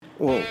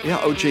Well, yeah,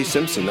 O.J.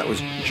 Simpson, that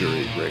was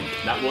jury-rigged.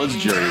 That was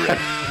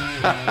jury-rigged.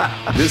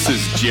 This is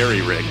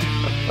jerry-rigged.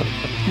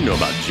 You know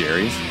about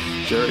Jerry's.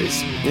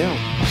 Jerry's. Yeah.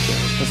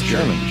 That's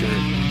German.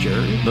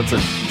 Jerry? That's a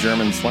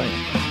German slang.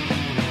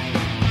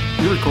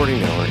 You're recording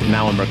now, aren't you?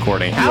 Now I'm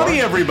recording.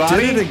 Howdy, everybody.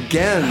 Did it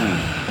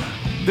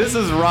again. This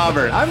is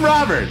Robert. I'm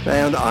Robert.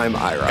 And I'm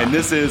Ira. And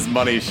this is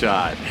Money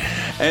Shot.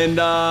 And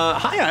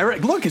hi, Ira.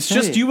 Look, it's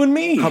just you and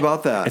me. How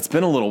about that? It's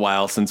been a little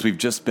while since we've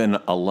just been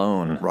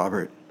alone.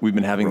 Robert. We've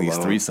been having these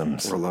alone.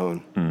 threesomes. We're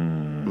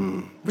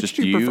alone. Which Just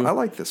do you you. prefer? I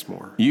like this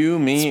more. You,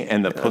 me,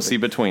 and the pussy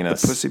between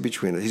us. The pussy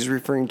between us. He's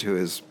referring to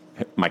his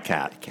My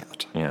cat.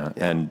 cat. Yeah.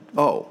 Yeah.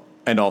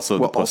 And also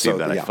the pussy also,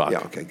 that I fuck.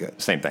 Yeah, okay,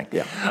 good. Same thing.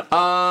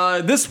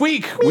 Yeah. This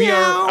week we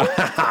are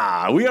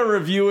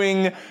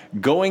reviewing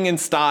Going in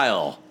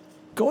Style.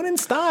 Going in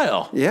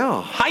Style.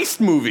 Yeah. Heist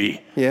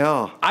movie.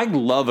 Yeah. I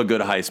love a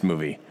good heist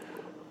movie.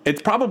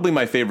 It's probably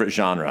my favorite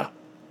genre.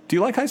 Do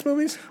you like heist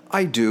movies?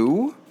 I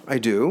do.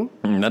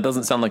 That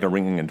doesn't sound like a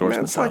ringing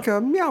endorsement. It's like a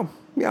meow.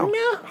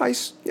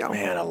 Heist. Yeah.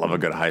 Man, I love a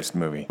good heist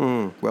movie.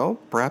 Well,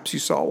 perhaps you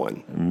saw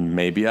one.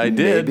 Maybe I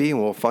did. Maybe,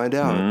 and we'll find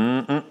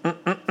out.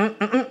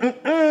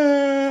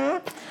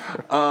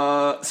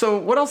 So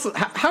what else?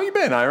 How you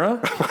been,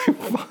 Ira?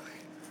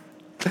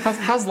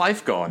 How's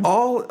life going?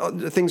 All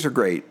things are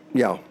great.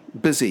 Yeah.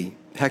 Busy.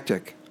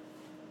 Hectic.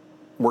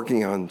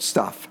 Working on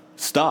stuff.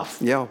 Stuff.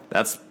 Yeah.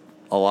 That's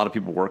a lot of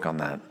people work on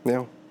that.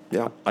 Yeah.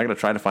 Yeah. I got to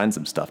try to find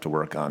some stuff to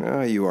work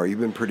on. You are. You've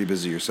been pretty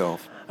busy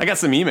yourself. I got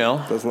some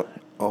email.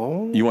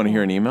 Oh. You want to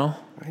hear an email?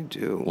 I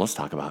do. Let's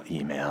talk about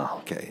email.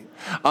 Okay.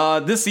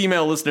 This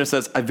email listener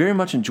says, I very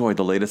much enjoyed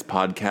the latest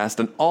podcast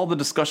and all the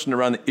discussion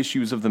around the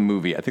issues of the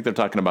movie. I think they're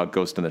talking about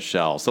Ghost in the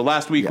Shell. So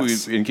last week,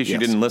 Yes. in case you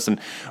didn't listen,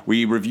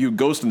 we reviewed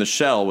Ghost in the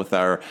Shell with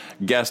our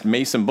guest,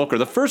 Mason Booker,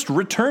 the first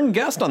return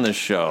guest on this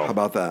show. How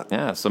about that?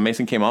 Yeah, so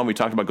Mason came on. We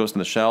talked about Ghost in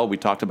the Shell. We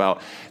talked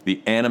about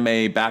the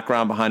anime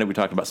background behind it. We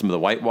talked about some of the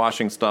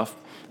whitewashing stuff,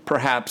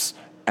 perhaps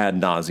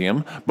ad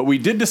nauseum. But we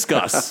did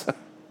discuss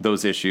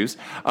those issues.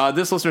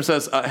 This listener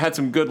says, had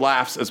some good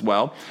laughs as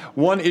well.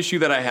 One issue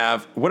that I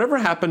have, whatever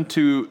happened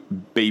to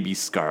Baby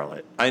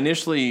Scarlet? It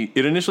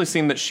initially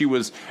seemed that she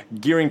was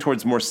gearing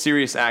towards more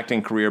serious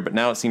acting career, but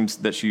now it seems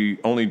that she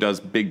only does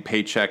big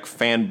paycheck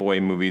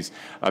fanboy movies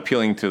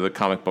appealing to the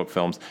comic book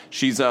films.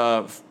 She's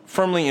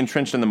firmly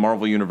entrenched in the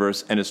Marvel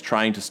Universe and is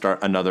trying to start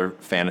another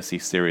fantasy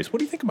series. What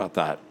do you think about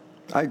that?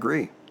 I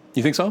agree.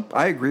 You think so?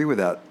 I agree with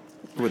that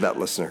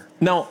listener.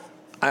 Now,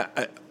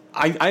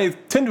 I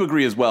tend to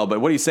agree as well,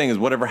 but what he's saying is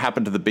whatever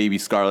happened to the Baby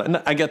Scarlet,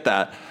 and I get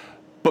that,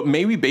 but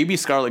maybe Baby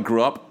Scarlet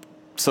grew up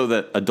so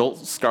that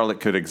adult Scarlet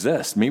could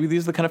exist. Maybe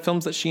these are the kind of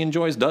films that she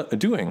enjoys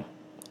doing.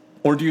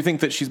 Or do you think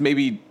that she's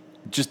maybe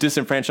just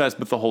disenfranchised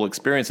with the whole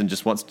experience and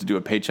just wants to do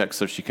a paycheck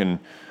so she can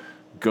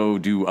go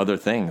do other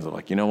things?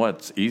 Like, you know what,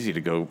 it's easy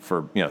to go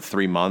for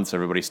 3 months,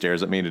 everybody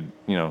stares at me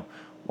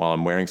while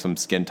I'm wearing some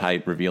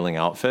skin-tight revealing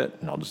outfit,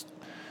 and I'll just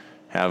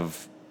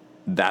have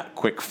that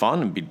quick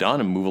fun and be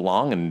done and move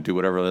along and do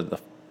whatever the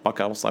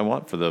fuck else I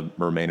want for the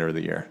remainder of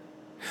the year.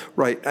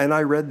 Right. And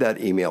I read that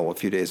email a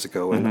few days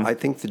ago, and I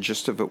think the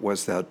gist of it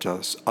was that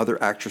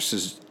other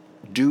actresses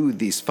do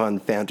these fun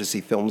fantasy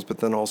films, but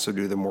then also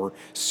do the more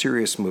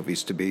serious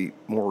movies to be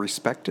more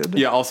respected.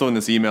 Yeah, also in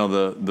this email,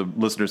 the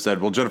listener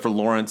said, well, Jennifer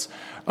Lawrence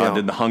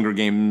did The Hunger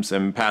Games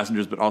and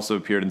Passengers, but also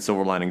appeared in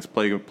Silver Linings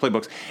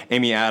Playbooks.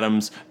 Amy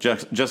Adams,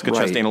 Jessica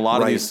Chastain, a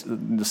lot of these,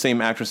 the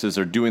same actresses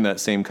are doing that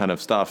same kind of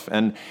stuff.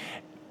 And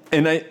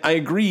I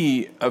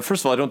agree.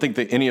 First of all, I don't think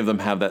that any of them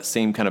have that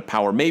same kind of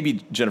power.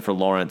 Maybe Jennifer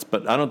Lawrence,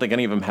 but I don't think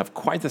any of them have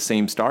quite the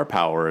same star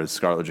power as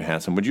Scarlett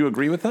Johansson. Would you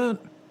agree with that?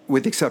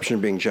 With the exception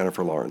of being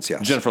Jennifer Lawrence,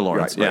 yes. Jennifer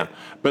Lawrence, right, yeah. Right.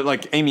 But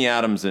like Amy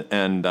Adams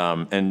and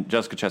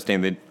Jessica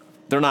Chastain,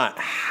 they're not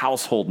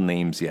household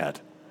names yet.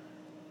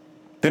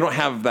 They don't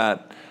have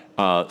that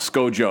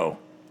SCOJO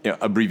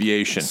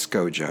abbreviation.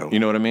 SCOJO. You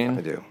know what I mean?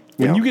 I do.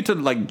 When you get to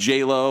like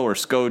J-Lo or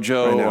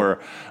SCOJO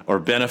or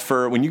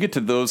Bennifer, when you get to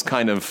those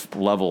kind of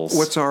levels.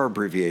 What's our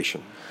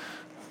abbreviation?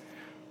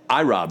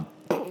 IROB.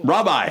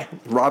 Rabbi.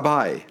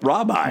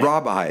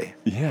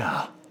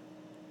 Yeah.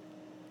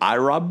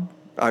 IROB?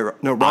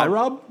 No,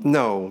 IROB?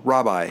 No,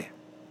 Rabbi.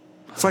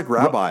 It's like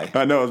rabbi.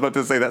 I know, I was about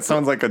to say, that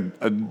sounds like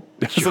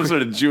some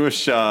sort of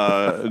Jewish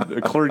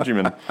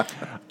clergyman.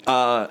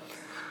 IROB?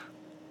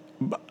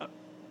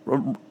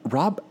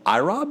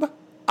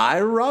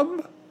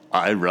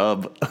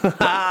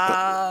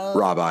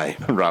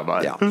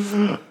 Rabbi.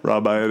 Yeah.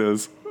 Rabbi it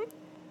is.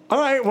 All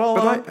right, well.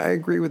 But I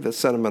agree with the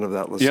sentiment of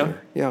that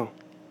listener. Yeah.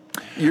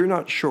 You're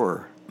not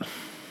sure.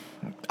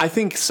 I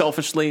think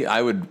selfishly, I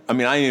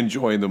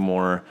enjoy the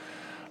more.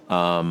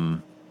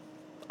 I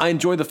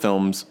enjoy the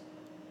films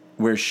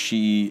where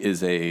she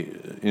is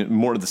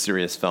more of the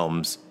serious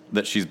films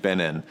that she's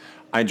been in.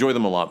 I enjoy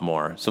them a lot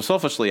more. So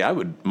selfishly, I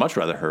would much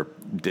rather her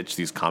ditch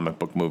these comic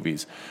book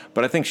movies.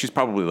 But I think she's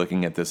probably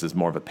looking at this as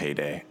more of a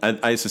payday.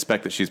 I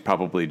suspect that she's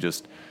probably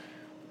just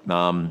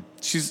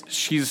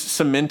she's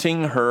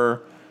cementing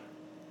her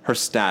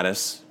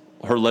status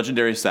her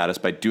legendary status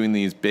by doing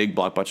these big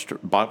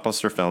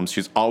blockbuster films.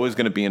 She's always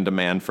going to be in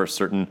demand for a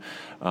certain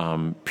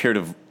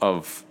period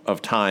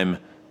of time.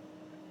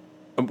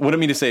 What I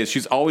mean to say is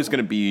she's always going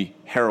to be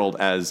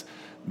heralded as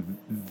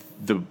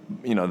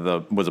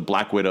was a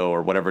Black Widow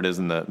or whatever it is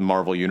in the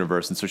Marvel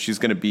universe, and so she's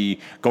going to be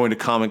going to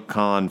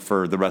Comic-Con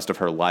for the rest of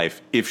her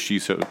life if she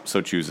so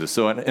chooses.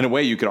 So in a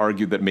way, you could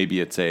argue that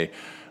maybe it's a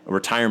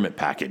retirement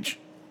package.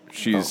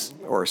 She's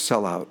or a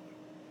sellout.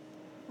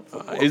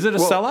 Is it a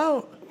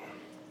sellout?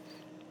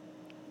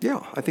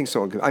 Yeah, I think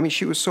so. I mean,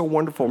 she was so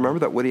wonderful. Remember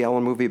that Woody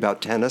Allen movie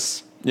about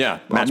tennis? Yeah,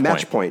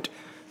 Match Point.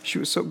 She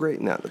was so great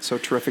in that. It's so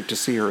terrific to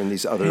see her in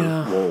these other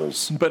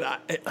roles.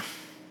 But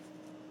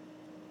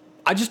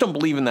I just don't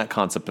believe in that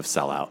concept of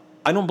sellout.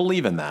 I don't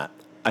believe in that.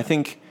 I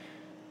think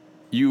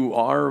you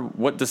are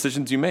what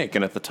decisions you make,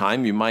 and at the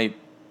time you might,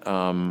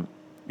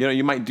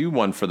 you might do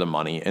one for the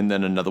money and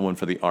then another one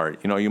for the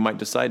art. You might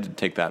decide to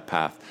take that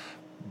path,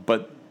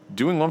 but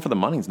doing one for the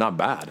money is not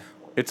bad.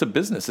 It's a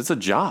business. It's a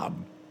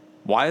job.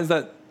 Why is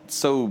that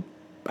so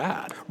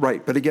bad?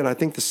 Right, but again, I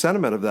think the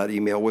sentiment of that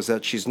email was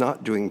that she's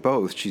not doing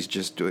both. She's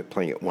just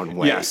playing it one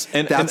way. Yes,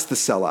 and that's the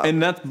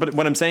sellout. But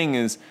what I'm saying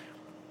is,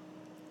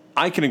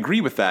 I can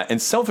agree with that.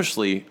 And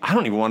selfishly, I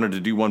don't even want her to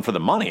do one for the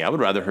money. I would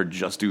rather her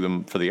just do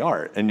them for the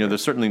art. And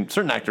there's certainly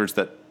certain actors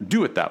that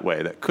do it that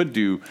way, that could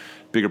do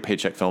bigger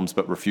paycheck films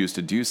but refuse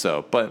to do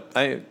so. But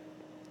I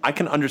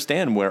can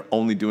understand where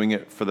only doing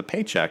it for the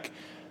paycheck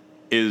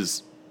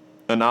is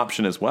an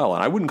option as well.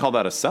 And I wouldn't call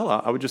that a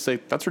sellout. I would just say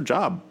that's her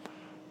job.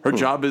 Her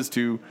job is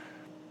to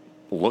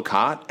look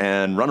hot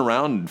and run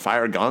around and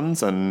fire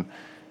guns, and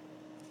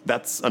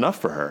that's enough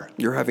for her.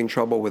 You're having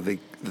trouble with the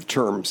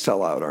term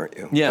sellout, aren't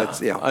you? Yeah.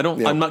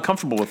 I'm not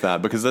comfortable with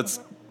that because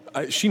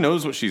she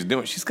knows what she's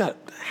doing. She's got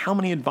how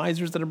many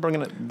advisors that are they're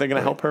going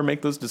to help her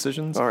make those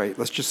decisions? All right.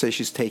 Let's just say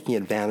she's taking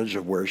advantage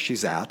of where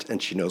she's at,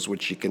 and she knows what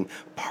she can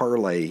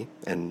parlay.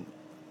 And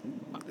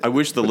I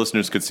wish the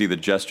listeners could see the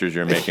gestures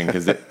you're making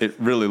because it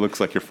really looks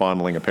like you're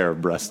fondling a pair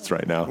of breasts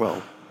right now.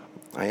 Well,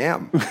 I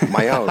am.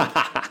 My own.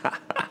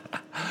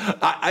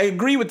 I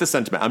agree with the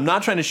sentiment. I'm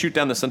not trying to shoot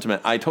down the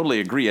sentiment. I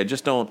totally agree. I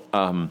just don't...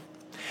 I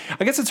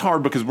guess it's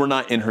hard because we're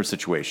not in her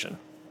situation.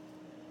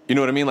 You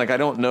know what I mean? Like, I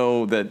don't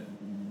know that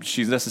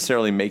she's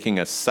necessarily making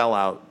a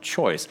sellout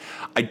choice.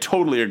 I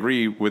totally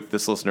agree with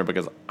this listener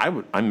because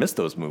I miss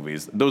those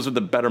movies. Those are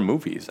the better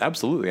movies.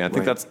 Absolutely. And I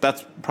think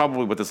that's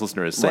probably what this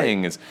listener is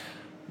saying is,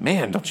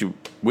 man, don't you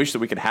wish that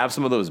we could have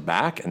some of those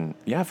back? And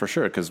yeah, for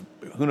sure, because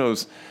who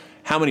knows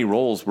how many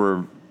roles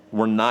we're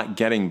not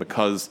getting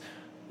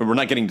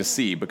to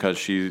see because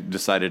she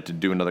decided to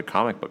do another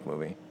comic book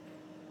movie.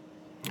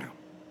 Yeah.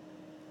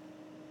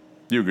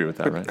 You agree with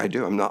that, right? I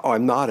do.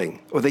 I'm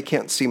nodding. Oh, they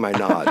can't see my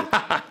nod.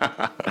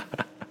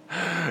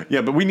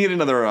 Yeah, but we need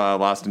another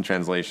Lost in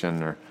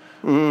Translation or,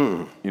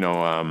 what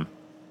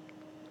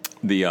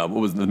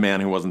was The Man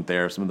Who Wasn't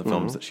There, some of the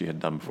films that she had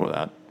done before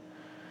that.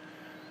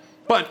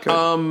 But,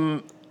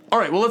 all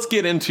right, well, let's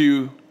get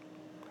into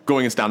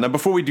Going Us Down. Now,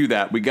 before we do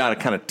that, we got to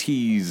kind of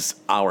tease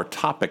our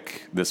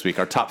topic this week,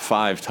 our top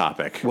 5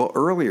 topic. Well,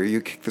 earlier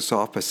you kicked this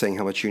off by saying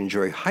how much you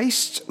enjoy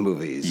heist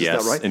movies. Yes,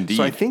 is that right? Indeed.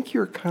 So I think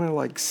you're kind of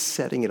like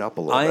setting it up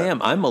a little bit. I am.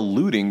 I'm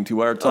alluding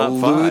to our top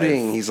 5.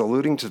 He's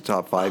alluding to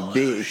top 5.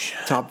 Illusion.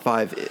 Top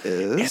 5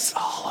 is... It's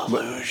all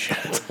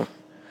illusion.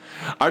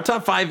 Our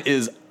top 5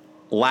 is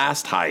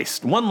Last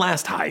Heist. One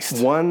last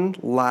heist. One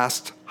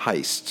last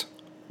heist.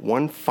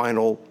 One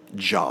final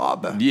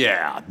job.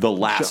 Yeah, the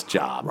last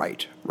job.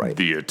 Right.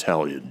 The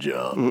Italian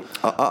Job.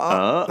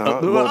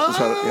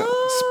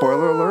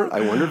 Spoiler alert.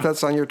 I wonder if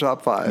that's on your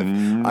top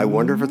 5. I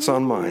wonder if it's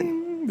on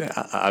mine.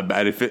 I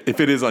bet if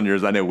it is on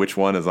yours, I know which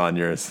one is on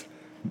yours.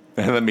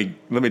 And let me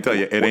tell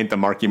you, it ain't the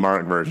Marky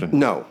Mark version.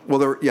 No.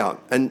 Well,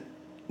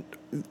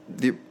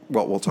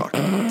 we'll talk.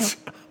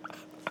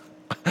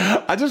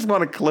 I just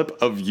want a clip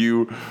of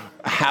you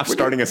half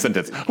starting a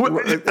sentence.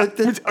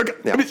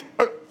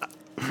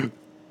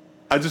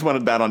 I just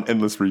wanted that on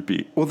endless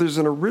repeat. Well, there's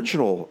an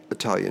original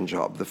Italian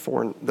Job.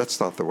 That's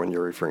not the one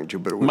you're referring to,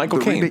 but Michael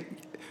Caine.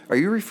 Are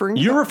you referring?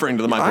 You're referring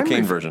to the Michael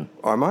Caine version.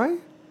 Am I?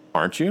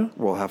 Aren't you?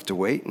 We'll have to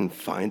wait and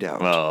find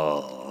out.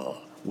 Oh,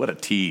 what a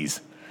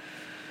tease!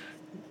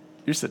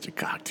 You're such a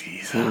cock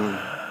tease.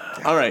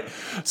 All right.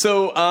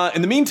 So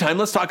in the meantime,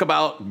 let's talk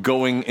about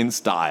Going in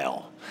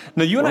Style.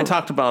 Now, you and I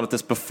talked about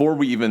this before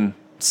we even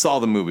saw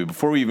the movie,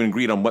 before we even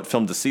agreed on what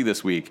film to see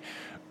this week.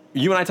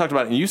 You and I talked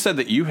about it, and you said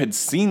that you had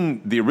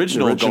seen the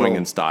original Going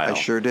in Style. I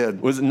sure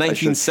did. Was it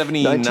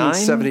 1979?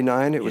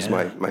 1979. It was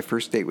my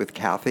first date with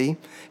Kathy,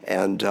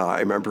 and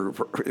I remember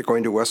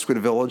going to Westwood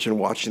Village and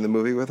watching the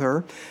movie with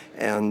her.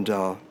 And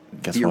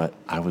guess what?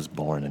 I was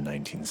born in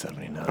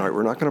 1979. All right,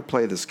 we're not going to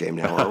play this game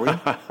now, are we?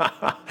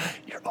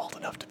 You're old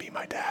enough to be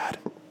my dad.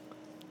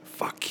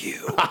 Fuck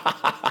you.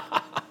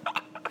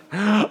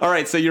 All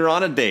right, so you're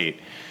on a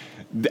date.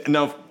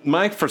 Now,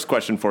 my first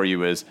question for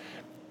you is,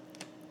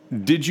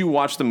 did you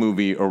watch the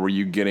movie or were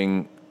you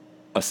getting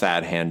a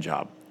sad hand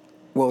job?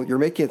 Well, you're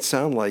making it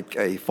sound like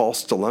a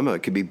false dilemma.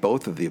 It could be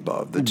both of the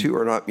above. The two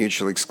are not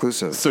mutually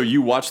exclusive. So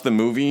you watched the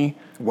movie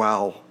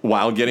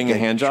while getting a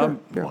hand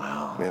job? Sure. Yeah.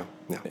 Wow.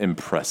 Yeah.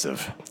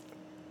 Impressive.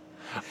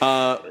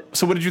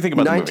 So what did you think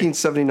about the movie?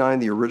 1979,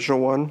 the original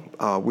one.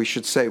 We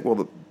should say,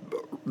 well,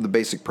 the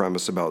basic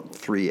premise about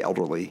three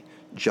elderly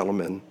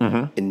gentlemen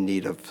in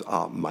need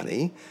of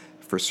money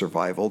for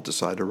survival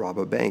decide to rob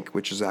a bank,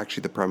 which is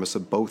actually the premise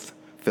of both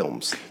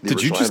films.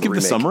 Did you just give the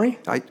summary?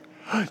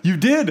 You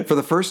did. For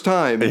the first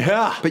time.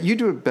 Yeah. But you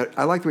do it better.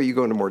 I like the way you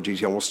go into more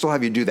detail. We'll still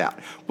have you do that.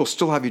 We'll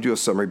still have you do a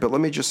summary. But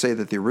let me just say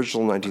that the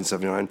original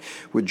 1979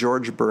 with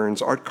George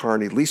Burns, Art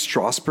Carney, Lee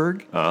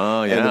Strasberg.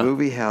 Oh, yeah. And the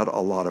movie had a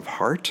lot of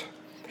heart.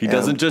 He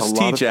doesn't just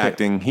teach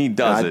acting. He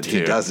does it, too.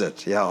 He does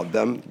it. Yeah.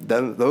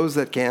 Those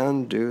that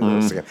can do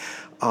those that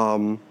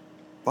can.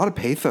 A lot of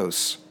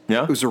pathos.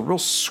 Yeah. It was a real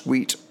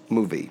sweet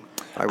movie.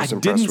 I was impressed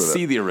with it. I didn't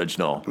see the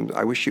original.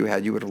 I wish you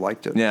had. You would have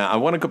liked it. Yeah, I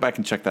want to go back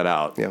and check that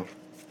out. Yeah.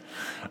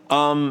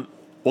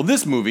 Well,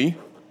 this movie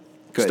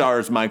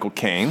stars Michael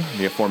Caine,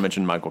 the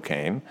aforementioned Michael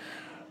Caine,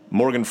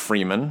 Morgan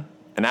Freeman,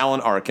 and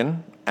Alan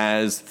Arkin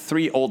as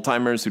three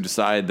old-timers who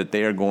decide that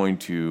they are going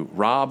to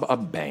rob a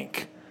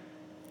bank.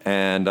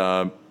 And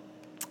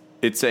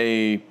it's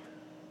another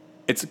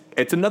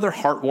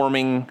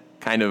heartwarming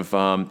kind of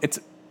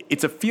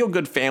it's a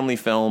feel-good family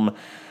film,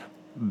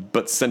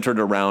 but centered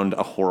around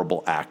a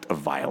horrible act of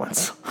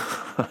violence,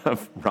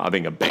 of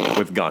robbing a bank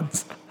with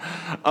guns.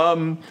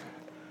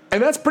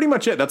 And that's pretty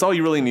much it. That's all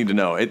you really need to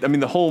know.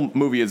 The whole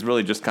movie is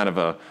really just kind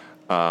of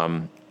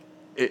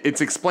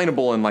it's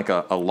explainable in like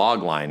a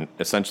log line,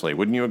 essentially.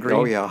 Wouldn't you agree?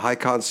 Oh, yeah. High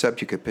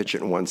concept, you could pitch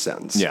it in one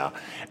sentence. Yeah.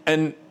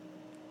 And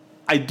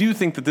I do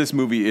think that this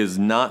movie is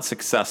not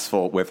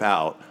successful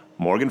without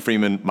Morgan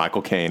Freeman,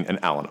 Michael Caine,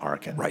 and Alan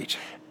Arkin. Right.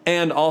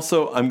 And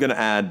also, I'm going to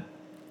add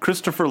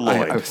Christopher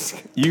Lloyd.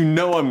 You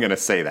know I'm going to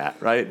say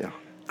that, right? Yeah.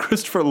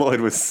 Christopher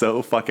Lloyd was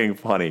so fucking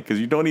funny because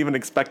you don't even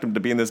expect him to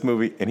be in this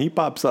movie, and he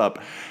pops up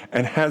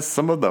and has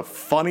some of the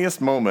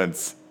funniest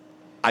moments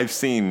I've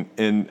seen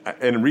in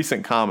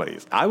recent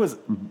comedies. I was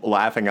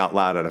laughing out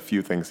loud at a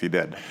few things he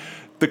did.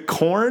 The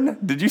corn,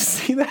 did you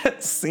see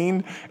that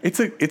scene?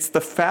 It's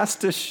the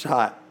fastest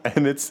shot,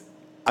 and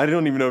I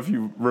don't even know if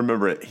you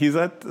remember it. He's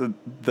at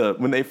the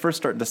when they first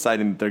start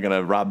deciding that they're going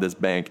to rob this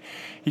bank,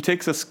 he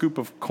takes a scoop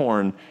of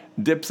corn,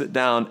 dips it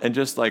down, and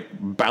just like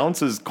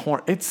bounces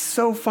corn. It's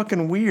so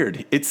fucking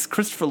weird. It's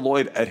Christopher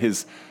Lloyd at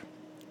his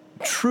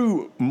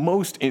true,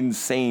 most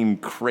insane,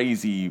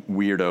 crazy,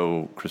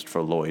 weirdo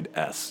Christopher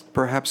Lloyd-esque.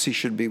 Perhaps he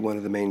should be one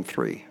of the main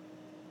three.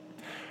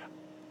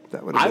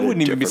 I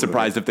wouldn't even be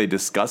surprised if they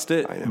discussed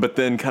it, but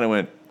then kind of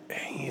went,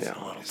 he's a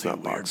little too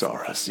weird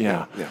for us.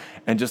 Yeah.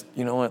 And just,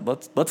 you know what,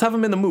 let's have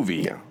him in the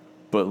movie,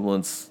 but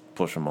let's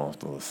push him off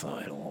to the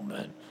side a little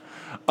bit.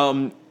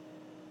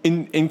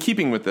 In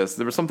keeping with this,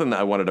 there was something that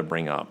I wanted to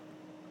bring up.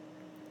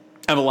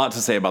 I have a lot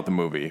to say about the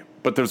movie,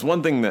 but there's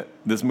one thing that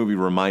this movie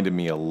reminded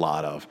me a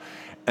lot of.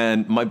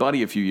 And my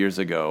buddy a few years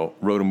ago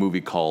wrote a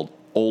movie called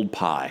Old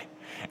Pie.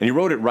 And he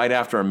wrote it right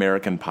after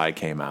American Pie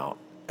came out.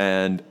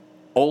 And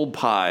Old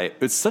Pie,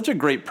 it's such a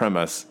great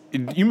premise.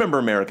 You remember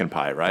American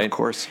Pie, right? Of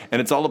course. And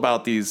it's all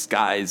about these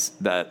guys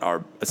that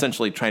are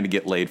essentially trying to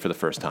get laid for the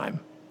first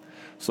time.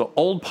 So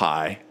Old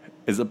Pie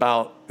is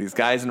about these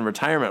guys in a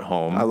retirement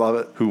home. I love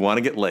it. Who want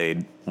to get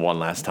laid one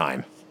last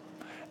time.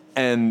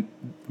 And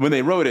when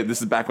they wrote it,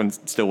 this is back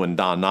when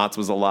Don Knotts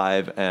was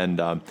alive,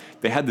 and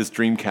they had this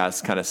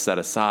Dreamcast kind of set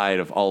aside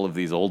of all of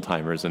these old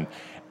timers, and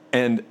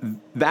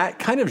that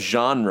kind of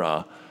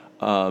genre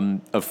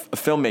of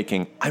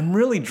filmmaking, I'm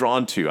really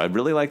drawn to. I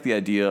really like the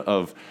idea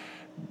of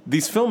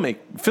these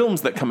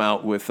films that come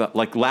out with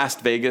like Las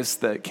Vegas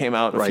that came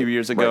out a few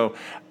years ago.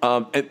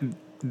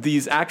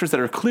 These actors that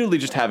are clearly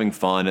just having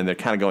fun, and they're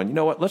kind of going, you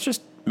know what? Let's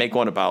just make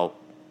one about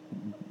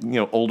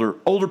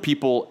older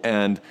people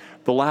and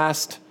the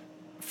last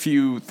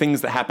few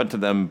things that happened to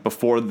them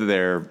before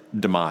their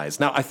demise.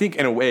 Now, I think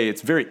in a way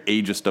it's very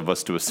ageist of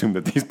us to assume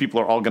that these people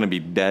are all going to be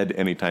dead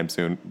anytime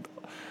soon.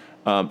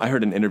 I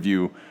heard an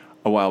interview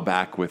a while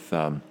back with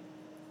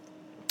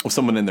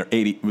someone in their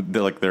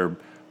their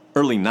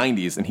early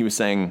 90s, and he was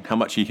saying how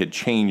much he had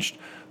changed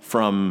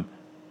from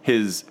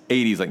his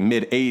 80s, like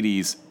mid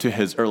 80s, to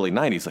his early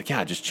 90s. Like,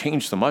 yeah, it just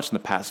changed so much in the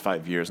past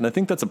 5 years. And I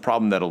think that's a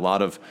problem that a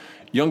lot of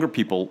younger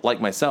people like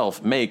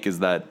myself make, is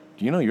that,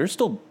 you're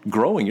still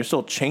growing, you're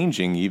still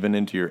changing even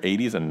into your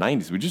 80s and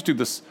 90s. We just do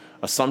this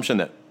assumption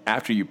that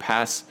after you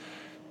pass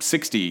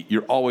 60,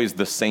 you're always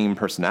the same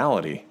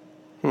personality.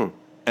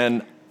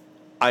 And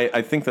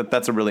I think that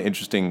that's a really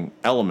interesting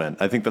element.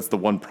 I think that's the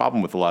one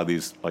problem with a lot of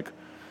these, like,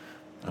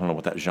 I don't know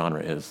what that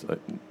genre is.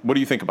 What do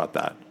you think about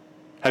that?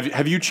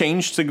 Have you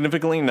changed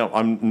significantly? No,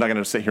 I'm not going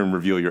to sit here and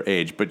reveal your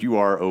age, but you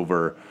are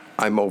over.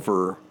 I'm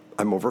over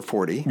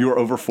 40. You are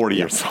over 40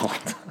 years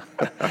old.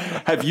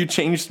 Have you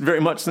changed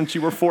very much since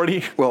you were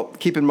 40? Well,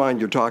 keep in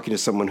mind, you're talking to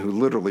someone who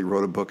literally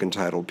wrote a book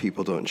entitled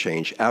People Don't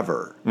Change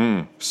Ever.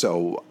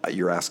 So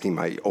you're asking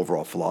my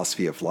overall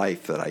philosophy of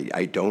life, that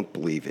I don't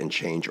believe in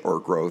change or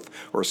growth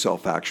or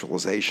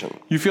self-actualization.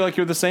 You feel like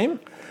you're the same?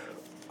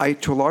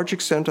 To a large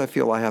extent, I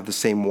feel I have the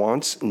same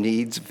wants,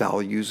 needs,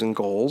 values, and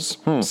goals.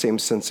 Same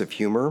sense of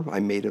humor.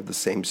 I'm made of the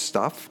same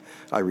stuff.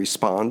 I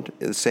respond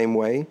in the same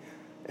way.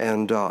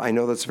 And I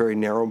know that's a very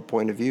narrow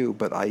point of view,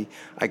 but I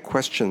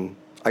question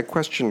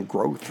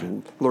growth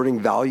and learning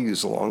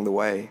values along the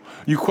way.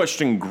 You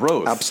question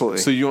growth? Absolutely.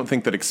 So you don't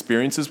think that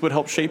experiences would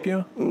help shape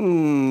you?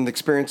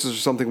 Experiences are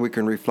something we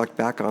can reflect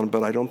back on,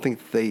 but I don't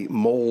think they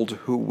mold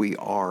who we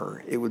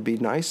are. It would be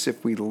nice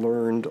if we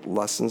learned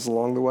lessons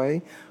along the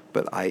way,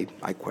 but I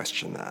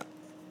question that.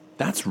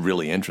 That's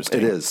really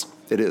interesting. It is.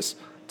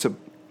 It's a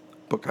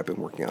book I've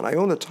been working on. I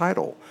own the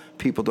title,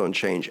 People Don't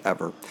Change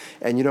Ever.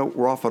 And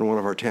we're off on one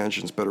of our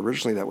tangents, but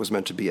originally that was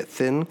meant to be a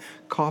thin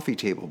coffee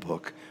table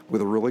book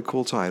with a really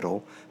cool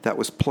title that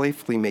was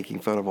playfully making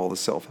fun of all the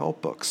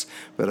self-help books.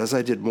 But as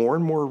I did more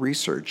and more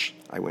research,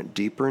 I went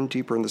deeper and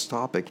deeper in this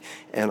topic,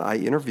 and I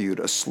interviewed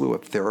a slew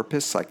of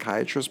therapists,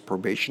 psychiatrists,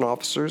 probation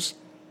officers.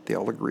 They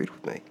all agreed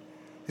with me.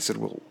 They said,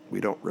 well, we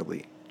don't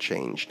really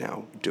change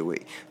now, do we?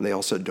 And they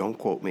all said, don't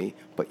quote me,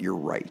 but you're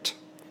right.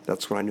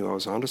 That's when I knew I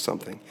was onto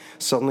something.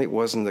 Suddenly it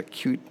wasn't a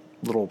cute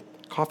little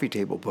coffee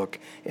table book,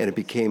 and it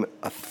became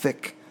a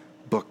thick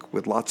book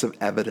with lots of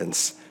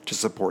evidence to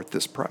support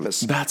this premise.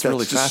 That's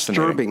really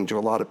fascinating. Disturbing to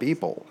a lot of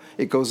people.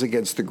 It goes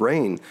against the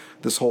grain.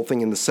 This whole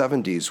thing in the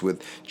 70s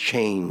with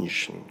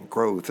change and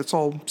growth, it's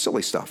all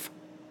silly stuff.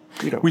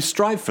 We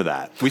strive for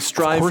that. We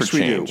strive for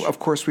change. Of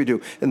course we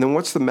do. And then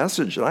what's the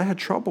message? And I had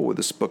trouble with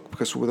this book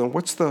because then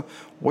what's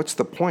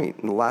the point?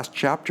 And the last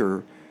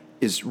chapter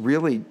is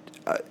really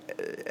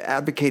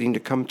advocating to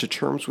come to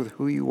terms with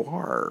who you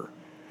are.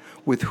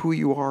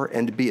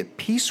 And to be at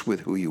peace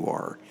with who you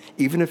are.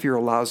 Even if you're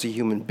a lousy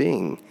human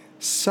being,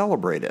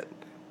 celebrate it.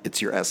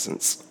 It's your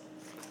essence.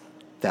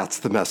 That's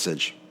the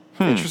message.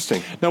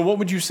 Interesting. Now, what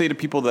would you say to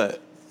people that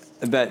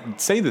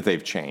say that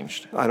they've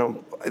changed?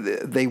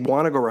 They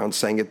want to go around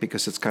saying it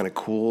because it's kind of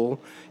cool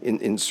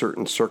in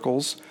certain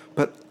circles.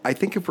 But I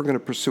think if we're going to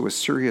pursue a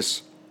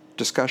serious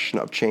discussion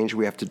of change,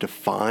 we have to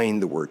define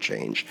the word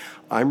change.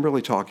 I'm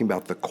really talking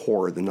about the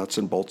core, the nuts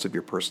and bolts of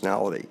your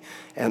personality.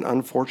 And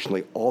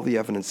unfortunately, all the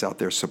evidence out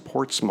there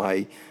supports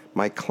my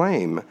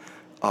claim.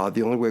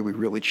 The only way we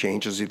really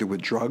change is either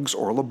with drugs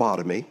or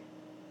lobotomy.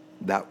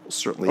 That will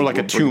certainly... Or like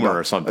a tumor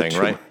or something,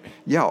 right?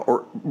 Yeah,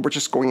 or we're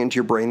just going into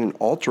your brain and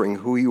altering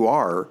who you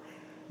are.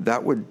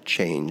 That would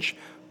change.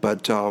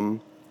 But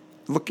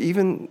look,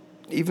 even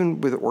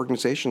with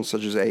organizations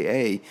such as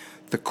AA,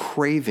 the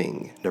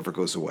craving never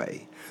goes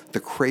away. The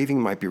craving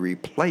might be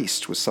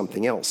replaced with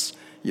something else.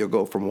 You'll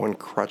go from one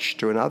crutch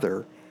to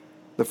another.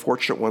 The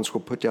fortunate ones will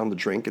put down the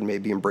drink and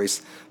maybe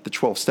embrace the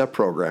 12-step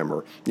program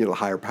or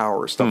higher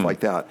power or stuff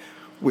like that,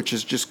 which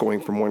is just going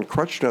from one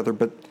crutch to another.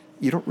 But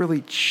you don't really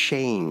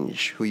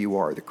change who you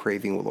are. The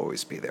craving will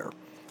always be there.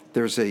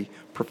 There's a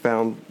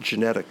profound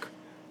genetic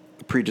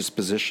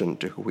predisposition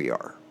to who we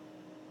are.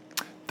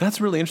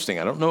 That's really interesting.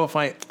 I don't know if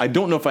I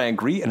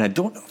agree, and I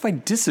don't know if I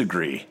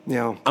disagree.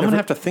 Yeah, I'm going to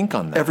have to think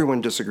on that. Everyone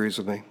disagrees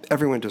with me.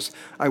 Everyone does.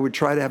 I would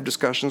try to have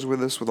discussions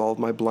with this with all of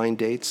my blind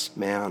dates.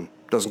 Man,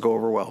 doesn't go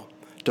over well.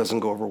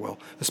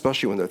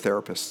 Especially when they're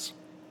therapists.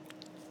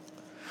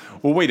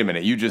 Well, wait a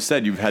minute. You just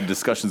said you've had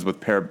discussions with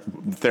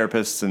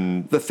therapists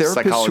and the therapists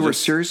psychologists who are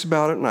serious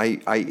about it, and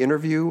I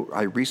interview,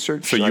 I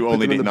research. So you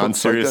only date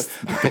non-serious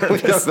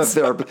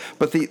therapists.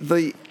 But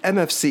the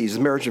MFCs,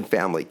 marriage and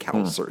family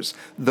counselors,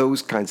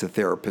 those kinds of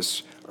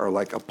therapists are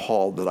like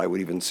appalled that I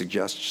would even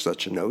suggest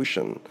such a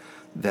notion.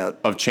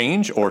 Of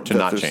change or to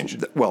not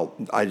change? Well,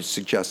 I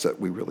suggest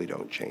that we really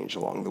don't change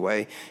along the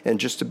way,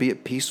 and just to be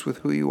at peace with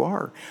who you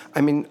are.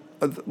 I mean,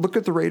 look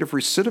at the rate of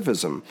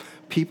recidivism.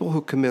 People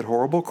who commit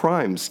horrible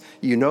crimes.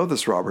 You know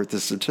this, Robert. The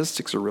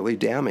statistics are really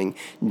damning.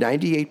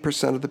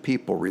 98% of the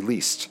people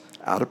released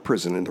out of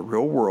prison in the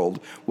real world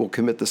will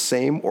commit the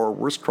same or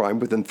worse crime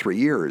within 3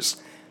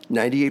 years.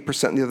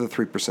 98%, and the other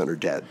 3% are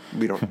dead.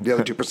 The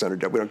other 2% are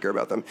dead. We don't care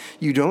about them.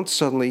 You don't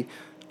suddenly...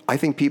 I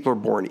think people are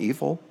born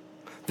evil.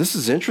 This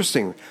is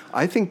interesting.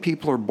 I think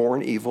people are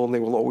born evil, and they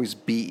will always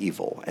be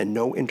evil, and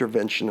no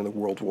intervention in the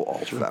world will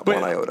alter that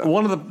one iota.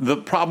 One of the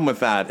problem with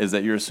that is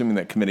that you're assuming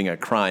that committing a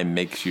crime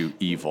makes you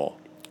evil.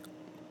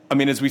 I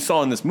mean, as we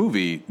saw in this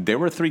movie, there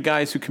were 3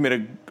 guys who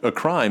committed a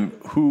crime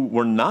who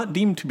were not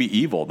deemed to be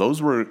evil.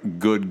 Those were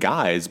good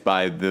guys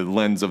by the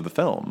lens of the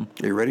film.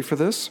 Are you ready for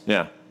this?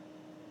 Yeah.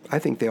 I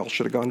think they all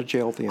should have gone to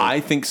jail at the end. I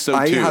think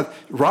so, too.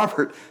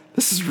 Robert,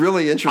 this is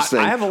really interesting.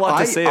 I have a lot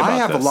to say about this. I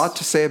have a lot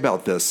to say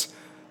about this.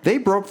 They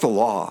broke the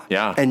law.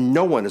 Yeah. And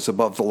no one is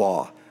above the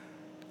law.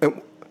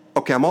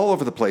 Okay, I'm all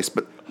over the place,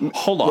 but...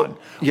 Hold on.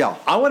 Yeah.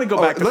 I want to go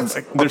back.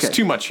 There's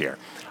too much here.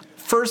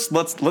 First,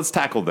 let's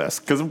tackle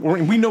this, because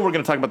we know we're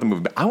going to talk about the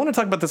movie, but I want to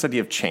talk about this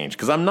idea of change,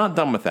 because I'm not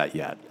done with that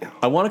yet. Yeah.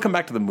 I want to come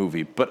back to the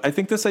movie, but I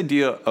think this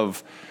idea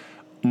of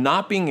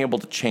not being able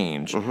to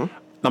change,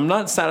 I'm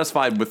not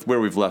satisfied with where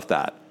we've left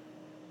that.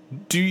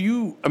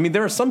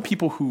 There are some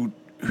people who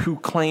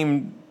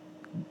claim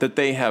that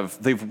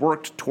they've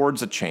worked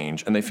towards a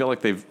change, and they feel like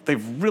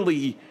they've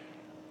really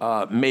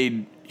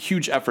made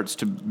huge efforts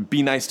to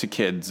be nice to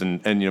kids,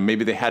 and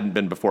maybe they hadn't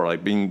been before,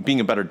 like being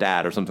a better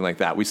dad or something like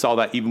that. We saw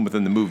that even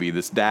within the movie,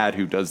 this dad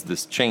who does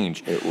this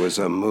change. It was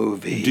a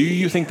movie. Do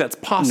you think that's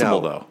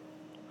possible, No. though?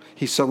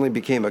 He suddenly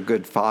became a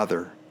good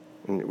father.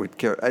 And would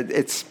care.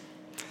 It's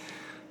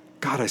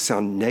God. I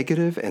sound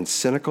negative and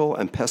cynical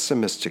and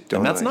pessimistic, don't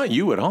I? And that's not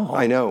you at all.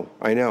 I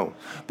know.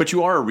 But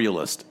you are a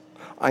realist.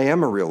 I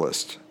am a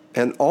realist.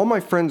 And all my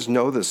friends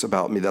know this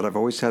about me, that I've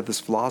always had this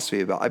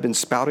philosophy about. I've been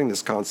spouting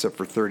this concept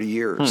for 30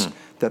 years,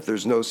 that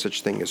there's no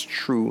such thing as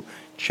true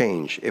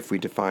change if we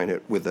define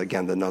it with,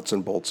 again, the nuts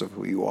and bolts of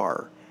who you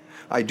are.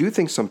 I do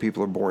think some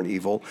people are born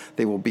evil.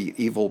 They will be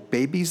evil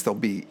babies. They'll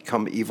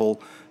become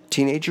evil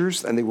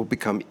teenagers, and they will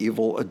become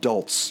evil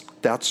adults.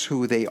 That's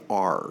who they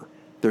are.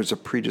 There's a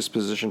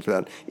predisposition for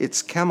that.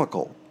 It's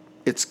chemical.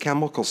 It's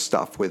chemical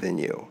stuff within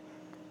you.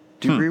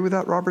 Do you agree with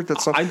that, Robert?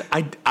 That's something.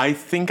 I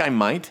think I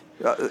might.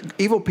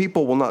 Evil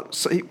people won't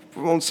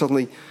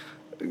suddenly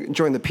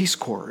join the Peace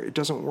Corps. It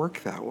doesn't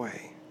work that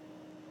way.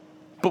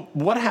 But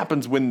what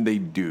happens when they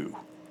do?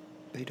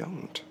 They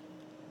don't.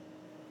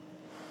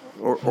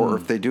 Or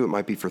if they do, it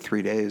might be for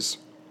 3 days.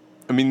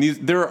 I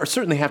mean, there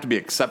certainly have to be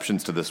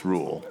exceptions to this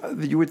rule.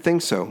 You would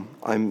think so.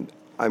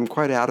 I'm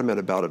quite adamant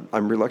about it.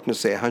 I'm reluctant to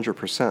say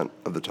 100%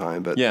 of the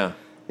time, but yeah,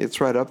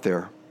 it's right up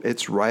there.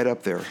 It's right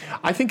up there.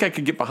 I think I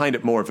could get behind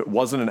it more if it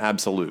wasn't an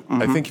absolute.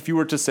 I think if you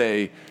were to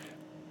say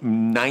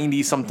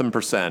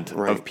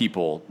 90-something% of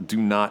people do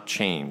not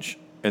change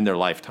in their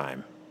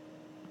lifetime.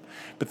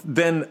 But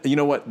then, you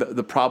know what?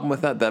 The problem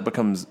with that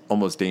becomes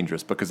almost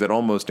dangerous, because it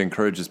almost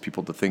encourages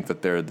people to think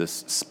that they're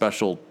this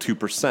special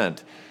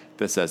 2%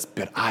 that says,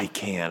 but I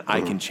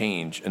can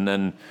change.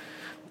 And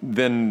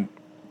then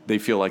they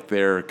feel like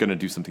they're going to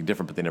do something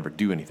different, but they never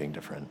do anything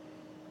different.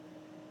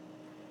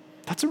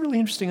 That's a really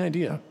interesting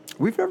idea.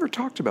 We've never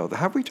talked about that.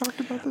 Have we talked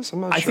about this?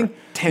 I'm not sure. I think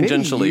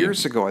tangentially. Maybe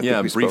years ago, I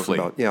think we briefly.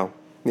 spoke about.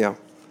 Yeah.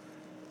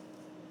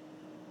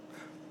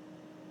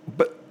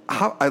 But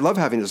I love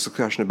having this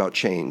discussion about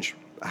change.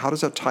 How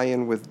does that tie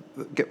in with?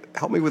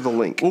 Help me with the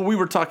link. Well, we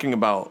were talking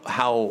about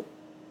how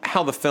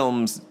the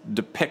films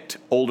depict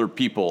older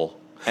people,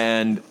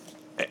 and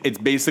it's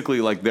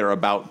basically like they're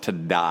about to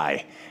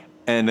die.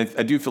 And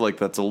I do feel like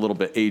that's a little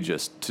bit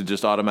ageist to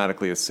just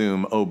automatically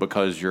assume,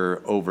 because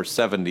you're over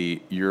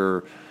 70,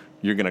 you're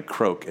going to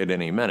croak at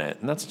any minute.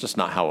 And that's just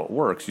not how it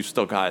works. You've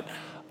still got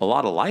a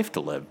lot of life to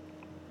live.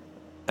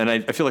 And I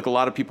feel like a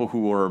lot of people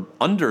who are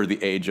under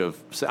the age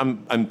of,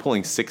 I'm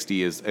pulling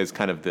 60 as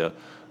kind of the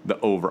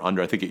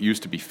over-under. I think it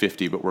used to be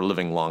 50, but we're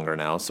living longer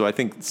now. So I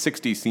think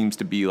 60 seems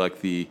to be like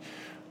the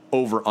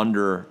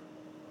over-under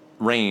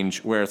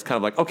range, where it's kind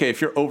of like, okay, if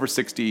you're over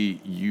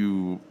 60,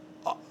 you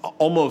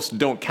almost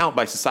don't count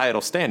by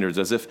societal standards,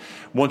 as if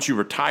once you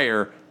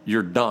retire,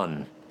 you're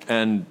done.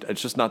 And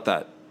it's just not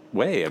that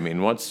way. I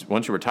mean, once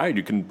you're retired,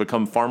 you can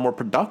become far more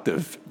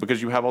productive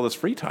because you have all this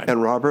free time.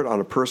 And Robert, on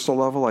a personal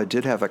level, I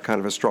did have a kind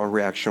of a strong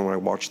reaction when I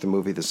watched the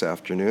movie this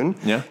afternoon.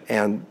 Yeah.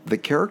 And the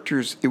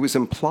characters, it was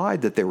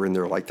implied that they were in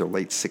their late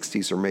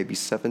 60s or maybe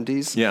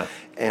 70s. Yeah.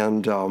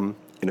 And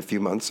in a few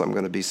months, I'm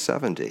going to be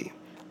 70.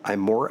 I'm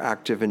more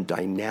active and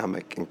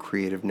dynamic and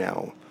creative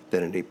now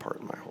than any point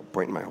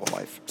in my whole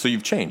life. So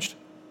you've changed.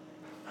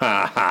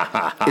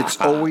 It's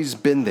always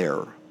been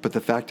there. But the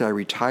fact I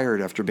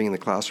retired after being in the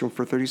classroom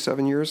for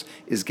 37 years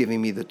is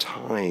giving me the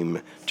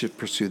time to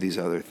pursue these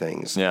other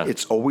things. Yeah.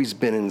 It's always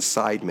been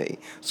inside me.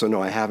 So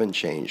no, I haven't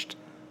changed.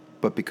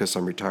 But because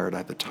I'm retired, I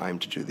have the time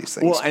to do these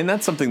things. Well, and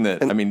that's something that,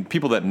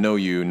 people that know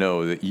you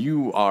know that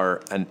you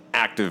are an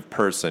active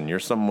person. You're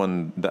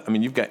someone that,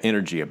 you've got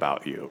energy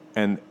about you.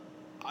 And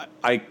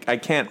I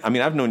can't,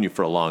 I've known you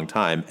for a long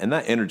time, and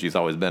that energy's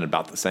always been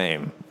about the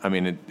same.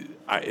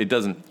 It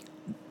doesn't,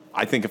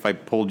 I think if I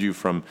pulled you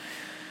from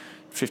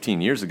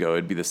 15 years ago,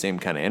 it'd be the same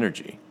kind of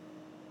energy.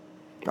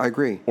 I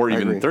agree. Or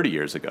even 30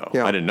 years ago.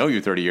 Yeah. I didn't know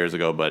you 30 years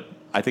ago, but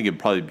I think it'd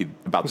probably be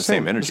about the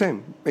same energy. The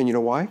same. And you know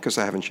why? Because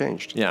I haven't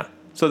changed. Yeah.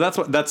 So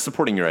that's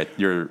supporting your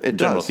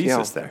general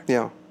thesis there.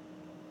 Yeah.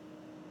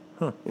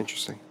 Huh.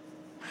 Interesting.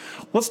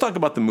 Let's talk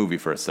about the movie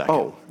for a second.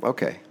 Oh,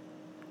 okay.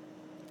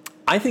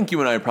 I think you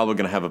and I are probably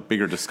going to have a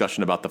bigger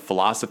discussion about the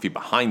philosophy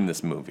behind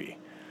this movie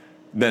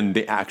than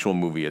the actual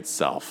movie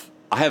itself.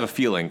 I have a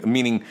feeling,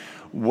 meaning,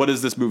 what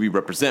does this movie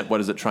represent? What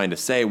is it trying to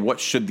say? What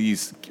should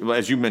these,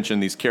 as you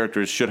mentioned, these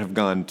characters should have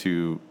gone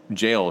to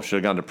jail, should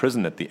have gone to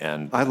prison at the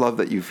end? I love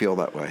that you feel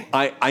that way.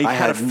 I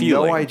had a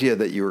feeling. No idea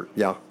that you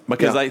were,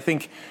 Because yeah. I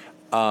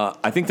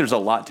think there's a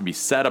lot to be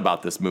said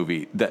about this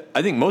movie that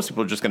I think most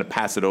people are just going to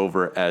pass it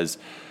over as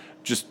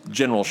just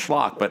general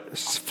schlock, but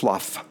It's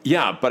fluff.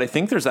 Yeah, but I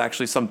think there's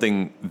actually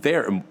something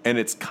there, and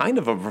it's kind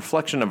of a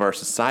reflection of our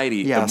society,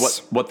 Yes.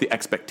 of what the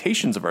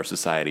expectations of our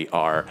society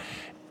are,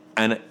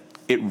 and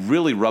it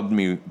really rubbed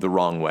me the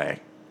wrong way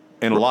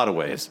in a lot of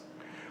ways.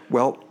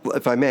 Well,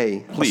 if I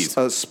may, Please.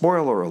 A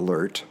spoiler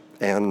alert,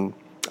 and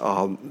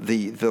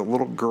the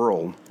little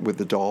girl with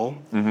the doll,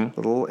 the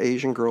little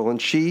Asian girl, and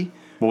she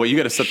Well, you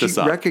got to set this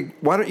up.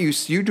 Why don't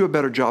you do a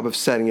better job of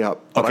setting it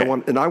up? But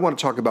Okay. I want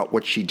to talk about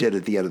what she did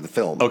at the end of the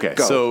film. Okay,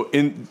 Go. so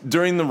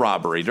during the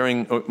robbery,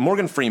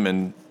 Morgan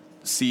Freeman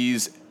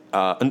sees.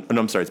 No,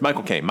 I'm sorry, it's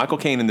Michael Caine. Michael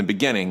Caine in the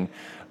beginning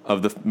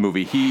of the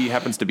movie, he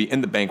happens to be in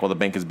the bank while the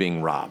bank is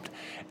being robbed,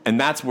 and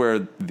that's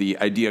where the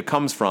idea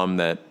comes from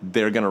that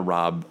they're going to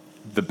rob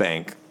the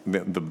bank.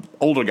 The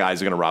older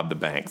guys are going to rob the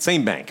bank.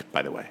 Same bank,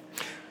 by the way.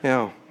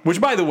 Yeah. Which,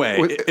 by the way,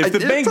 if the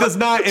bank does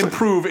not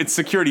improve its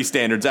security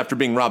standards after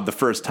being robbed the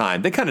first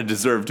time, they kind of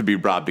deserve to be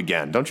robbed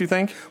again, don't you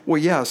think?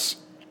 Well, yes.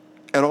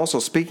 And also,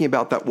 speaking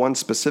about that one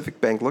specific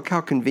bank, look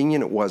how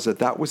convenient it was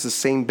that was the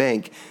same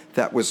bank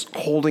that was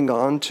holding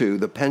on to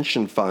the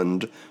pension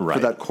fund for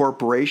that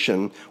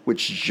corporation,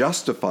 which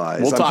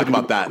justifies. We'll talk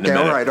about that in a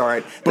minute. All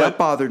right. That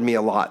bothered me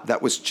a lot.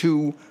 That was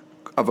too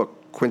of a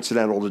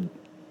coincidental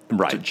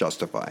to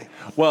justify.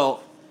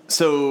 Well,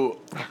 so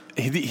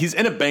he's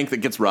in a bank that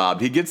gets robbed.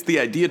 He gets the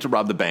idea to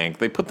rob the bank.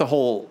 They put the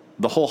whole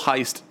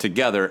heist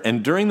together,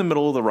 and during the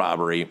middle of the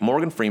robbery,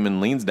 Morgan Freeman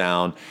leans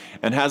down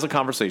and has a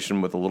conversation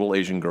with a little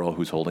Asian girl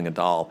who's holding a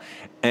doll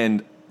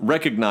and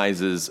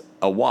recognizes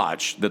a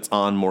watch that's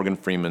on Morgan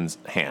Freeman's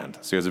hand.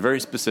 So he has a very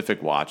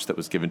specific watch that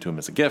was given to him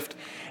as a gift,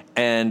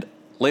 and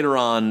later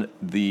on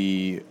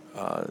the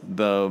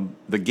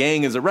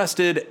gang is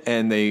arrested,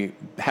 and they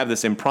have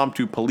this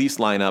impromptu police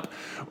lineup,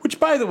 which,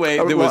 by the way,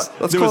 let's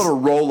call it a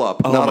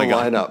roll-up, not a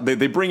lineup.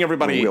 They bring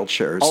everybody, in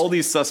wheelchairs. All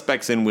these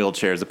suspects in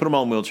wheelchairs. They put them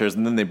all in wheelchairs,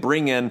 and then they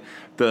bring in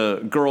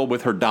the girl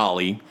with her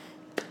dolly,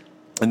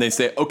 and they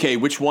say, okay,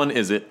 which one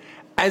is it?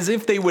 As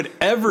if they would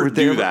ever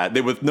do that.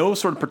 They with no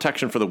sort of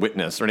protection for the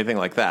witness or anything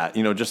like that.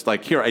 You know, just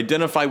like, here,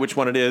 identify which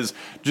one it is.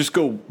 Just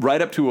go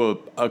right up to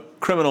a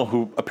criminal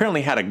who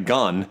apparently had a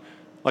gun.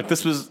 Like,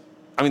 this was,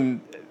 I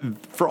mean,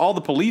 for all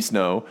the police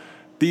know,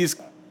 these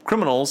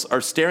criminals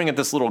are staring at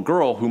this little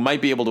girl who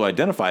might be able to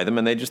identify them,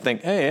 and they just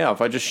think, hey, yeah, if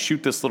I just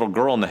shoot this little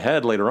girl in the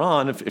head later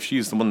on, if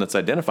she's the one that's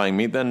identifying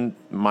me, then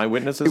my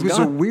witness is gone. It was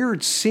a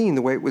weird scene,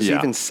 the way it was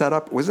even set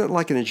up. Wasn't it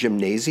like in a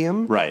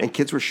gymnasium? Right. And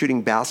kids were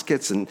shooting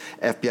baskets, and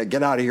FBI,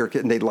 get out of here.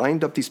 And they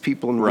lined up these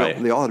people,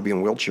 they all had to be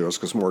in wheelchairs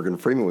because Morgan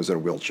Freeman was in a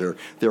wheelchair.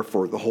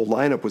 Therefore, the whole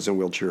lineup was in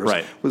wheelchairs.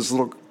 Right.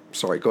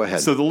 Sorry, go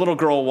ahead. So the little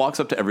girl walks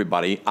up to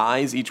everybody,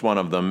 eyes each one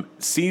of them,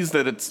 sees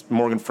that it's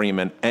Morgan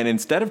Freeman, and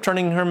instead of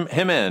turning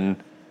him in,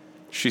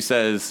 she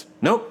says,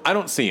 nope, I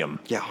don't see him.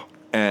 Yeah.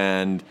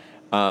 And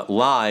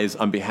lies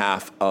on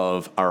behalf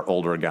of our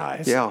older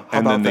guys. Yeah,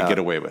 and then they get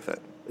away with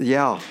it.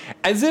 Yeah.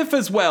 As if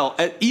as well,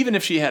 even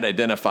if she had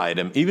identified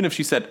him, even if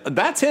she said,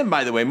 that's him,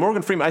 by the way,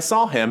 Morgan Freeman, I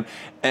saw him,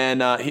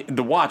 and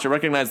the watch, I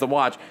recognize the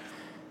watch.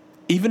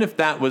 Even if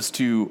that was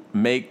to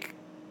make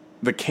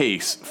the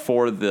case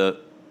for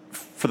the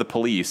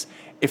police,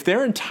 if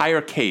their entire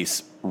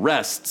case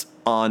rests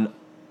on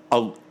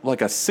a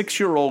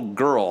 6-year-old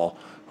girl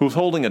who's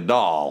holding a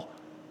doll,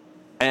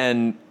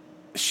 and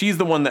she's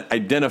the one that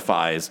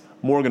identifies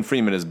Morgan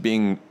Freeman as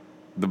being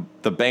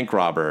the bank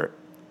robber,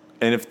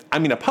 and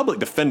a public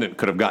defendant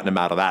could have gotten him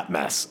out of that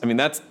mess. I mean,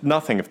 that's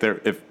nothing.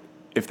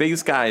 If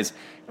these guys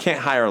can't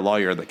hire a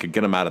lawyer that could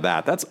get them out of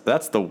that,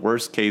 that's the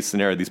worst case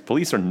scenario. These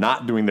police are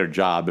not doing their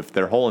job if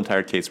their whole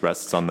entire case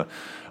rests on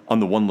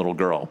the one little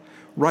girl.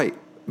 Right.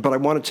 But I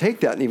want to take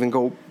that and even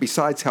go,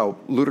 besides how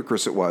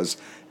ludicrous it was,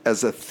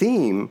 as a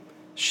theme,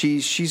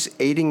 she's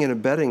aiding and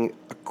abetting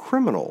a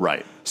criminal.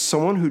 Right.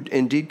 Someone who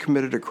indeed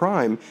committed a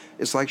crime.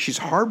 It's like she's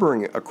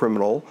harboring a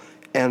criminal,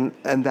 and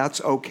that's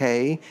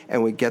okay.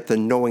 And we get the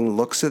knowing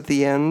looks at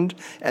the end,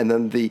 and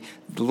then the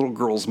little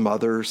girl's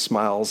mother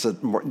smiles.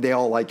 They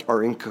all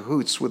are in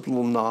cahoots with a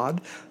little nod,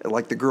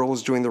 like the girl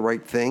is doing the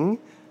right thing.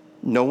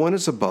 No one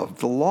is above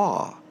the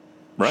law.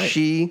 Right.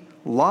 She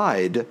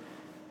lied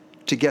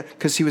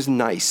because he was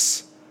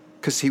nice.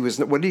 Because he was,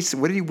 what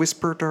did he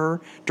whisper to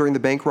her during the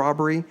bank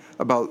robbery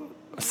about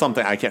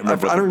something? I can't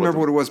remember. I don't remember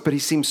what it was, but he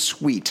seemed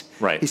sweet.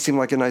 Right. He seemed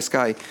like a nice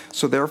guy.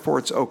 So therefore,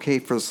 it's okay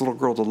for this little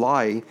girl to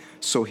lie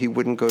so he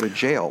wouldn't go to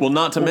jail. Well,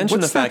 not to mention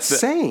the fact that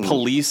saying?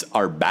 Police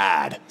are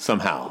bad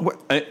somehow.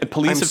 I'm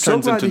Police have so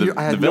turned glad into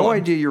I had the villain. no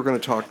idea you were going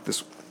to talk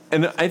this.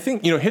 And I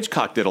think,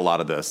 Hitchcock did a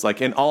lot of this. Like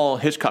in all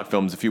Hitchcock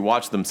films, if you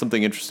watch them,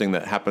 something interesting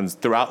that happens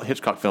throughout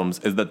Hitchcock films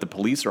is that the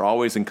police are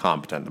always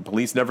incompetent. The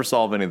police never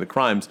solve any of the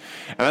crimes.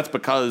 And that's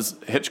because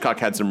Hitchcock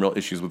had some real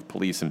issues with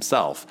police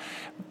himself.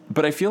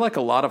 But I feel like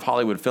a lot of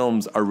Hollywood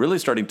films are really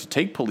starting to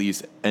take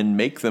police and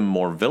make them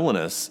more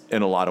villainous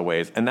in a lot of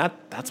ways. And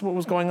that's what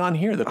was going on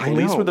here. The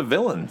police were the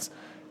villains.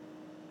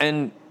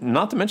 And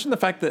not to mention the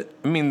fact that,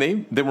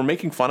 they were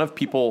making fun of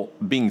people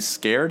being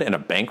scared in a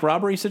bank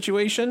robbery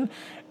situation.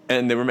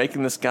 And they were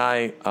making this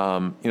guy,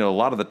 a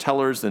lot of the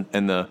tellers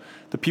and the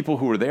people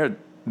who were there,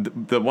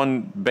 the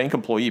one bank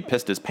employee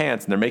pissed his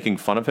pants, and they're making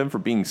fun of him for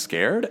being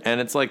scared.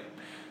 And it's like,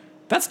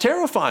 that's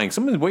terrifying.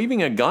 Someone's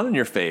waving a gun in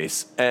your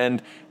face,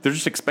 and they're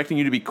just expecting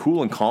you to be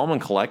cool and calm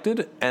and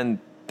collected, and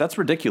that's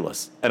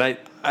ridiculous. And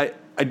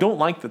I don't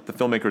like that the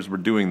filmmakers were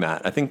doing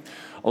that. I think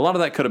a lot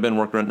of that could have been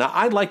worked around. Now,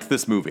 I liked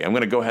this movie. I'm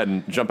going to go ahead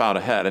and jump out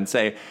ahead and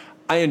say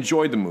I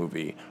enjoyed the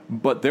movie,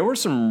 but there were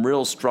some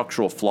real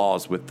structural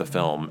flaws with the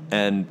film,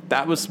 and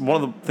that was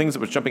one of the things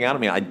that was jumping out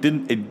at me.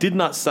 It did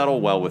not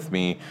settle well with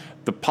me,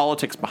 the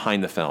politics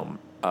behind the film,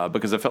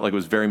 because I felt like it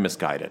was very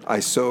misguided. I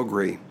so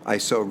agree.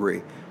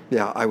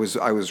 Yeah, I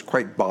was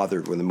quite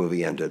bothered when the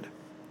movie ended.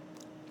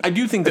 I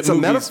do think that it's a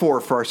metaphor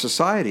for our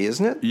society,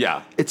 isn't it?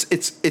 Yeah,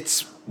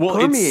 it's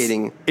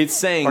permeating. It's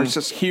saying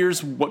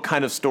here's what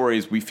kind of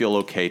stories we feel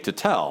okay to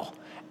tell.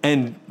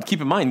 And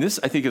keep in mind, this,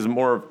 I think, is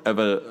more of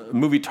a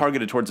movie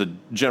targeted towards a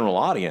general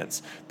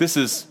audience. This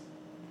is,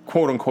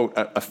 quote-unquote,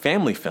 a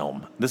family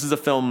film. This is a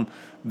film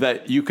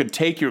that you could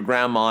take your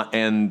grandma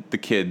and the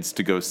kids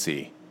to go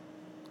see.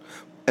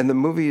 And the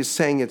movie is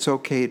saying it's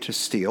okay to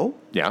steal?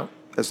 Yeah.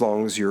 As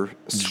long as you're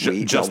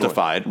sweet.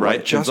 Justified,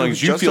 right? As long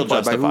as you feel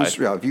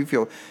justified. If you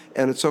feel...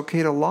 And it's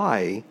okay to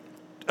lie.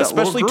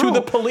 Especially to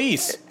the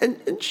police.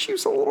 And she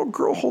was a little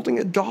girl holding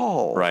a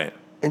doll. Right.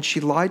 And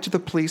she lied to the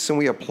police, and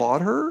we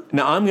applaud her?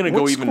 Now, I'm going to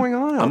go even... What's going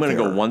on out I'm going to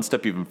there? go one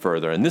step even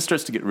further, and this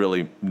starts to get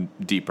really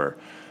deeper.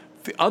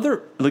 The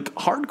other,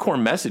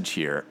 hardcore message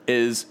here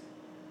is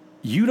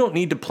you don't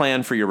need to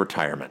plan for your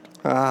retirement.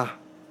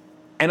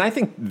 And I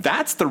think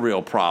that's the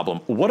real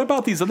problem. What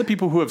about these other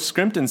people who have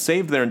scrimped and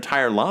saved their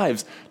entire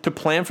lives to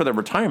plan for their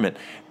retirement?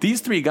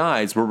 These three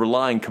guys were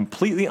relying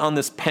completely on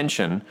this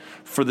pension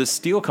for this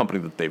steel company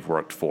that they've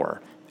worked for.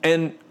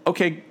 And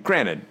okay,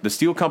 granted, the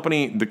steel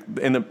company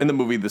in the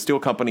movie, the steel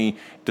company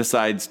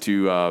decides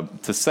to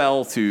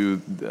sell to.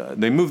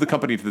 They move the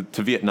company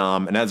to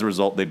Vietnam, and as a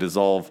result, they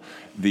dissolve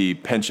the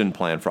pension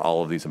plan for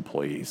all of these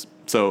employees.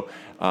 So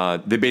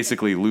they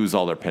basically lose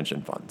all their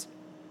pension funds.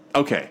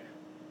 Okay,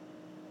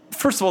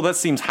 first of all, that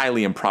seems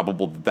highly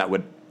improbable that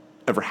would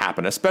ever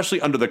happen,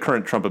 especially under the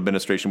current Trump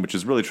administration, which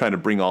is really trying to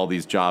bring all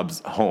these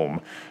jobs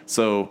home.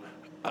 So.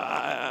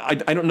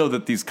 I don't know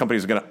that these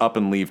companies are going to up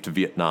and leave to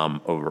Vietnam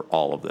over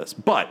all of this.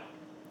 But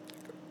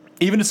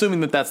even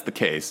assuming that that's the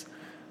case,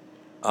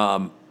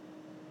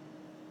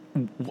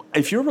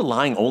 if you're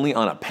relying only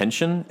on a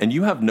pension and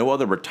you have no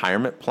other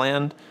retirement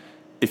plan,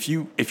 if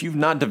you've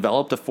not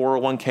developed a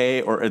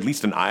 401k or at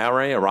least an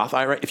IRA, a Roth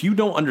IRA, if you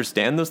don't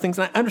understand those things,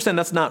 and I understand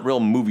that's not real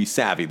movie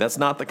savvy. That's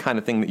not the kind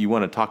of thing that you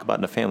want to talk about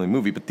in a family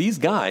movie. But these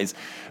guys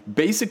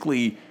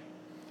basically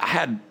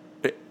had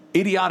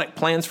idiotic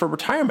plans for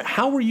retirement.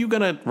 How are you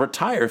going to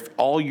retire if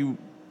all you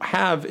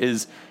have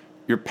is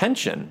your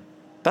pension?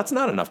 That's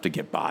not enough to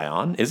get by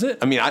on, is it?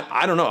 I mean,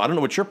 I don't know. I don't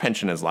know what your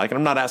pension is like, and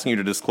I'm not asking you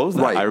to disclose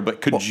that, Ira,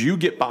 but could you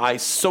get by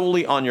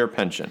solely on your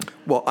pension?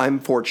 Well, I'm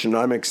fortunate.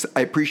 I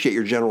appreciate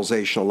your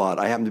generalization a lot.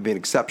 I happen to be an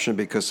exception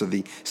because of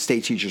the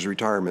state teachers'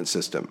 retirement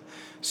system.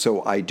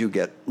 So I do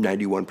get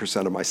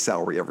 91% of my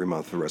salary every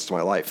month for the rest of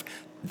my life.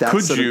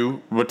 Could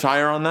you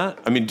retire on that?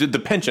 I mean, did the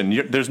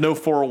pension, there's no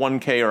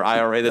 401k or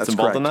IRA that's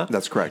involved in that?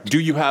 That's correct. Do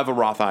you have a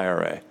Roth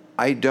IRA?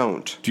 I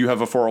don't. Do you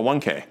have a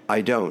 401k? I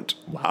don't.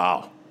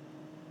 Wow.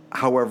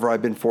 However,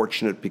 I've been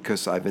fortunate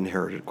because I've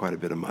inherited quite a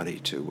bit of money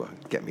to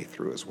get me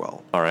through as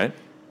well. All right.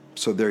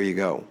 So there you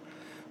go.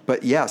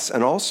 But yes,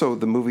 and also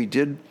the movie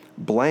did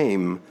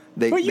blame...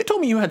 You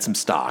told me you had some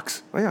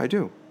stocks. Oh, yeah, I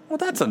do. Well,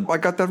 I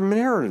got that from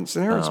inheritance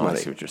money. I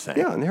see what you're saying.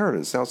 Yeah,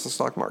 inheritance. Now it's the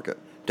stock market.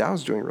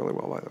 Dow's doing really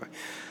well, by the way.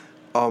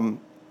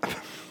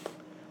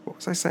 What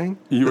was I saying?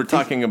 You were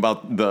talking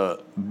about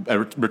the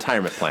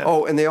retirement plan.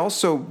 Oh, and they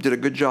also did a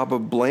good job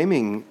of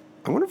blaming,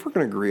 I wonder if we're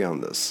going to agree on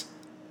this,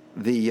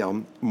 the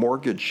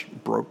mortgage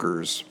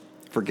brokers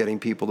for getting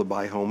people to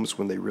buy homes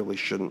when they really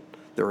shouldn't.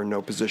 They're in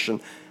no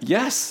position.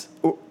 Yes.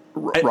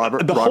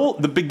 Robert.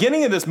 The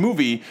beginning of this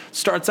movie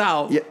starts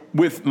out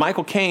with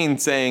Michael Caine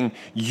saying,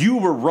 "You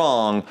were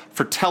wrong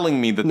for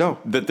telling me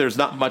that there's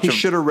not much." He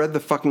should have read the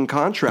fucking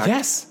contract.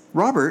 Yes,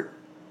 Robert.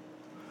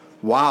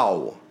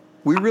 Wow.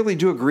 We really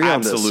do agree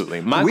on this.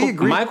 Absolutely.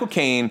 Michael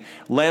Caine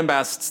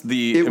lambasts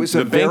the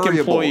bank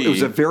employee. It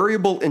was a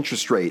variable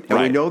interest rate. And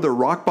we know they're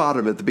rock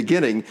bottom at the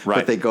beginning,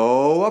 but they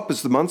go up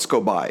as the months go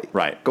by.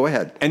 Right. Go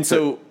ahead. And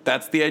so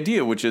that's the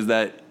idea, which is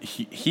that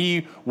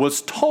he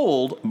was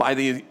told by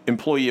the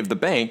employee of the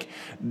bank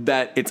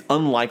that it's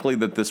unlikely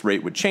that this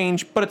rate would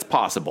change, but it's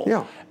possible.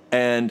 Yeah.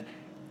 And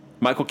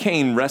Michael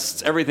Caine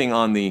rests everything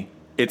on the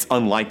it's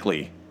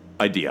unlikely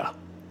idea.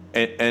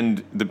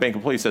 And the bank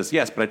employee says,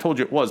 yes, but I told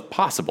you it was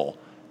possible.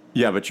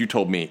 Yeah, but you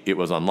told me it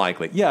was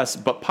unlikely. Yes,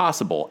 but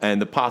possible. And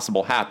the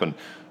possible happened.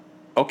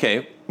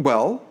 Okay.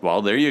 Well,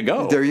 there you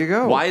go. There you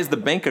go. Why is the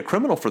bank a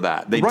criminal for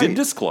that? They did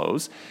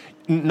disclose.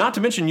 Not to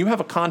mention, you have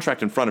a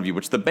contract in front of you,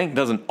 which the bank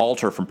doesn't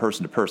alter from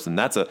person to person.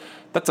 That's a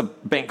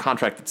bank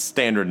contract that's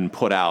standard and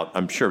put out.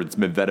 I'm sure it's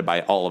been vetted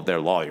by all of their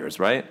lawyers,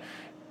 right?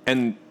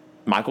 And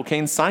Michael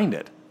Caine signed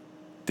it.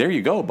 There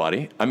you go,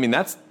 buddy. I mean,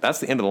 that's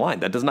the end of the line.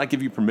 That does not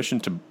give you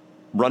permission to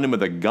run him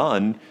with a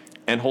gun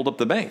and hold up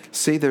the bank.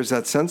 See, there's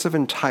that sense of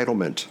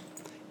entitlement.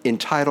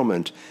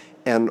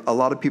 And a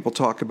lot of people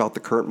talk about the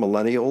current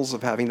millennials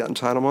of having that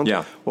entitlement.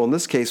 Yeah. Well, in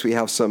this case, we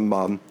have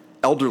some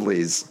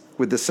elderlies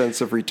with this sense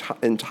of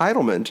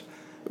entitlement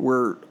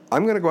where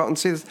I'm going to go out and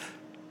say this.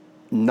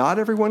 Not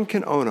everyone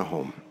can own a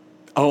home.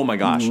 Oh, my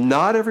gosh.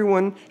 Not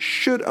everyone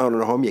should own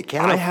a home. You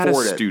can't afford it. I had a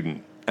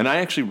student And I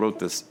actually wrote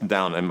this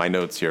down in my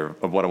notes here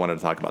of what I wanted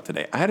to talk about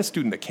today. I had a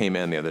student that came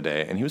in the other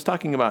day, and he was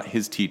talking about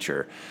his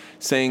teacher,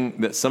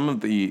 saying that some of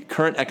the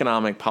current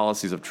economic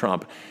policies of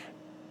Trump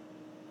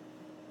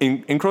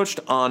encroached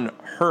on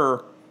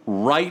her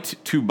right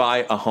to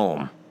buy a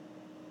home.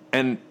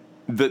 And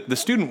the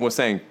student was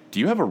saying, do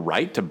you have a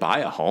right to buy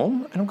a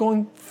home? And I'm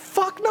going,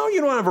 fuck no,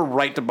 you don't have a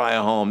right to buy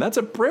a home. That's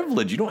a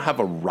privilege. You don't have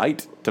a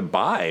right to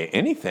buy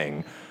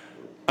anything.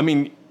 I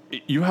mean,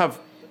 you have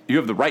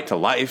the right to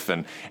life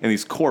and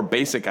these core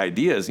basic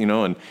ideas,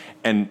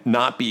 and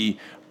not be,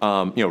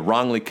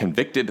 wrongly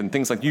convicted and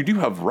things like. You do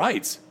have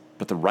rights,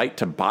 but the right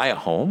to buy a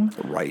home?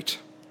 Right.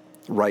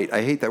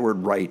 I hate that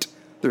word right.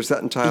 There's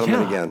that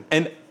entitlement again.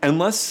 And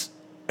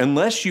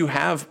unless you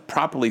have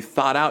properly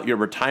thought out your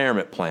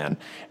retirement plan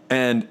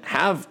and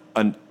have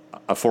a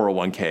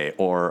 401k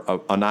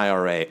or an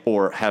IRA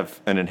or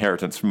have an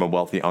inheritance from a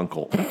wealthy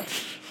uncle,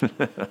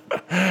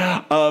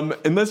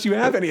 unless you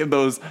have any of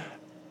those,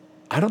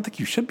 I don't think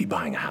you should be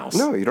buying a house.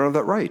 No, you don't have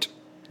that right.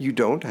 You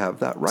don't have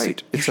that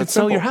right. So you should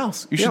sell your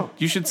house.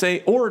 You should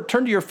say, or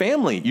turn to your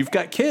family. You've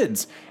got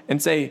kids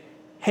and say,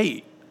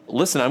 hey,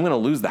 listen, I'm going to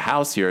lose the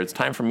house here. It's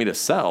time for me to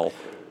sell.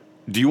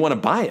 Do you want to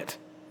buy it?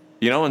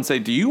 And say,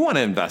 do you want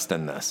to invest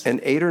in this? And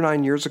 8 or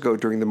 9 years ago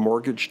during the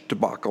mortgage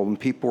debacle, and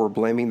people were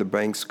blaming the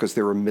banks because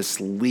they were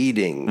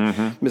misleading.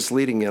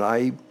 And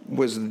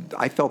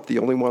I felt the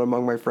only one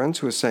among my friends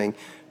who was saying,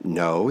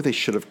 no, they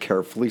should have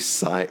carefully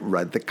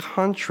read the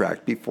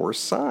contract before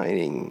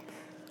signing.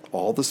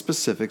 All the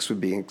specifics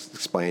would be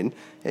explained,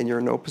 and you're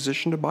in no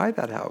position to buy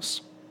that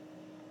house.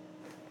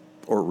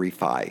 Or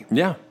refi.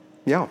 Yeah.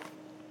 Yeah.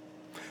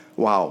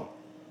 Wow.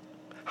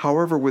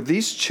 However, with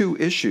these two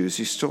issues,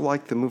 you still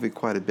liked the movie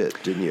quite a bit,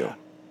 didn't you?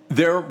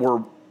 There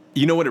were,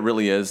 you know what it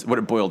really is? What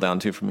it boiled down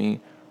to for me?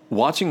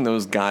 Watching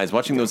those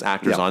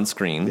actors on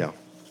screen. Yeah.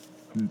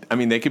 I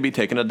mean, they could be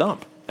taking a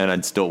dump, and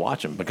I'd still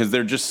watch them because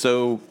they're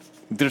so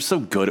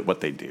good at what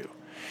they do.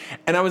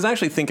 And I was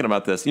actually thinking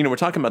about this. We're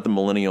talking about the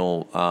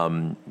millennial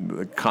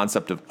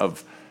concept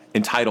of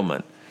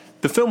entitlement.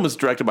 The film was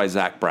directed by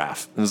Zach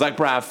Braff. And Zach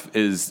Braff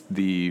is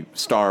the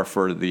star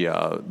for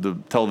the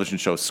television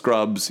show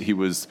Scrubs. He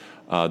was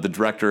the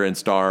director and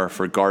star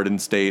for Garden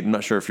State. I'm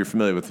not sure if you're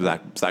familiar with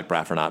Zach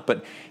Braff or not,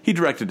 but he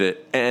directed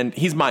it, and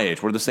he's my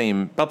age. We're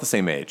about the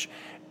same age.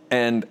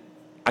 And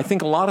I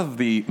think a lot of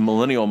the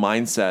millennial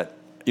mindset,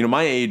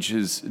 my age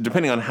is,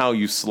 depending on how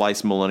you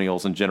slice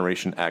millennials and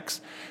Generation X,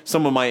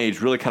 some of my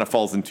age really kind of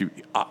falls into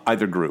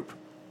either group.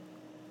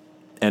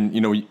 And,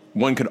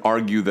 one could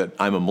argue that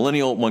I'm a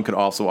millennial. One could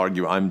also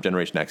argue I'm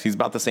Generation X. He's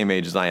about the same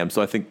age as I am,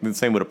 so I think the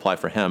same would apply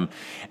for him.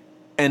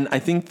 And I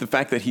think the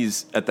fact that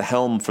he's at the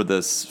helm for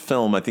this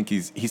film, I think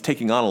he's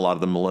taking on a lot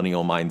of the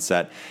millennial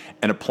mindset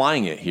and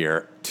applying it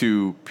here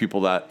to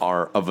people that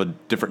are of a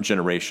different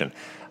generation.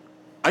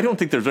 I don't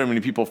think there's very many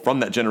people from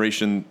that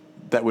generation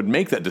that would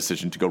make that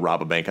decision to go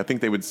rob a bank. I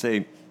think they would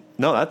say,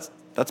 no,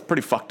 that's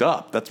pretty fucked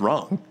up. That's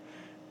wrong.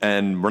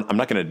 And I'm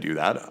not going to do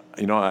that.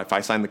 If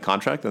I sign the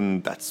contract,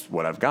 then that's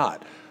what I've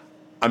got.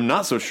 I'm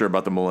not so sure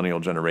about the millennial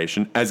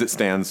generation as it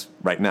stands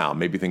right now.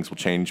 Maybe things will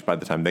change by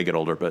the time they get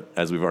older, but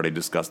as we've already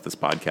discussed this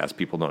podcast,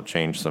 people don't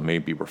change, so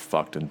maybe we're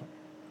fucked in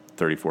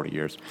 30, 40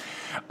 years.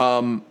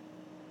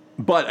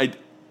 But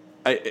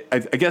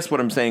I guess what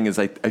I'm saying is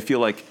I feel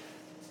like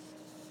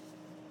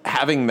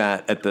having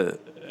that at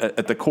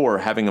the core,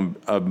 having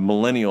a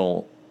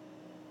millennial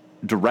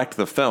direct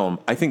the film,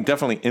 I think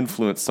definitely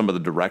influenced some of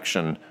the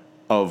direction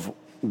of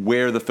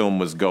where the film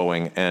was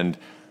going and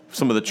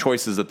some of the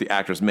choices that the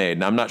actors made.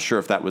 Now, I'm not sure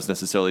if that was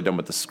necessarily done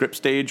with the script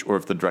stage or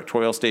if the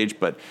directorial stage,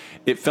 but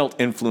it felt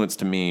influenced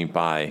to me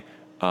by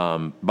a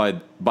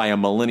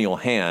millennial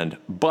hand.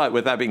 But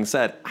with that being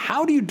said,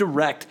 how do you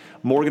direct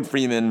Morgan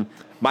Freeman,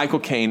 Michael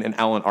Caine, and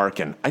Alan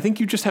Arkin? I think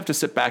you just have to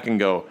sit back and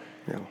go,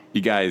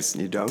 you guys,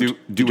 do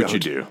what you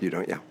do. You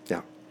don't,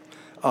 yeah.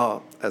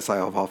 As I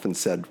have often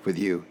said with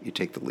you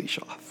take the leash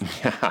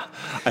off. Yeah,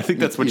 I think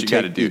that's what you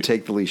got to do. You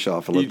take the leash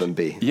off and let them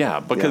be. Yeah,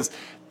 because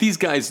these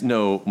guys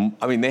know,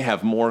 they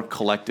have more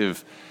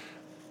collective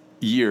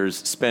years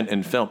spent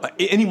in film.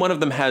 Any one of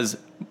them has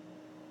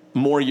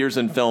more years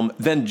in film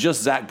than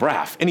just Zach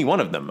Braff. Any one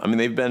of them.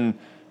 They've been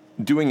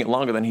doing it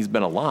longer than he's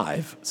been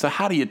alive. So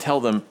how do you tell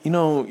them,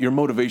 your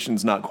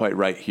motivation's not quite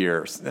right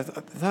here?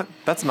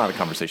 That's not a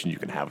conversation you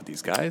can have with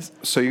these guys.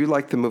 So you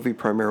like the movie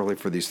primarily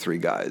for these three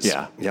guys?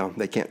 Yeah. Yeah,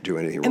 they can't do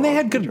anything wrong. And they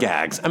had good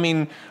gags.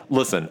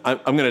 Listen,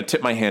 I'm going to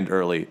tip my hand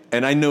early,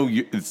 and I know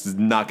it's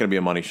not going to be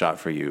a money shot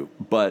for you,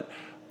 but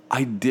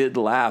I did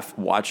laugh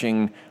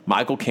watching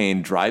Michael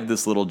Caine drive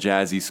this little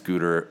jazzy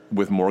scooter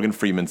with Morgan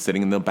Freeman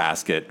sitting in the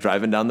basket,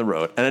 driving down the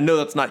road. And I know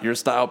that's not your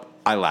style, but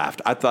I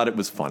laughed. I thought it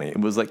was funny. It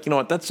was like,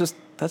 that's just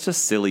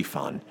silly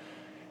fun.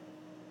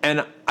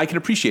 And I can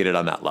appreciate it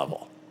on that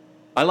level.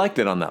 I liked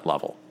it on that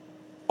level.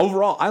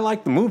 Overall, I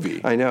liked the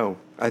movie. I know.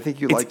 I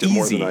think you liked it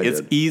more than I did.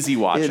 It's easy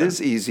watching. It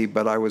is easy,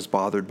 but I was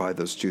bothered by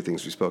those two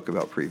things we spoke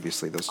about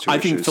previously, those two issues.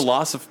 I think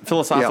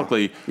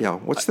philosophically... Yeah.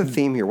 What's the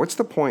theme here? What's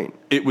the point?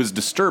 It was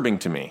disturbing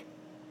to me,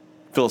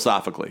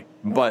 philosophically.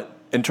 But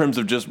in terms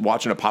of just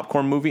watching a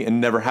popcorn movie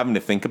and never having to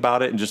think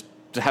about it and just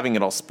having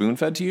it all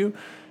spoon-fed to you,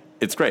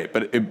 it's great.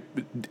 But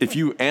if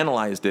you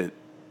analyzed it,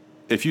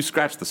 if you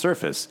scratched the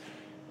surface,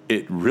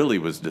 it really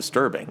was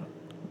disturbing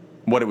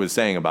what it was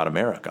saying about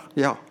America.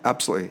 Yeah,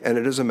 absolutely. And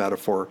it is a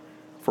metaphor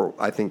for,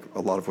 I think,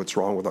 a lot of what's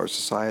wrong with our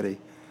society.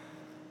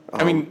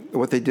 I mean,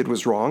 what they did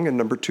was wrong. And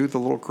number two, the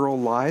little girl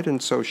lied.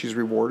 And so she's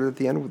rewarded at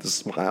the end with a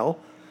smile,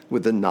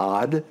 with a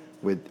nod,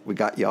 with, we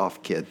got you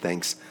off, kid.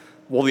 Thanks.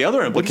 Well, the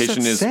other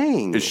implication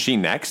is she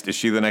next? Is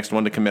she the next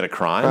one to commit a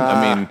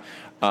crime?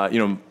 I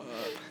mean,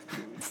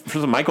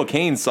 Michael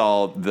Caine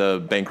saw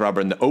the bank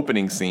robber in the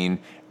opening scene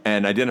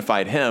and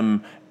identified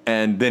him,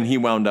 and then he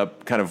wound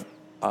up kind of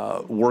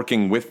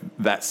working with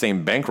that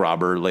same bank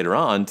robber later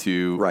on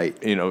to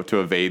to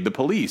evade the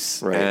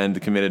police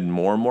and committed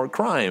more and more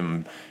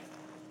crime.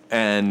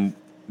 And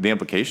the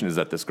implication is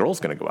that this girl's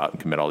going to go out and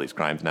commit all these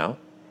crimes now.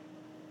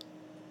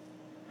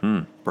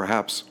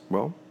 Perhaps.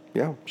 Well,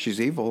 yeah, she's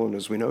evil, and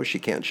as we know, she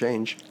can't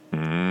change.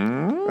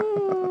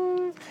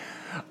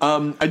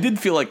 I did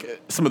feel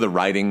like some of the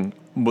writing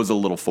was a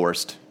little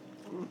forced.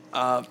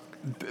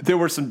 There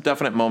were some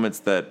definite moments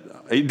that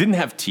it didn't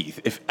have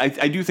teeth. I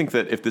do think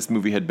that if this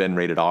movie had been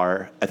rated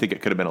R, I think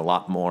it could have been a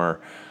lot more.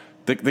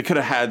 They could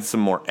have had some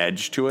more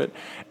edge to it,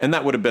 and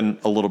that would have been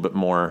a little bit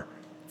more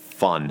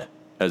fun,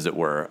 as it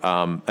were.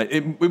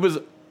 It was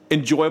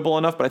enjoyable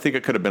enough, but I think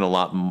it could have been a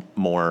lot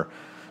more.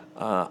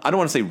 I don't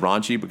want to say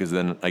raunchy, because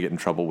then I get in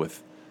trouble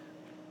with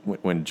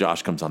when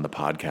Josh comes on the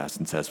podcast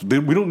and says,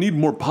 we don't need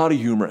more potty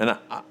humor. And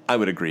I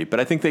would agree, but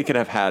I think they could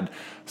have had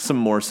some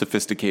more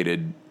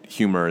sophisticated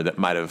humor that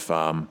might have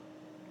been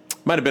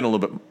a little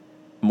bit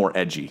more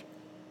edgy.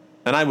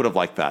 And I would have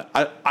liked that.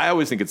 I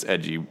always think it's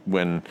edgy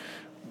when,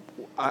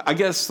 I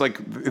guess, like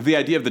the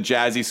idea of the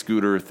jazzy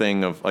scooter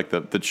thing of like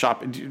the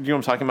shop. Do you know what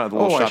I'm talking about? The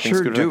little shopping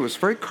scooter. I sure do. It's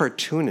very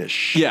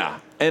cartoonish. Yeah.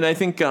 And I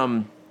think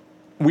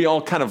we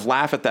all kind of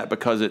laugh at that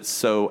because it's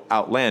so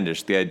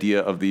outlandish. The idea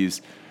of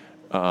these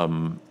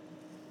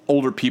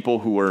older people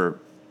who are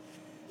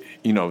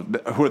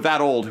that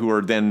old, who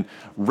are then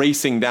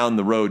racing down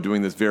the road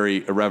doing this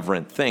very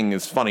irreverent thing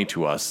is funny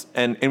to us.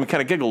 And we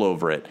kind of giggle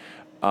over it.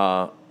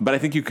 But I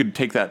think you could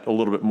take that a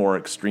little bit more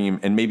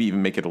extreme and maybe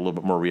even make it a little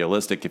bit more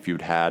realistic if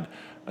you'd had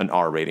an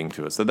R rating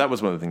to it. So that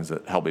was one of the things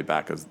that held me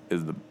back is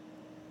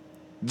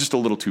just a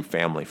little too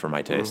family for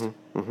my taste.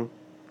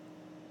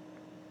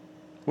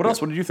 What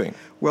else? What did you think?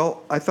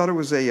 Well, I thought it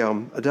was a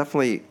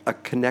definitely a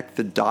connect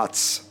the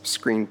dots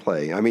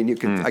screenplay. I mean, you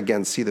can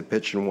again see the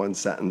pitch in one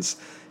sentence,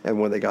 and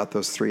when they got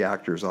those three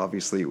actors,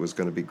 obviously it was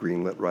going to be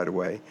greenlit right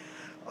away.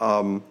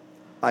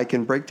 I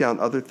can break down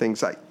other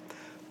things. I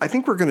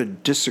think we're going to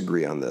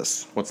disagree on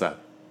this. What's that?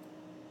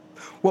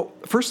 Well,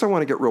 first I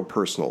want to get real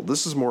personal.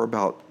 This is more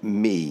about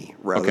me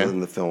rather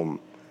than the film.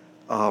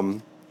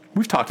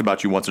 We've talked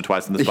about you once or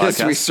twice in this podcast.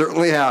 Yes, we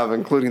certainly have,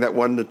 including that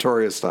one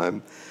notorious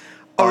time.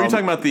 Oh, are you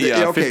talking about the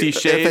 50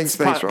 Shades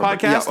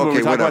podcast where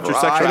we talk about your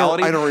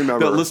sexuality? I don't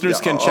remember. That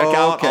listeners can check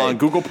out on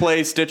Google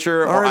Play,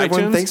 Stitcher, or iTunes.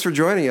 Everyone, thanks for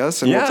joining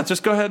us. And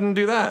just go ahead and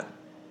do that.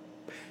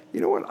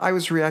 You know what? I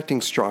was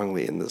reacting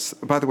strongly in this.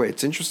 By the way,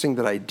 it's interesting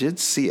that I did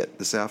see it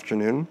this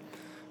afternoon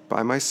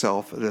by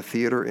myself at a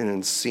theater in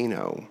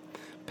Encino,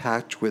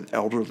 packed with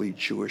elderly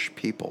Jewish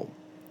people.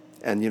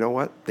 And you know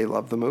what? They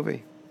loved the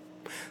movie.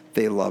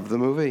 They loved the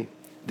movie.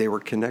 They were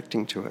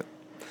connecting to it.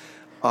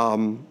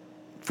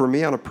 For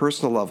me, on a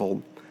personal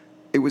level,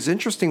 it was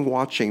interesting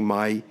watching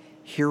my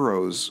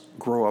heroes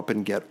grow up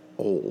and get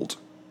old.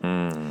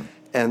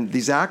 And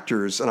these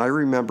actors, and I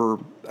remember,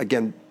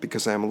 again,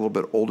 because I'm a little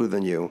bit older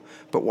than you,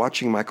 but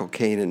watching Michael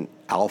Caine in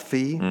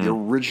Alfie, the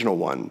original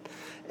one,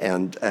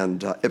 and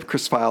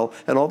Ipcress File,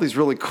 and all these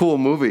really cool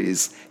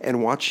movies,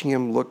 and watching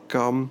him look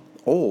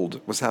old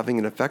was having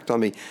an effect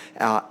on me.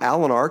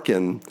 Alan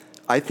Arkin,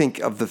 I think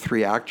of the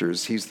three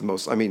actors, he's the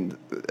most,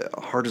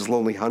 Hard as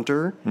Lonely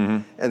Hunter,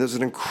 and there's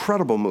an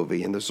incredible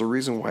movie, and there's a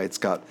reason why it's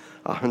got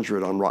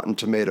 100 on Rotten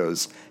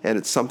Tomatoes, and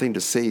it's something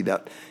to see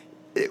that,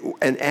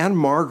 and Anne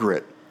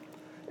Margaret,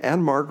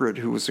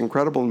 who was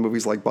incredible in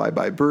movies like Bye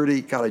Bye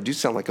Birdie. God, I do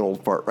sound like an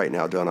old fart right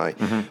now, don't I?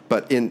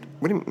 But in,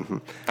 what do you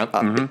mean?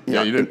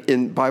 Yeah, you do.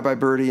 In Bye Bye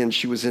Birdie, and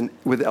she was in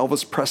with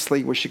Elvis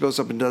Presley when she goes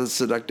up and does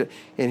Seductive,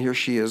 and here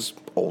she is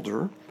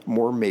older,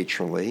 more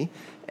matronly,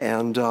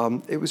 and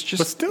it was just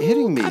but still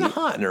hitting me. Kind of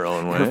hot in her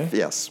own way.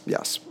 Yes.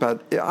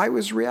 But I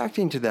was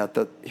reacting to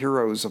that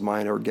heroes of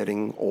mine are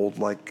getting old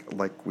like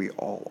we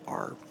all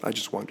are. I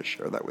just wanted to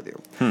share that with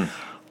you.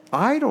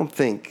 I don't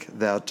think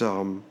that...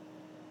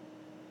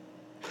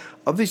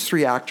 of these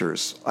three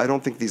actors, I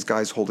don't think these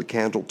guys hold a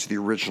candle to the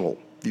original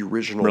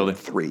really?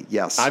 Three.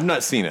 Yes. I've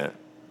not seen it.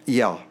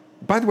 Yeah.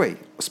 By the way,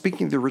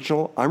 speaking of the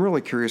original, I'm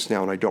really curious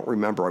now, and I don't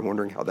remember. I'm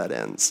wondering how that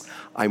ends.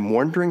 I'm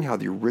wondering how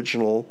the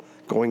original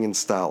Going in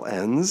Style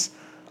ends,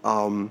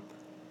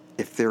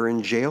 if they're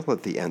in jail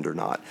at the end or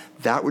not.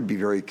 That would be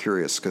very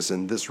curious, because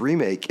in this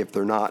remake, if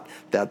they're not,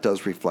 that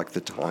does reflect the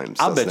times.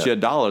 I'll bet you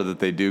 $1 that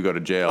they do go to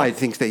jail.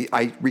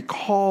 I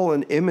recall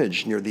an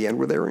image near the end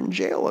where they're in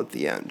jail at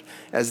the end,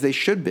 as they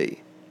should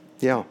be.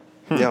 Yeah,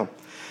 yeah.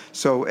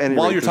 So anyway,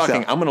 while you're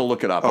talking, I'm going to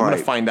look it up. I'm going to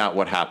right. find out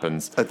what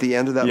happens. At the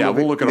end of that yeah, movie,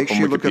 we'll look it make up on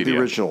sure you look at the Wikipedia.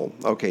 original.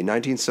 Okay,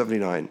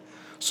 1979.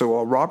 So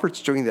while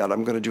Robert's doing that,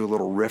 I'm going to do a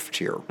little riff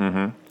here.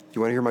 Mm-hmm. Do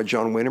you want to hear my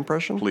John Wayne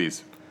impression?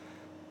 Please.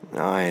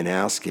 I ain't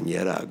asking you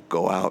to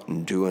go out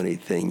and do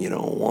anything you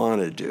don't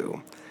want to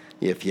do.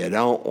 If you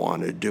don't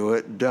want to do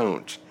it,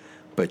 don't.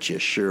 But you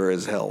sure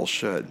as hell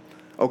should.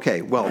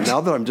 Okay, well,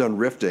 now that I'm done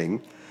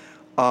riffing,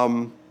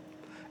 and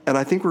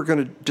I think we're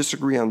going to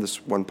disagree on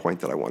this one point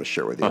that I want to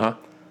share with you.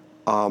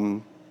 Uh-huh.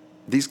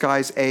 These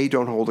guys, A,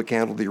 don't hold a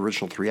candle to the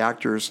original three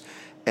actors,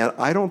 and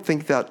I don't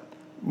think that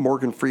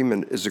Morgan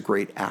Freeman is a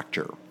great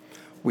actor.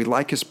 We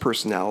like his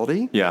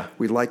personality. Yeah.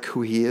 We like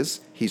who he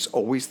is. He's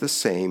always the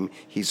same.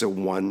 He's a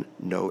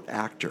one-note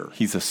actor.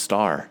 He's a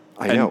star.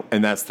 I know.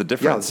 And that's the Yeah,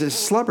 difference. it's a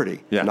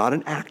celebrity, Yeah. not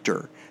an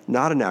actor.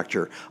 Not an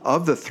actor.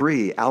 Of the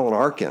three, Alan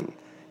Arkin,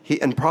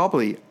 and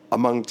probably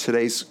among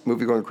today's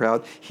movie-going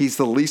crowd, he's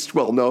the least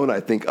well-known, I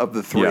think, of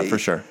the three. Yeah, for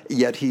sure.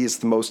 Yet he is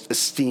the most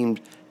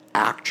esteemed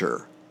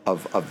actor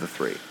of the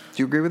three. Do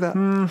you agree with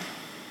that?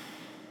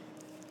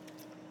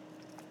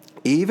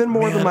 Even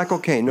more than Michael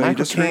Caine. No, you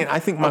Michael disagree? Caine, I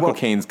think Michael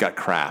Caine's got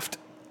craft.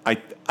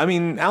 I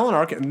mean, Alan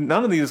Arkin,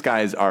 none of these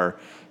guys are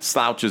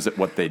slouches at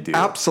what they do.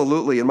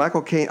 Absolutely. And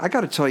Michael Caine, I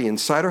got to tell you, in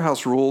Cider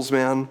House Rules,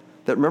 man,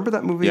 remember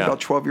that movie about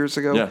 12 years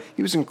ago? Yeah.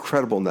 He was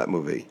incredible in that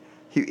movie.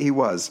 He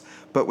was.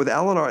 But with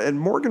Alan Arkin, and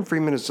Morgan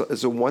Freeman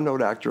is a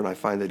one-note actor, and I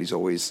find that he's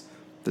always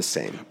the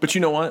same. But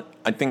you know what?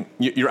 I think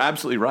you're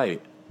absolutely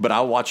right. But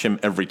I'll watch him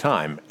every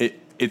time.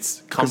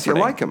 It's comforting. Because you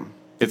like him.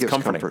 He It's gives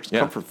comforting. Comfort, Yeah.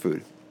 comfort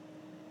food.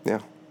 Yeah.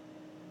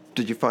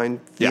 Did you find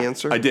the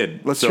answer? I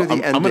did. Let's So hear the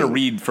I'm ending. going to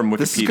read from Wikipedia.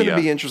 This is going to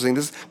be interesting.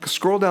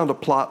 Scroll down to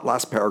plot,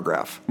 last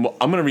paragraph. Well,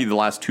 I'm going to read the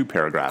last two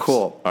paragraphs.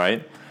 Cool. All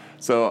right.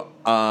 So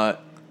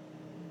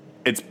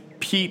it's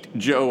Pete,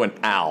 Joe, and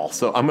Al.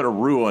 So I'm going to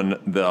ruin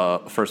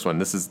the first one.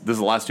 This is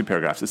the last two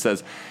paragraphs. It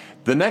says,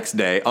 the next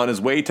day, on his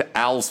way to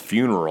Al's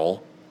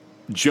funeral,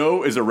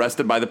 Joe is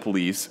arrested by the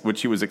police,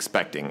 which he was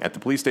expecting. At the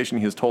police station,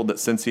 he is told that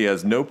since he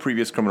has no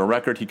previous criminal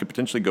record, he could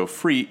potentially go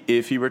free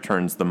if he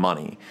returns the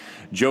money.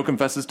 Joe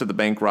confesses to the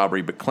bank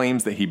robbery, but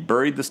claims that he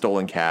buried the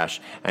stolen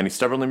cash, and he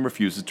stubbornly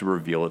refuses to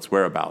reveal its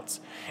whereabouts.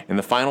 In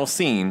the final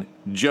scene,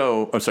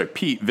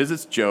 Pete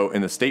visits Joe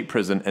in the state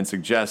prison and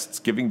suggests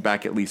giving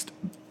back at least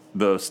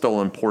the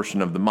stolen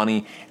portion of the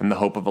money in the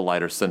hope of a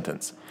lighter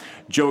sentence.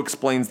 Joe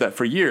explains that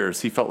for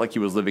years he felt like he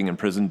was living in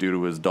prison due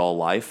to his dull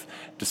life.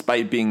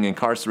 Despite being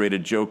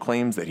incarcerated, Joe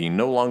claims that he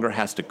no longer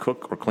has to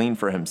cook or clean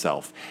for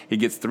himself. He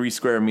gets 3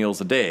 square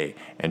meals a day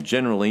and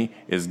generally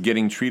is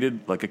getting treated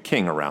like a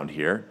king around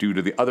here due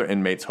to the other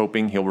inmates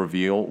hoping he'll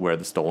reveal where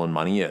the stolen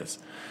money is.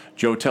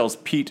 Joe tells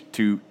Pete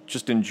to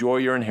just enjoy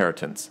your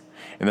inheritance.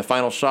 In the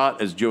final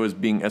shot, as Joe is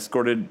being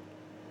escorted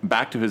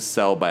back to his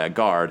cell by a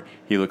guard,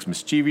 he looks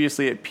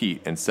mischievously at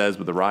Pete and says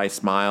with a wry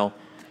smile,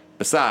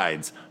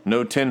 "Besides,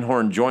 no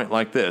tin-horn joint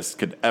like this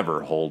could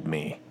ever hold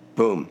me."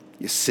 Boom.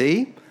 You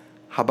see?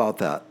 How about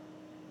that?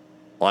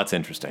 Well, that's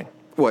interesting.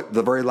 What,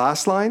 the very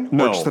last line?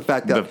 No, Or just the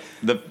fact that...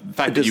 the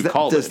fact that you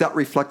called Does it. that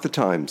reflect the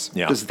times?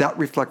 Yeah. Does that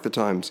reflect the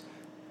times?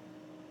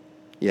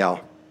 Yeah.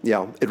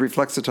 Yeah. It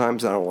reflects the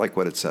times, and I don't like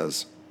what it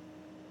says.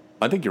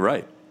 I think you're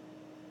right.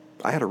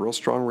 I had a real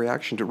strong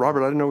reaction to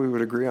Robert. I didn't know we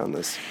would agree on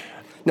this.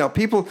 Now,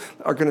 people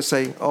are going to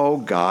say, "Oh,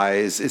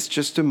 guys, it's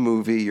just a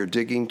movie. You're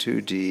digging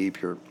too deep."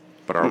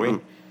 But are we?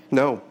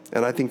 No,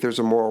 and I think there's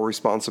a moral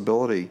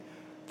responsibility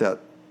that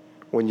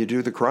when you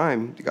do the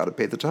crime, you got to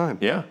pay the time.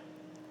 Yeah.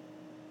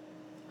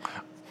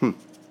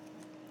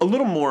 A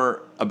little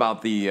more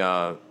about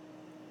a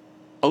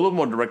little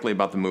more directly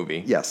about the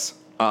movie. Yes.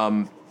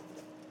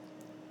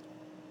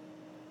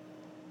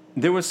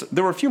 There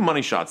were a few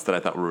money shots that I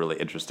thought were really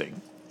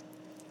interesting.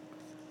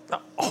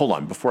 Hold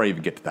on, before I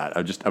even get to that,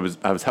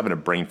 I was having a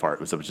brain fart.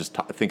 I was just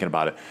thinking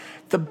about it.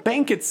 The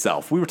bank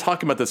itself. We were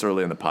talking about this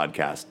earlier in the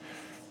podcast.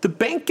 The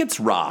bank gets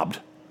robbed.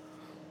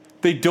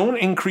 They don't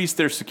increase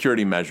their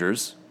security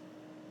measures,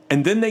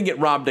 and then they get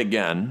robbed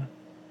again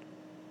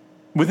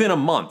within a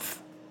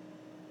month.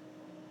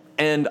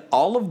 And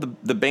all of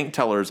the bank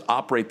tellers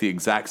operate the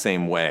exact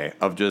same way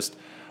of just,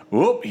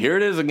 whoop, here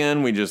it is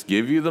again. We just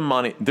give you the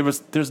money.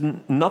 There's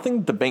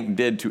nothing the bank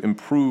did to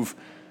improve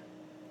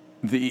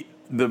the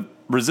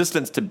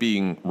resistance to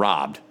being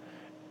robbed.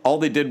 All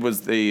they did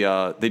was they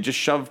just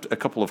shoved a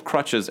couple of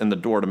crutches in the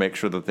door to make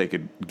sure that they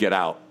could get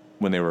out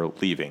when they were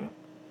leaving,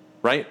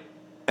 right?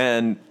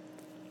 And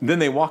then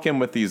they walk in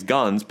with these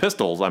guns,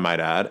 pistols, I might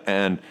add,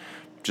 and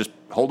just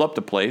hold up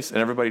the place, and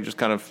everybody just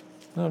kind of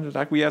just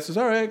acquiesces.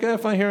 All right, get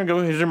fine here and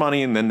go. Here's your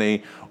money, and then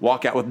they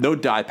walk out with no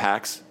die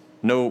packs,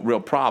 no real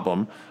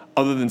problem,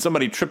 other than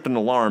somebody tripped an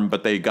alarm,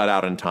 but they got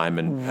out in time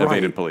and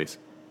evaded police.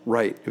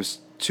 Right. It was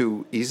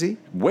too easy.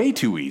 Way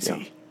too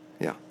easy.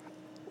 Yeah.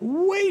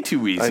 Way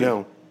too easy. I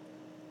know.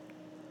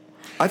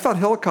 I thought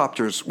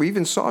helicopters, we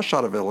even saw a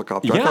shot of a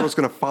helicopter. I Yeah. thought it was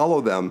going to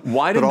follow them.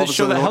 Why but didn't all they of a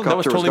show sudden the helicopter? That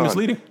was helicopter totally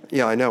gone. misleading.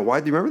 Yeah, I know. Why?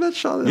 Do you remember that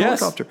shot of the Yes.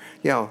 helicopter?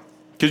 Yeah.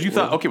 Because you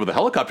thought, okay, well, the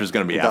helicopter's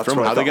going to be That's after them.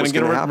 what I How are they thought going was to get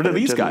gonna rid happen. of It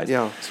these didn't. guys?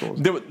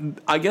 Yeah.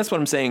 I guess what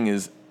I'm saying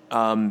is,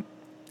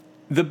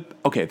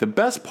 the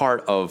best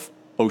part of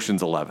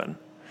Ocean's 11.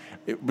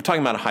 We're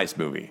talking about a heist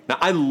movie. Now,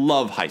 I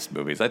love heist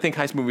movies. I think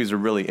heist movies are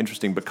really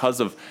interesting because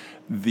of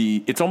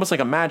it's almost like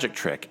a magic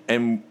trick,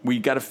 and we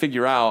got to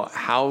figure out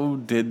how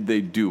did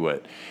they do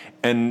it.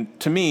 And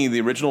to me,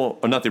 the original,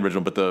 or not the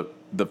original, but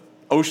the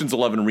Ocean's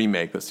 11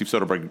 remake that Steve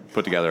Soderbergh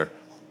put together,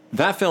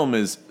 that film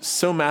is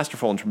so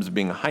masterful in terms of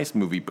being a heist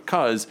movie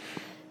because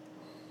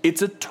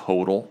it's a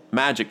total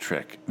magic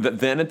trick that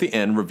then at the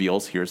end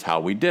reveals here's how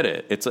we did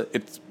it. It's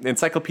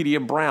Encyclopedia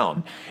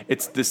Brown.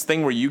 It's this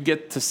thing where you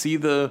get to see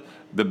the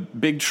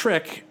big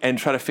trick and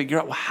try to figure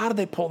out, well, how did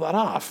they pull that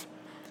off?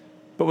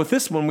 But with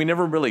this one, we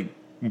never really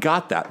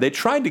got that. They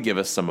tried to give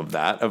us some of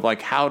that, of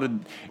like how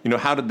did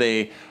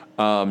they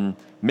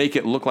make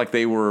it look like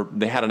they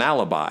had an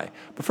alibi.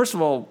 But first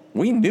of all,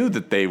 we knew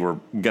that they were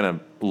gonna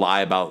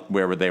lie about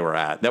wherever they were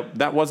at.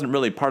 That wasn't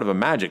really part of a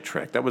magic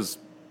trick. That was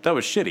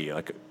shitty.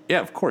 Like, yeah,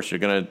 of course you're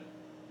gonna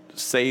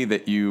say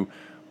that you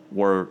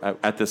were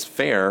at this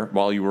fair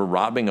while you were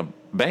robbing a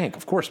bank.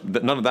 Of course,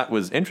 none of that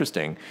was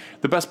interesting.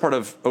 The best part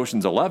of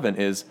Ocean's 11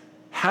 is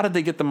how did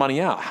they get the money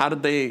out? How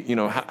did they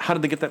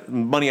get that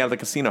money out of the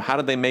casino? How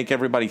did they make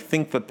everybody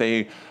think that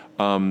they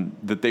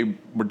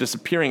were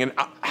disappearing? And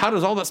how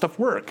does all that stuff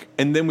work?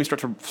 And then we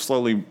start to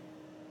slowly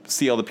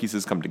see all the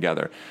pieces come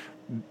together.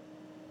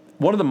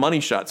 One of the money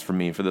shots for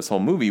me for this whole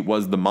movie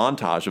was the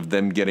montage of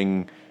them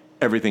getting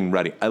everything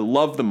ready. I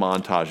love the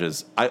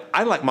montages.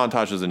 I like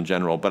montages in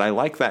general, but I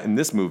like that in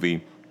this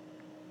movie.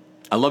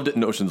 I loved it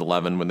in Ocean's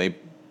 11 when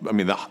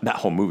that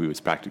whole movie was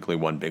practically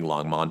one big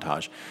long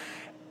montage.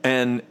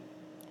 And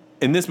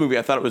in this movie,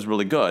 I thought it was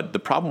really good. The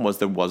problem was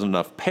there wasn't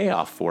enough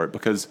payoff for it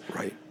because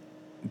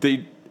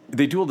they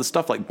do all this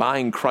stuff like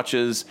buying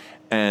crutches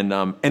and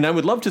I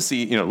would love to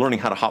see, learning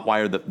how to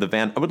hotwire the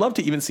van. I would love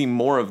to even see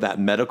more of that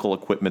medical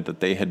equipment that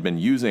they had been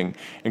using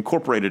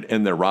incorporated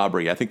in their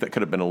robbery. I think that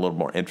could have been a little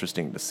more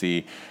interesting to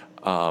see.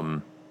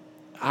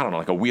 I don't know,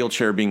 like a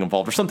wheelchair being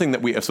involved or something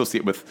that we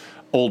associate with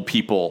old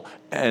people.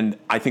 And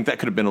I think that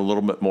could have been a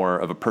little bit more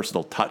of a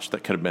personal touch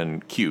that could have been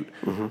cute.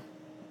 Mm-hmm.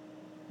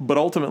 But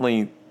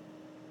ultimately,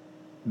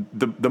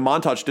 the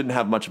montage didn't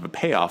have much of a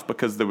payoff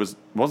because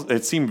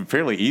it seemed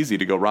fairly easy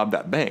to go rob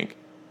that bank.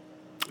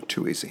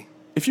 Too easy.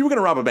 If you were going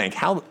to rob a bank,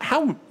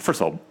 how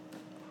first of all,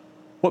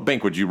 what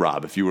bank would you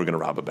rob if you were going to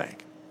rob a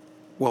bank?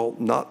 Well,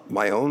 not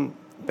my own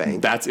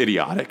bank. That's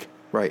idiotic.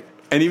 Right.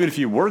 And even if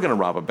you were going to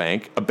rob a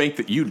bank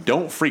that you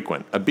don't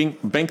frequent, a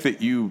bank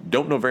that you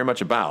don't know very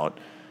much about,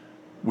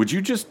 would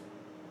you just,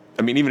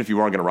 even if you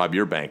are going to rob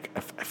your bank,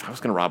 if I was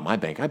going to rob my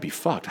bank, I'd be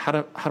fucked. How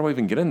do I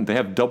even get in? They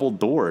have double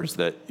doors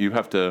that you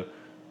have to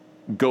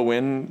go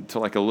in to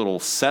like a little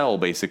cell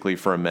basically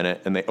for a minute,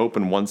 and they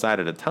open one side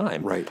at a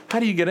time. Right. How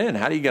do you get in?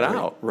 How do you get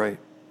out? Right.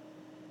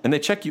 And they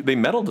check you, they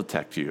metal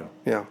detect you.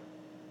 Yeah.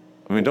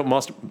 Don't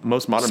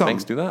most modern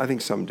banks do that? I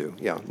think some do.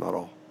 Yeah, not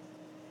all.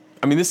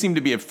 This seemed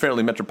to be a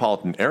fairly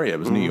metropolitan area. It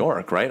was New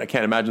York, right? I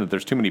can't imagine that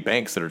there's too many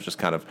banks that are just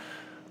kind of,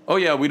 oh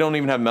yeah, we don't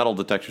even have metal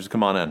detectors.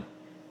 Come on in.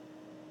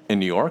 In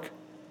New York?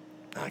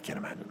 I can't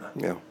imagine that.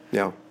 Yeah,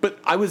 yeah. But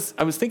I was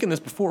thinking this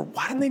before.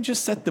 Why didn't they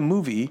just set the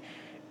movie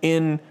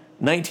in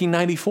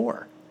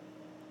 1994?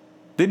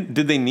 Did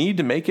they need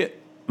to make it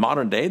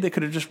modern day? They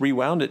could have just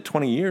rewound it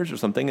 20 years or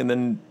something and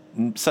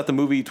then set the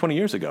movie 20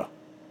 years ago.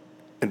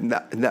 And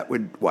that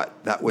would what?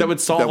 That would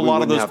solve a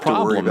lot of those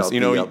problems. You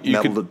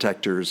metal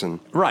detectors and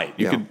right.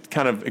 You could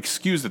kind of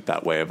excuse it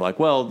that way of like,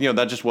 well,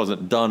 that just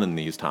wasn't done in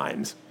these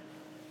times.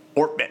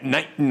 Or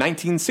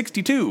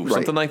 1962,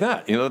 something like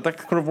that. That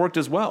could have worked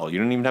as well. You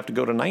don't even have to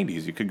go to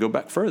 90s. You could go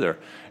back further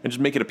and just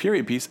make it a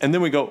period piece. And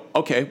then we go,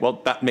 okay,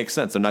 well, that makes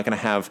sense. They're not going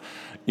to have,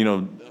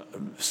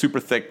 super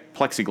thick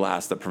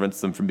plexiglass that prevents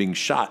them from being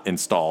shot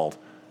installed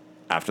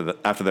after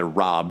they're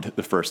robbed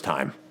the first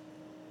time.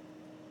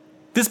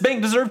 This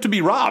bank deserved to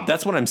be robbed.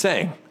 That's what I'm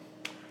saying.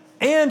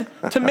 And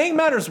to make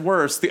matters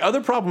worse, the other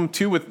problem,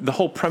 too, with the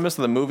whole premise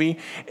of the movie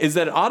is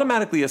that it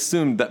automatically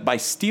assumed that by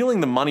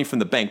stealing the money from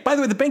the bank, by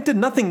the way, the bank did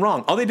nothing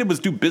wrong. All they did was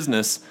do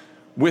business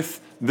with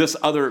this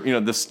other,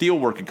 the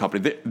steelworking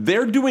company.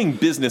 They're doing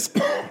business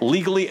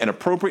legally and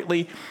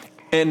appropriately.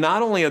 And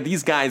not only are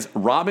these guys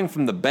robbing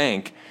from the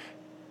bank,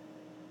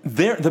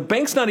 the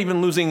bank's not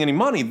even losing any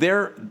money.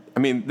 The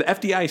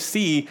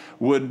FDIC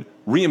would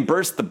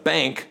reimburse the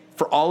bank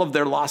for all of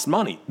their lost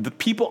money. The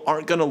people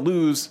aren't going to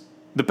lose.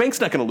 The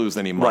bank's not going to lose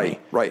any money.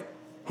 Right.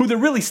 Who they're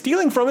really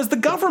stealing from is the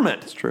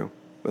government. That's true.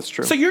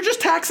 So you're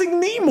just taxing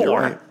me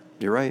more.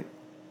 You're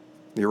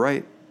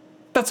right.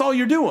 That's all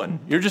you're doing.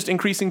 You're just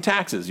increasing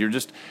taxes.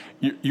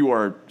 You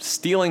are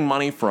stealing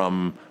money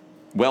from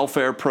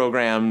welfare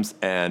programs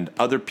and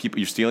other people.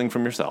 You're stealing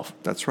from yourself.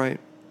 That's right.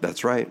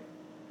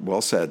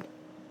 Well said.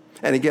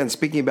 And again,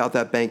 speaking about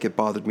that bank, it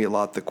bothered me a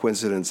lot, the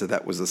coincidence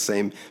that was the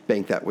same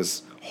bank that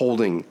was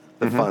holding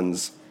the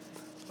funds,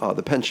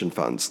 the pension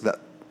funds, that,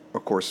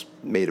 of course,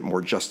 made it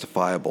more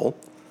justifiable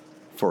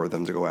for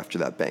them to go after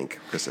that bank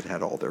because it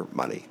had all their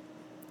money,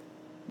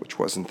 which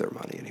wasn't their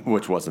money anymore.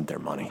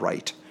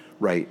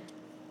 Right.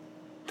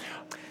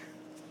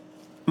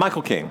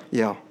 Michael King.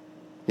 Yeah.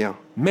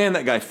 Man,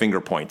 that guy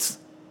finger points.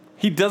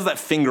 He does that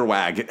finger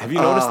wag. Have you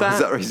noticed that? Is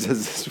that what he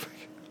says this week?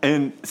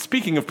 And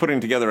speaking of putting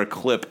together a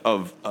clip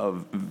of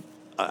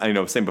I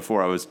know, saying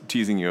before I was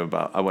teasing you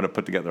about I want to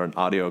put together an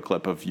audio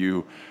clip of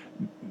you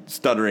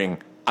stuttering.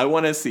 I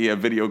want to see a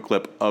video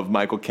clip of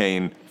Michael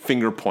Caine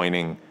finger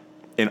pointing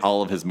in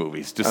all of his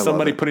movies. Just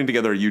somebody putting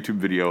together a YouTube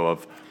video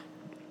of,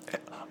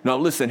 now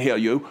listen here,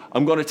 you.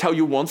 I'm going to tell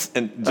you once,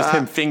 and just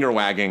him finger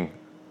wagging.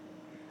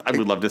 I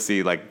would love to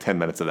see like 10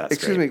 minutes of that.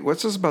 Excuse me,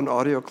 what's this about an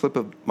audio clip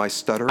of my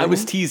stuttering? I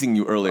was teasing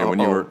you earlier when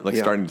you were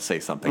starting to say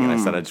something, and I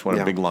said I just want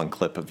a big long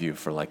clip of you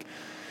for like,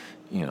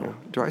 you know.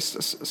 Do I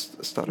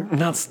stutter?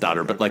 Not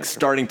stutter, but like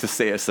starting to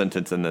say a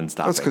sentence and then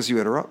stop. That's because you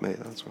interrupt me.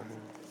 That's why.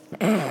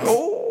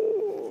 Oh.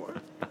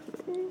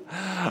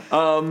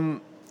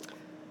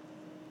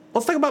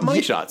 Let's talk about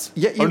money shots.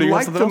 Yeah, you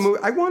like the movie.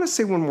 I want to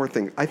say one more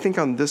thing. I think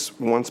on this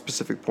one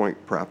specific point,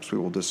 perhaps we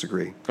will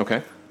disagree.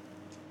 Okay.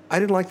 I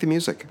didn't like the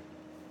music.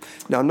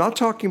 Now, I'm not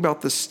talking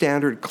about the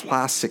standard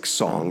classic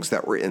songs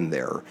that were in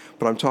there,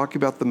 but I'm talking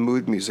about the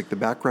mood music, the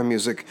background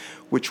music,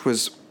 which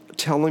was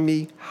telling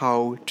me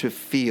how to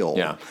feel.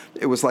 Yeah.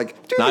 It was like...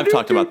 Now, I've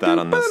talked about that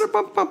on this.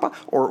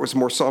 Or it was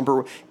more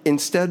somber.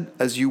 Instead,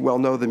 as you well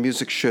know, the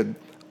music should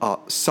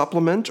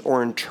supplement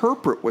or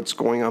interpret what's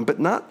going on, but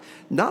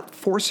not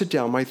force it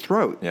down my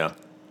throat. Yeah.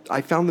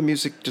 I found the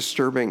music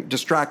distracting.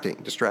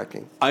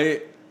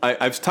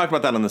 I've talked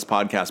about that on this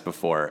podcast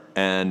before,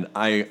 and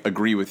I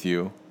agree with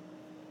you.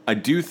 I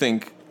do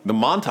think the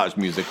montage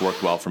music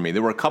worked well for me.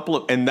 There were a couple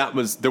of, and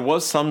there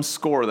was some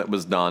score that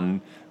was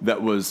done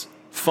that was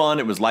fun.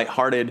 It was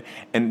lighthearted,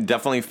 and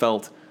definitely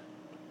felt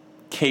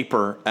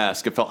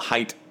caper-esque. It felt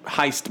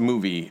heist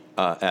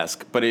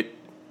movie-esque, but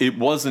it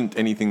wasn't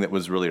anything that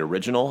was really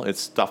original.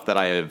 It's stuff that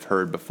I have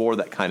heard before,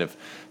 that kind of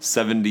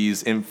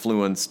 70s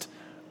influenced,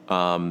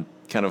 kind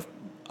of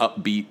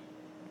upbeat,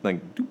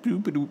 like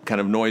doop-doop-a-doop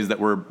kind of noise that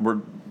we're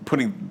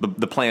putting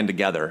the plan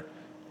together.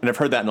 And I've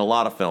heard that in a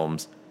lot of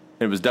films.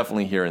 It was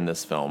definitely here in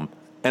this film.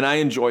 And I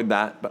enjoyed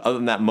that. But other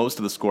than that, most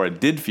of the score I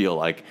did feel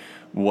like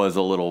was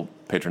a little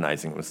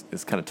patronizing.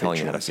 It's kind of telling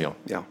you how to feel.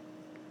 Yeah.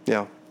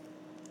 You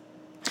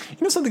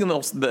know something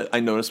else that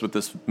I noticed with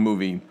this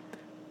movie?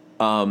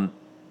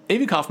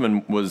 Avi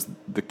Kaufman was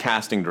the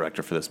casting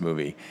director for this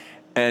movie.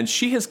 And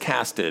she has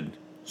casted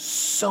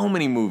so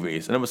many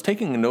movies. And I was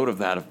taking a note of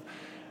that,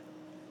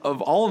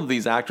 of all of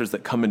these actors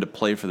that come into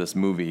play for this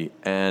movie.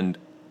 And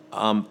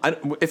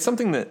it's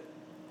something that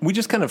we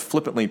just kind of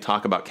flippantly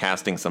talk about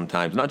casting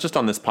sometimes, not just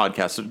on this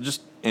podcast,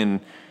 just in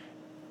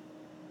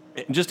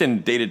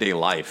day-to-day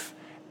life.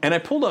 And I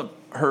pulled up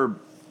her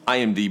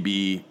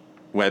IMDb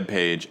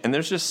webpage, and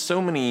there's just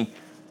so many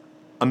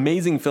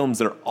amazing films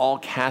that are all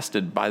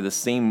casted by the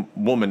same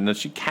woman. Now,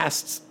 she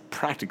casts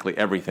practically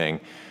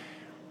everything.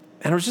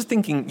 And I was just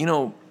thinking,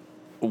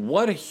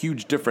 what a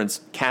huge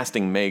difference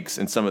casting makes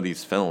in some of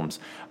these films.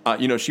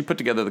 She put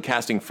together the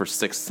casting for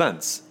Sixth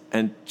Sense.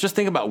 And just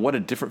think about what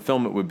a different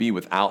film it would be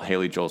without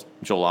Haley Joel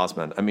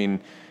Osment. I mean,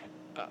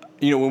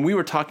 when we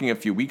were talking a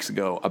few weeks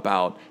ago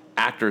about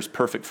actors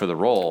perfect for the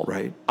role,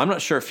 right? I'm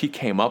not sure if he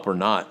came up or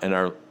not in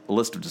our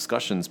list of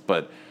discussions,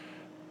 but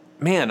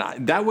man,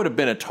 that would have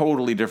been a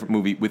totally different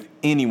movie with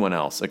anyone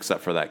else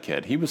except for that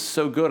kid. He was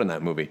so good in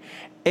that movie.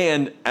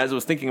 And as I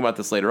was thinking about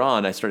this later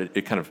on,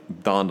 it kind of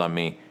dawned on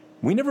me.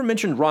 We never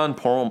mentioned Ron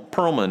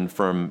Perlman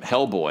from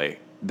Hellboy.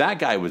 That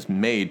guy was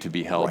made to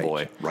be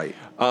Hellboy. Right.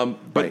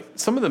 But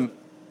some of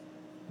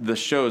the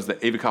shows that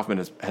Avi Kaufman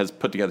has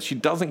put together, she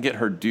doesn't get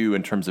her due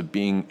in terms of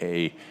being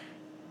a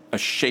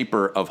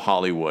shaper of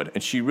Hollywood,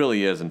 and she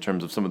really is in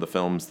terms of some of the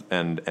films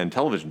and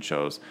television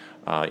shows.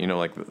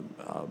 Like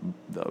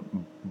the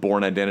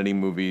Bourne Identity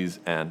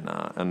movies,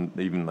 and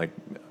even like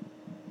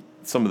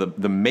some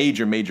of the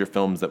major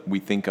films that we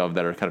think of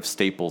that are kind of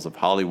staples of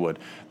Hollywood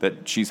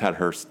that she's had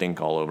her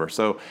stink all over.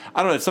 So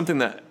I don't know. It's something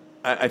that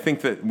I think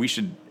that we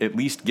should at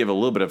least give a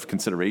little bit of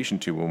consideration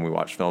to when we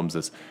watch films,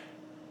 is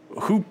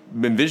who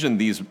envisioned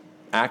these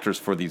actors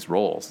for these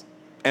roles.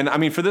 And I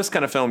mean, for this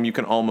kind of film, you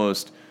can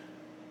almost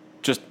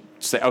just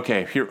say,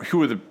 okay,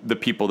 who are the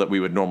people that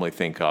we would normally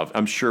think of?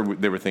 I'm sure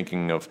they were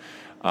thinking of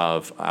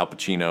Al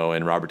Pacino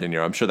and Robert De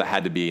Niro. I'm sure that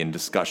had to be in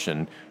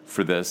discussion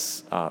for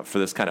this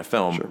kind of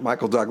film. Sure.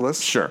 Michael Douglas.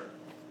 Sure.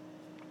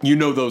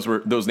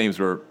 Those names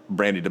were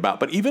bandied about.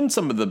 But even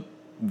some of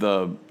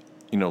the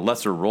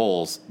lesser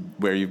roles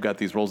where you've got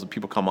these roles that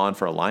people come on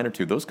for a line or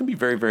two, those can be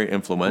very, very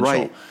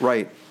influential.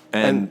 Right.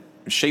 And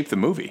shape the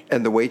movie.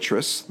 And the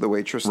waitress in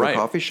right. the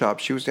coffee shop,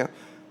 she was down.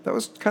 That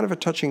was kind of a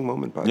touching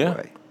moment, by the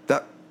way.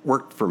 That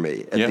worked for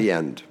me at the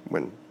end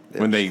when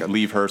they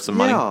leave her some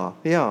money.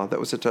 Yeah, that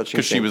was a touching.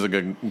 Because she was a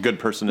good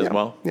person as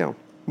well. Yeah,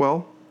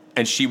 well,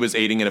 and she was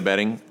aiding and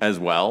abetting as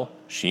well.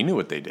 She knew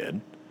what they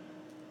did.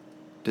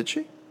 Did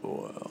she?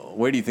 Well,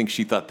 where do you think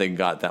she thought they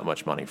got that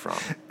much money from?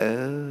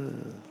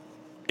 And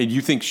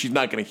you think she's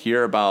not going to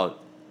hear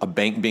about a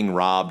bank being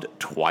robbed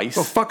twice?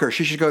 Oh, fuck her.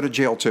 She should go to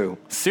jail, too.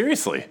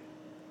 Seriously?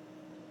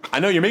 I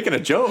know you're making a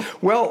joke.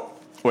 Well...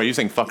 What, are you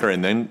saying fuck her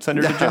and then send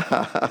her to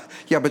jail?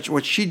 Yeah, but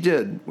what she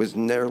did was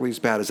nearly as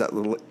bad as that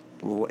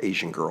little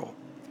Asian girl.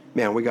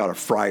 Man, we got to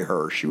fry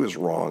her. She was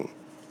wrong.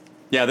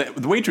 Yeah,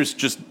 the waitress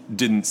just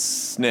didn't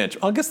snitch.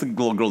 Well, I guess the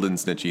little girl didn't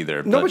snitch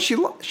either. No, but she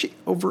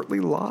overtly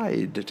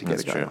lied to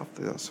get a guy true.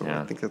 off. So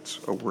Yeah. I think that's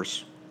a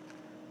worse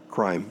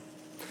crime.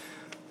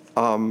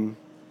 Money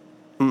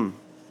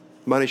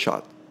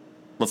shot.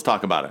 Let's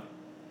talk about it.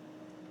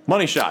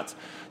 Money shots.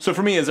 So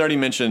for me, as already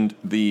mentioned,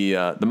 the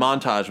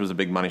montage was a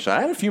big money shot.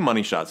 I had a few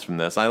money shots from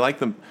this. I like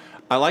them.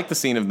 I like the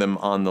scene of them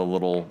on the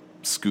little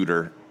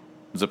scooter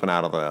zipping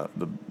out of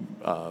the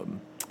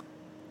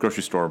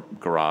grocery store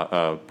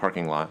garage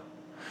parking lot.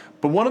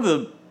 But one of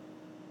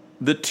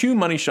the two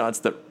money shots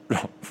that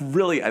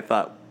really I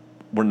thought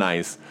were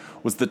nice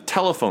was the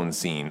telephone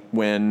scene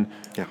when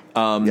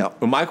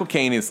when Michael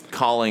Caine is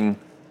calling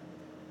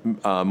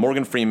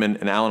Morgan Freeman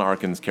and Alan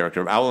Arkin's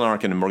character. Alan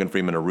Arkin and Morgan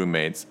Freeman are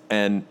roommates,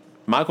 and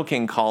Michael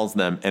Caine calls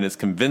them and is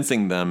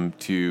convincing them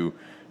to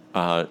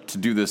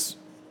do this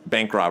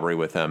bank robbery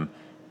with him.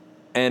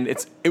 And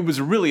it was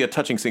really a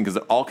touching scene because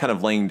they're all kind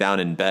of laying down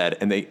in bed,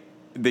 and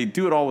they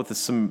do it all with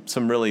some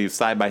really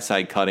side by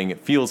side cutting. It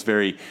feels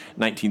very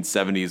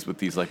 1970s with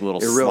these like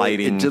little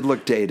sliding. It did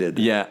look dated.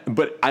 Yeah,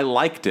 but I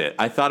liked it.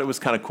 I thought it was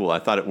kind of cool. I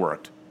thought it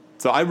worked.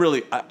 So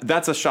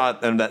that's a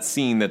shot and that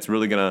scene that's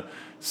really gonna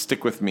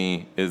stick with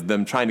me is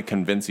them trying to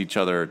convince each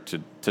other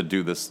to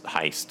do this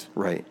heist.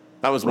 Right.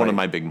 That was one of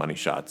my big money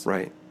shots.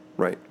 Right.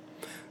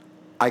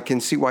 I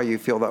can see why you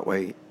feel that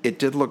way. It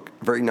did look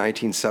very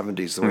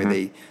 1970s the way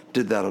they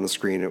did that on the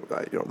screen.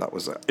 That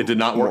was it did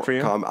not work for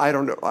you. I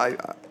don't know.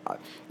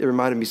 It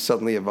reminded me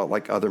suddenly about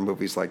like other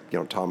movies, like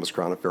Thomas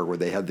Crown Affair, where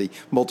they had the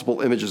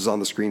multiple images on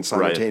the screen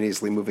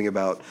simultaneously moving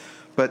about.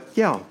 But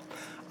yeah,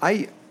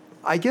 I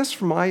guess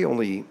for my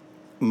only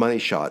money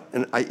shot,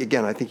 and I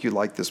think you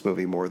liked this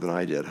movie more than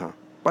I did, huh?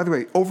 By the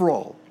way,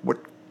 overall, what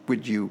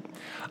would you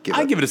give it?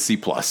 I'd give it a C+.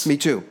 Me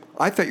too.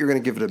 I thought you were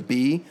going to give it a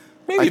B.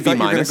 Maybe B minus.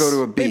 You were going to go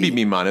to a B. Maybe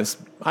B minus.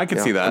 I could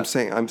see that.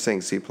 I'm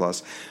saying C+.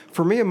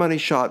 For me, a money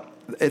shot,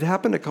 it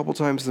happened a couple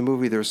times in the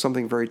movie. There's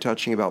something very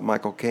touching about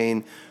Michael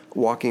Caine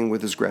walking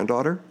with his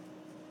granddaughter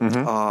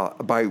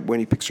by when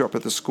he picks her up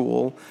at the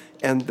school.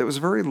 And there was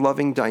a very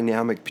loving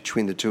dynamic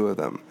between the two of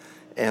them.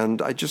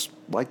 And I just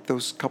liked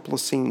those couple of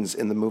scenes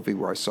in the movie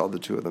where I saw the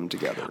two of them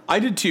together. I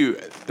did too.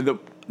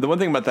 The one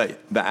thing about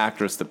the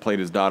actress that played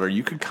his daughter,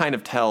 you could kind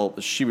of tell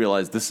she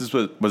realized this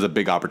was a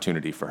big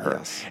opportunity for her.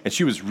 Yes. And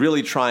she was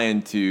really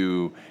trying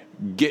to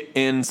get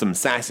in some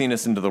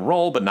sassiness into the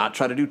role, but not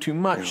try to do too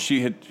much.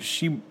 Yeah.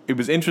 It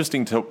was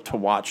interesting to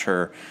watch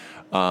her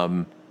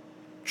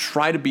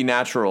try to be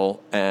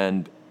natural,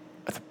 and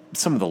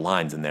some of the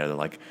lines in there, they're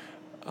like,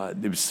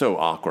 it was so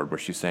awkward where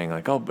she's saying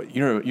like, "Oh, but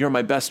you're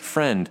my best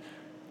friend."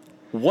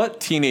 What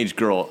teenage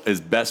girl is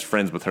best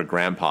friends with her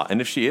grandpa? And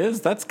if she is,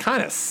 that's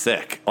kind of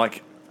sick.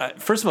 Like,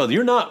 first of all,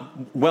 you're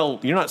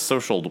not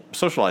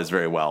socialized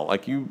very well.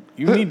 Like you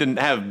need to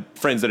have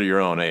friends that are your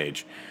own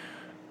age.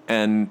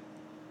 And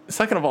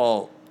second of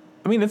all,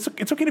 I mean, it's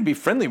okay to be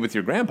friendly with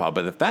your grandpa,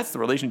 but if that's the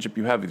relationship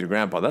you have with your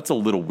grandpa, that's a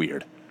little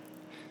weird.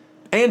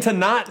 And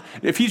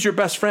if he's your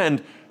best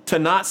friend, to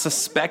not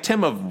suspect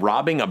him of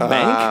robbing a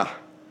bank.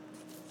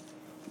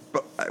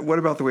 But what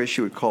about the way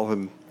she would call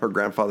him, her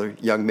grandfather,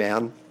 young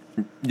man?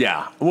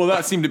 Yeah, well,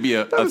 that seemed to be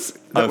a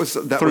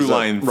through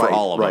line for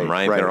all of them,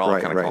 right? They're all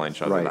kind of calling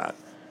each other that.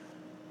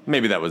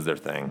 Maybe that was their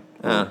thing.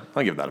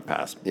 I'll give that a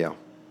pass. Yeah,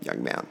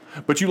 young man.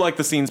 But you like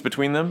the scenes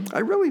between them? I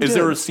really did. Is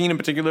there a scene in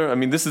particular? I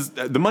mean, this is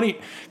the money.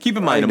 Keep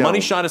in mind, a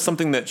money shot is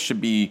something that should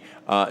be.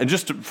 And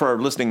just for our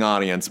listening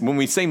audience, when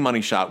we say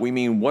money shot, we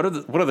mean what are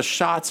the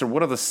shots or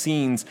what are the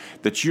scenes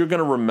that you're going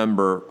to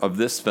remember of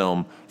this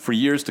film for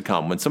years to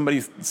come? When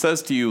somebody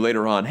says to you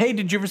later on, "Hey,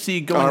 did you ever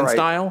see Going in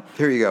Style?"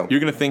 Here you go.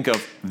 You're going to think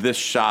of this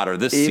shot or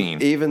this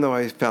scene. Even though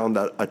I found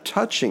that a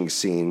touching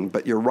scene,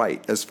 but you're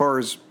right as far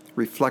as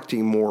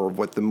reflecting more of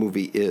what the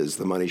movie is,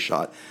 the money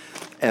shot,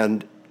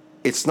 and.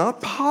 It's not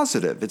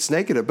positive, it's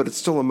negative, but it's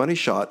still a money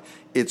shot.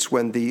 It's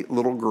when the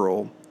little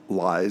girl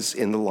lies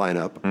in the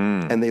lineup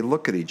and they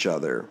look at each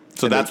other.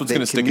 So that's what's going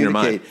to stick in your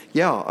mind.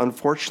 Yeah,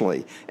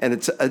 unfortunately. And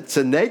it's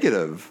a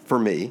negative for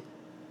me,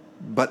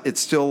 but it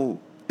still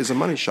is a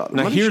money shot.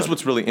 Now, here's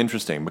what's really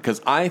interesting, because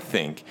I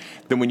think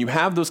that when you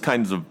have those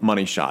kinds of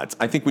money shots,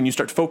 I think when you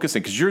start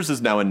focusing, because yours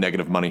is now a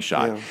negative money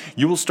shot,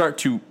 you will start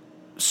to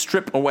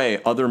strip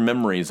away other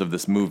memories of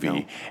this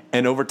movie,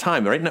 and over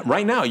time,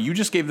 right now, you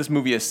just gave this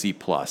movie a C+.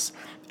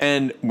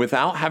 And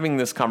without having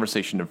this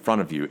conversation in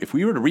front of you, if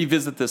we were to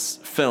revisit this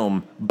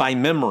film by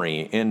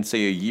memory in,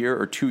 say, a year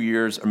or 2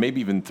 years, or maybe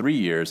even 3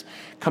 years,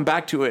 come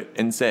back to it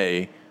and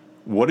say,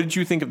 what did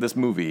you think of this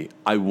movie?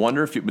 I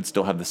wonder if it would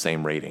still have the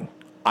same rating.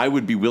 I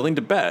would be willing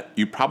to bet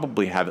you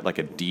probably have it like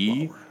a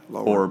D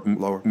lower,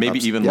 maybe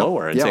even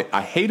lower, and say,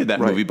 I hated that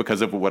movie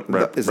because of what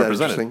is that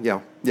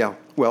represented. Yeah.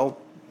 Well,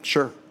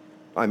 sure.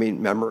 I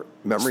mean,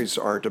 memories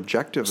aren't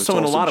objective. So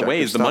in a lot of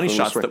ways, the money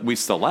shots that we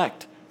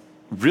select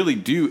really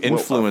do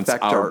influence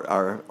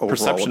our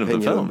perception of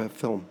the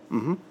film.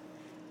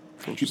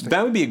 Mm-hmm.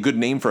 That would be a good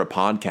name for a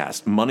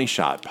podcast, Money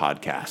Shot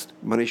Podcast.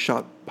 Money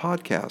Shot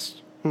Podcast.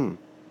 I mean,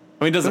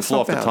 it doesn't flow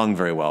off the tongue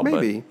very well.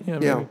 Maybe.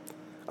 But, yeah.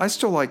 I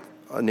still like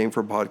a name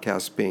for a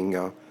podcast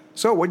being,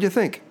 so what'd you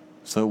think?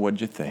 So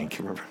what'd you think?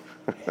 I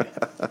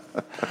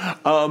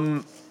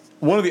remember.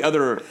 One of the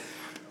other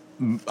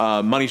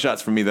money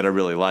shots for me that I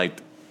really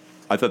liked,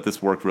 I thought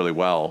this worked really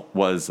well,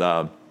 was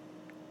at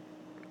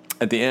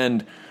the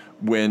end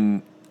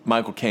when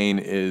Michael Caine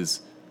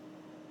is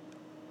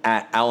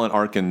at Alan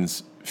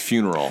Arkin's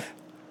funeral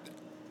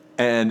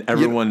and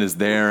everyone is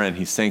there and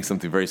he's saying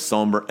something very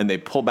somber and they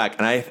pull back.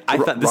 And I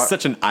thought this is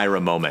such an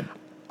Ira moment.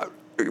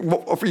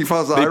 Well, you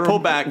thought they pull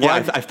back. Yeah,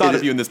 I thought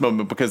of you in this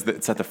moment because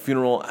it's at the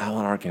funeral.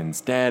 Alan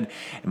Arkin's dead,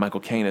 and Michael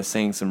Caine is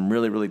saying some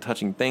really, really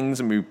touching things.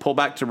 And we pull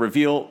back to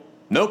reveal,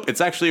 nope, it's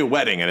actually a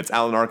wedding, and it's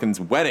Alan Arkin's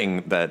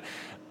wedding that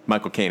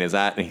Michael Caine is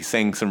at, and he's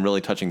saying some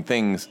really touching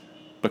things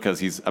because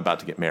he's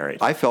about to get married.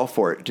 I fell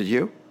for it. Did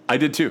you? I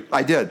did too.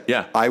 I did.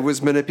 Yeah. I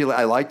was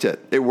manipulated. I liked it.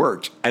 It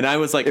worked. And I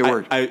was like, it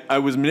worked. I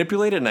was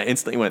manipulated, and I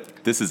instantly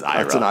went, "This is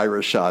Ira." That's an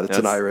Ira shot. It's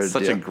an Ira.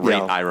 Such a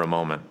great Ira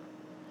moment.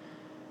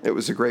 It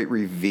was a great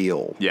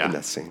reveal in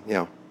that scene.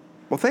 Yeah.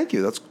 Well, thank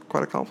you. That's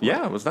quite a compliment.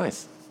 Yeah, it was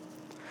nice.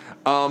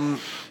 Yeah,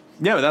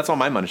 but that's all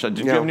my money shot.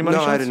 Did you have any money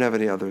shots? No, I didn't have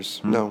any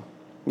others. No.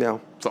 Yeah.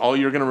 So all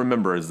you're going to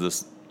remember is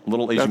this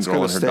little Asian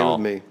girl and her doll.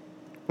 That's going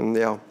to stay with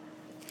me. And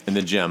in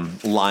the gym,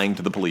 lying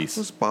to the police.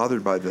 I was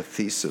bothered by the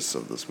thesis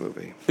of this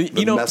movie.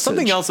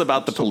 Something else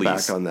about the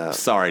police. Back on that.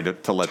 Sorry to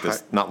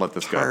not let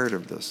this go. Tired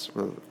of this.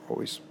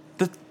 Always.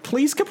 The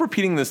police kept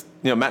repeating this.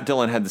 Matt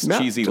Dillon had this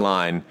cheesy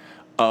line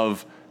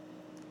of,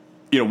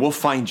 we'll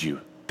find you.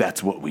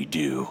 That's what we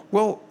do.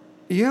 Well,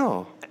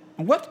 yeah.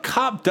 What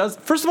cop does?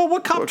 First of all,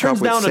 what cop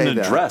turns down an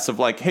address of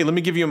like, hey, let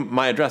me give you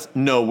my address?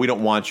 No, we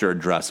don't want your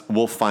address.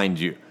 We'll find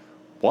you.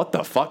 What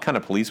the fuck kind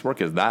of police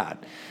work is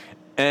that?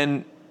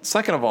 And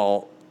second of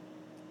all,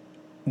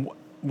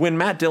 when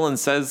Matt Dillon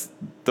says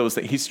those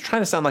things, he's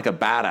trying to sound like a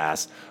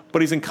badass,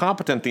 but he's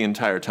incompetent the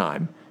entire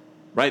time,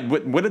 right?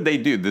 What did they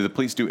do? Did the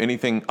police do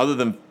anything other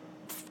than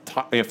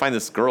find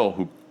this girl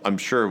who I'm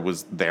sure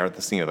was there at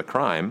the scene of the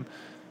crime?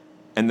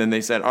 And then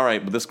they said, all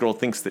right, but this girl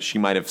thinks that she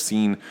might have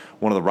seen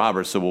one of the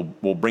robbers, so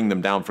we'll bring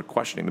them down for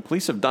questioning. The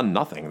police have done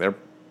nothing. They're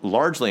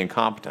largely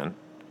incompetent.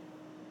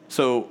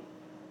 So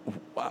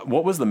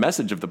what was the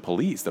message of the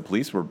police? The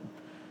police were,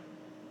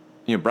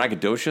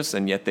 braggadocious,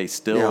 and yet they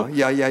still...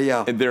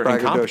 Yeah. They're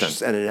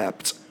incompetent. And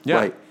inept. Yeah.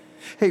 Right.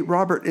 Hey,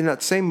 Robert, in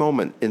that same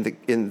moment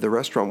in the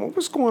restaurant, what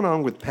was going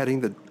on with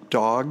petting the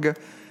dog,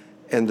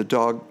 and the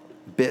dog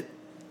bit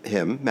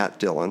him, Matt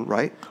Dillon,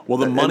 right? Well,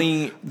 the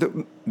money...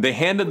 They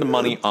handed the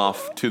money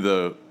off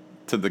to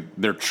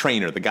their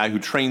trainer, the guy who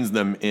trains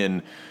them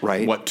in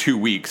 2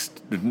 weeks,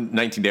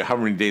 19 days,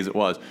 however many days it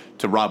was,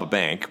 to rob a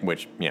bank.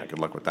 Which, good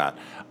luck with that.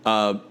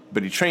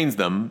 But he trains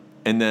them,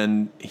 and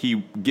then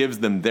he gives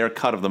them their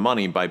cut of the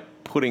money by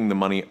putting the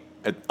money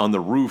on the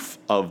roof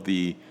of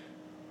the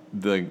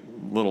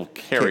little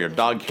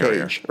dog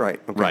carrier. Cage. Right.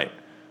 Okay. Right.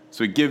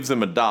 So he gives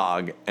them a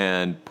dog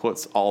and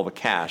puts all the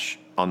cash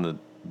on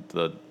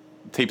the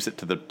tapes it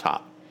to the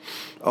top.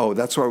 Oh,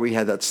 that's why we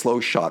had that slow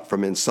shot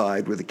from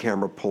inside with the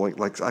camera pulling.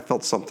 Like, I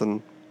felt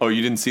something. Oh,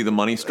 you didn't see the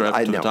money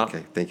strapped to the top?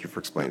 Okay, thank you for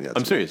explaining that.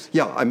 I'm serious.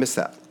 Yeah, I missed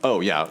that. Oh,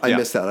 yeah. I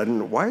missed that. I didn't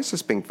know. Why is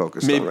this being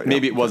focused on right now?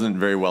 Maybe it wasn't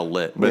very well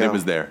lit, but it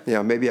was there.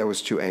 Yeah, maybe I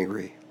was too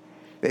angry.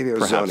 Maybe I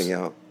was zoning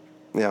out.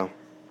 Yeah.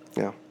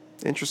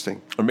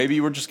 Interesting. Or maybe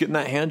you were just getting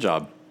that hand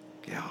job.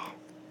 Yeah.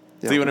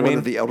 See what I mean? One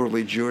of the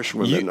elderly Jewish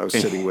women I was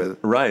sitting with.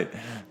 Right.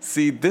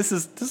 See, this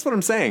is what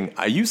I'm saying.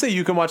 You say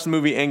you can watch the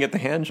movie and get the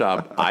hand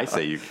job. I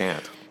say you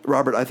can't.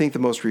 Robert, I think the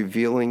most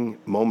revealing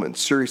moment,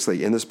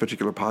 seriously, in this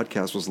particular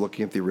podcast was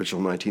looking at the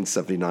original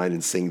 1979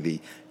 and seeing the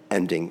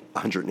ending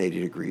 180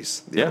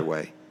 degrees the other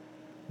way.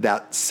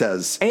 That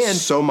says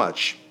so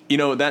much.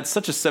 That's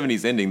such a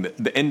 70s ending.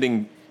 The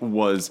ending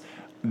was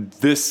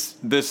this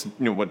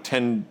what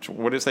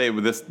did it say?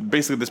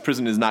 Basically, this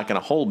prison is not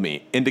going to hold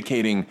me,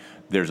 indicating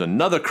there's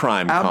another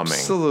crime coming.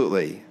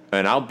 Absolutely.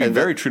 And I'll be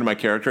very true to my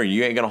character, and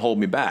you ain't going to hold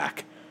me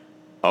back.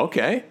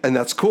 Okay. And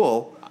that's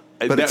cool.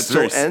 But that's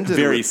still ended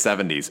very with,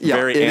 70s,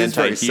 very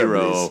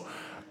anti-hero,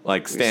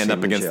 like stand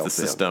up against the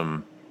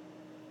system.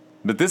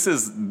 But this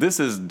is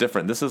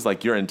different. This is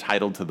like you're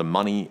entitled to the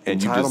money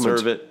and you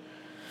deserve it.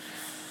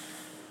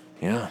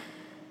 Yeah.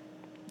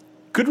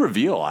 Good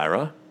reveal,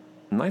 Ira.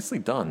 Nicely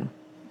done.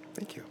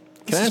 Thank you.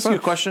 Can I ask you a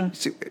question?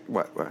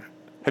 What?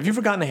 Have you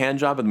ever gotten a hand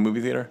job at the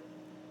movie theater?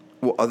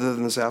 Well, other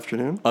than this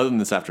afternoon? Other than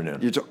this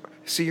afternoon.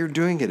 You're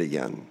doing it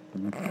again.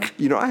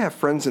 I have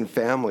friends and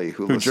family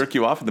who jerk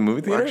you off at the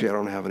movie theater? Well, actually, I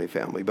don't have any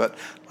family, but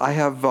I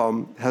have.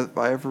 Have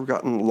I ever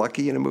gotten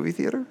lucky in a movie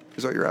theater?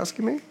 Is that what you're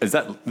asking me? Is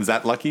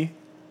that lucky?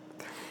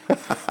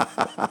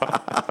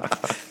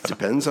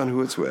 Depends on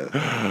who it's with.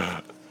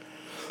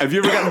 Have you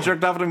ever gotten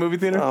jerked off at a movie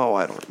theater? Oh,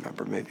 I don't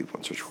remember. Maybe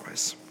once or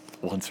twice.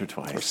 Once or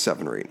twice. Or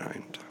 7 or 8,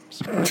 9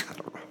 times. I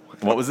don't know.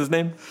 What was his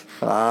name?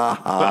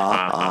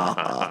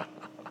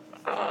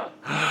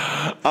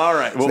 All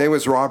right. His name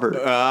was Robert.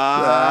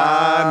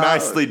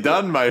 Nicely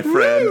done, my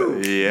friend.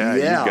 Woo! Yeah,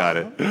 you got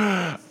it.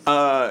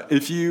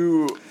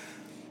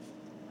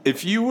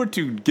 If you were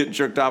to get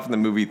jerked off in the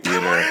movie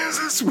theater, what is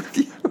this with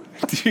you?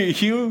 Do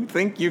you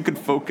think you could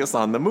focus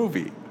on the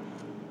movie?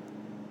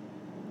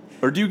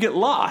 Or do you get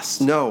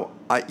lost? No,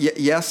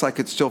 Yes, I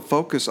could still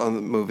focus on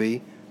the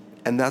movie,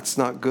 and that's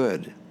not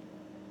good.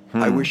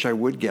 I wish I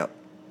would get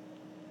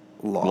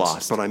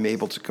lost, but I'm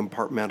able to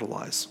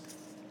compartmentalize.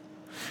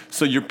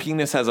 So your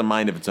penis has a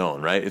mind of its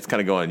own, right? It's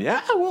kind of going,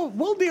 yeah,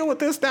 we'll deal with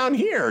this down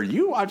here.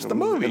 You watch the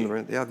movie.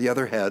 Yeah, the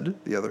other head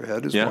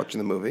is watching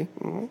the movie.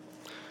 Mm-hmm.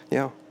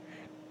 Yeah.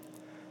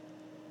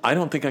 I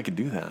don't think I could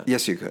do that.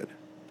 Yes, you could.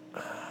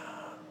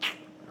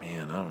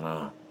 Man, I don't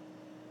know.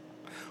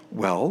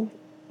 Well,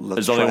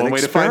 let's There's try only one an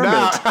way to find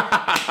experiment.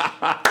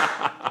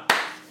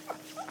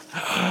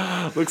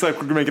 out. Looks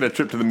like we're making a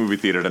trip to the movie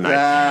theater tonight.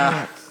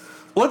 Yeah.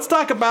 Let's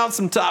talk about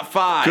some top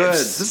fives. Good.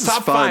 This is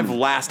top fun. 5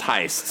 last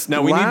heists.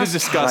 Now, we need to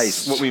discuss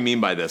heist. what we mean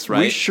by this,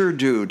 right? We sure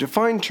do.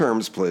 Define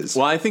terms, please.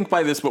 Well, I think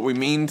by this, what I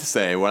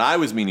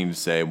was meaning to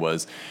say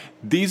was,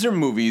 these are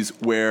movies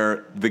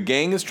where the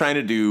gang is trying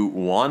to do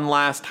one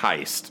last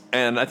heist.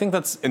 And I think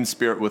that's in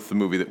spirit with the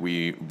movie that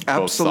we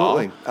both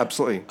saw.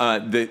 Absolutely.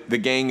 The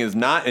gang is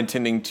not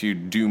intending to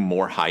do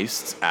more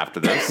heists after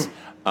this.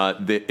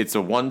 It's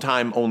a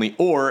one-time only,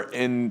 or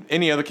in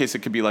any other case, it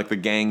could be like the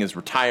gang is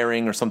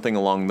retiring or something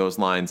along those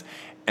lines,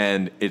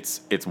 and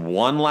it's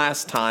one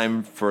last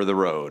time for the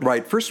road.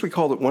 Right. First, we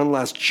called it one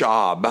last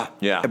job.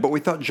 Yeah. But we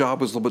thought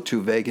job was a little bit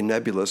too vague and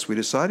nebulous. We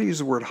decided to use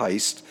the word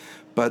heist.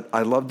 But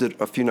I loved it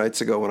a few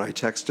nights ago when I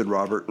texted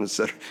Robert and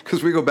said,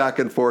 because we go back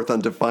and forth on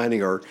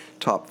defining our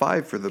top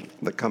 5 for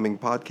the coming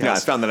podcast. Yeah, I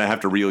found that I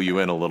have to reel you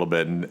in a little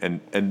bit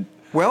and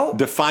well,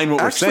 define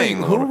what we're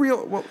saying.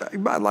 Well,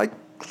 I like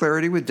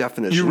clarity with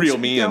definitions. You reel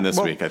me in this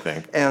week, I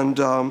think. And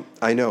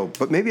I know,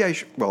 but maybe I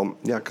should,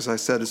 because I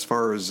said as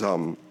far as,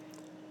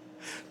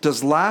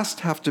 does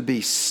last have to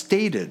be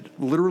stated,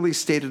 literally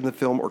stated in the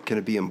film, or can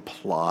it be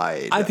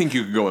implied? I think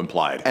you could go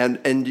implied.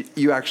 And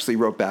you actually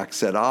wrote back,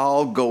 said,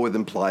 I'll go with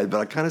implied, but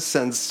I kind of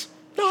sense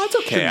no, that's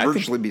okay. Should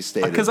virtually be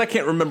stated. Because I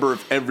can't remember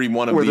if every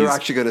one of where these they're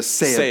actually going to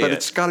say it, but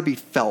it's got to be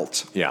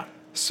felt. Yeah.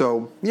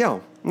 So, yeah,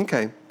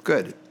 okay,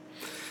 good.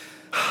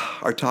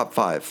 Our top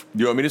 5.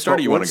 Do you want me to start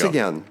or you want to go? Once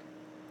again,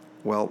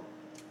 well,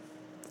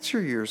 it's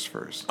your years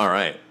first. All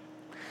right.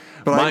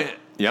 But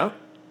yeah?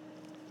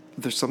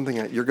 There's something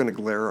you're going to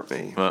glare at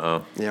me.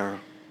 Uh-oh. Yeah.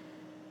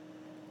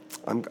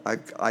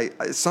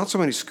 It's not so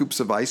many scoops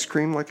of ice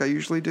cream like I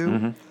usually do.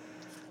 Mm-hmm.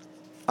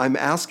 I'm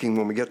asking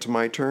when we get to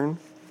my turn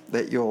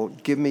that you'll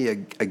give me a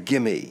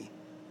gimme,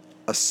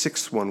 a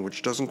 6th one,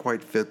 which doesn't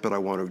quite fit, but I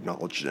want to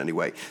acknowledge it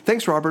anyway.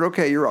 Thanks, Robert.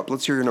 Okay, you're up.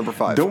 Let's hear your number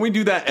 5. Don't we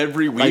do that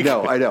every week?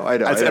 I know.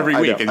 That's every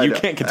week, and you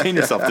can't contain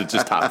yourself to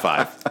just top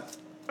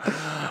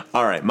 5.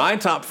 All right, my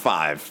top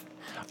 5.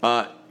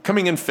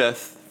 Coming in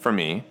 5th for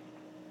me,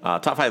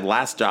 top 5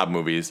 last job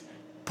movies,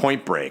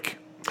 Point Break.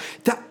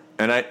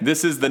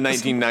 This is the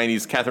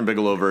 1990s Catherine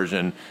Bigelow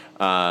version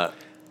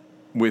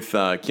with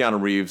Keanu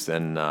Reeves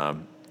and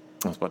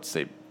I was about to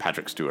say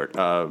Patrick Stewart.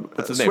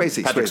 What's his name?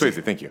 Patrick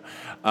Swayze. Thank you.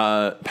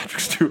 Patrick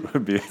Stewart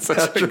would be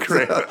such a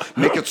great.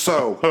 Make it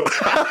so.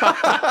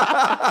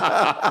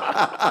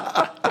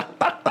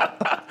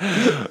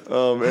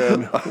 Oh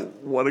man,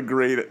 what a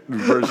great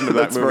version of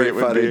that movie it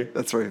would be.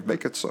 That's right.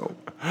 Make it so.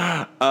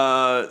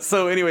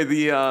 So anyway,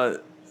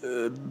 the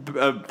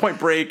Point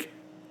Break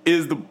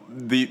is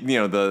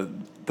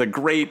the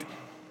great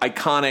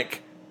iconic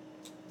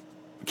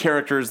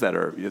characters that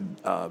are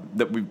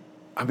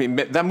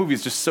that movie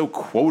is just so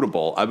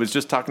quotable. I was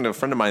just talking to a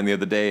friend of mine the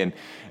other day, and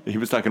he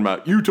was talking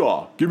about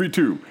Utah. Give me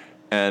 2,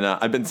 and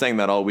I've been saying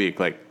that all week,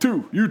 like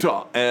 2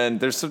 Utah. And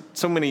there's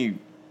so many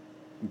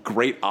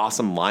great,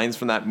 awesome lines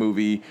from that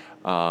movie.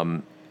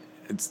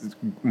 It's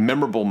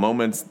memorable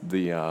moments.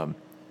 The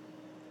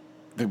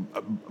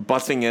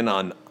busting in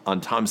on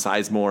Tom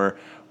Sizemore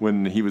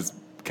when he was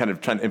kind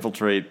of trying to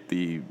infiltrate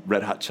the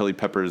Red Hot Chili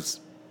Peppers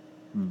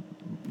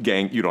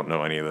gang. You don't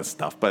know any of this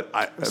stuff, but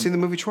I've seen the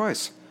movie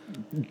twice.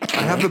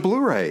 I have the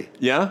Blu-ray.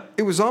 Yeah?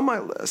 It was on my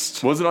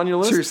list. Was it on your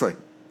list? Seriously.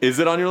 Is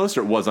it on your list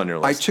or it was on your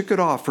list? I took it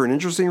off for an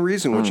interesting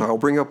reason, which I'll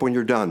bring up when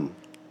you're done.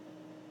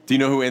 Do you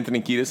know who Anthony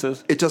Kiedis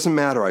is? It doesn't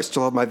matter. I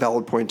still have my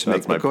valid point to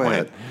make. Go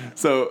ahead.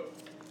 So,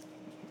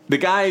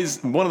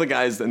 one of the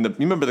guys, you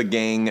remember the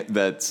gang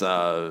that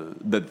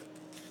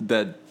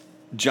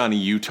Johnny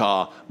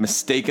Utah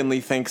mistakenly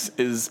thinks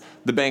is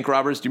the bank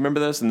robbers? Do you remember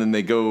this? And then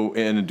they go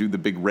in and do the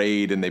big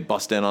raid and they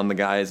bust in on the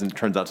guys and it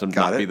turns out to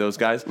not be those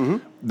guys.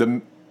 Mm-hmm.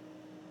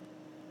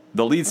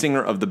 The lead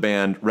singer of the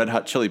band Red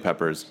Hot Chili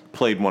Peppers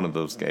played one of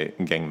those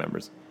gang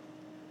members.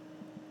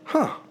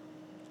 Huh.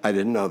 I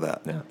didn't know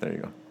that. Yeah, there you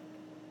go.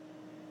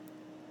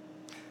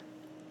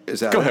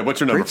 Go ahead.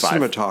 What's your number 5?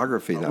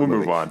 Cinematography. We'll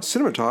move on.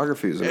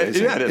 Cinematography is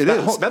amazing. Yeah, it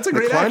is. That's a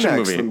great action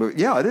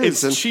movie. Yeah, it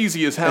is. It's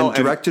cheesy as hell. And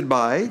directed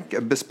by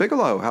Miss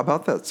Bigelow. How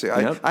about that? See,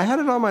 I had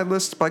it on my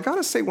list, but I got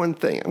to say one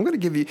thing. I'm going to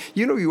give you.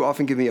 You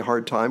often give me a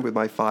hard time with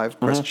my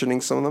 5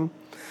 questioning some of them.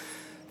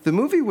 The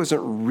movie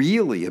wasn't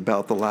really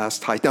about the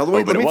last heist. Now,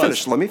 let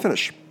me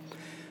finish.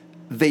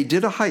 They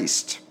did a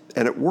heist,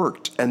 and it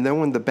worked. And then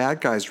when the bad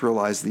guys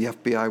realized the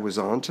FBI was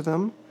on to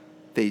them,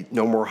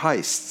 no more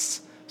heists.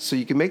 So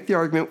you can make the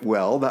argument,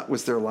 well, that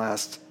was their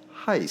last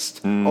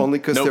Heist, only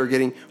because Nope. they're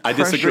getting I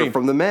pressure disagree.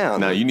 from the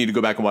man. No, you need to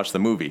go back and watch the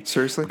movie.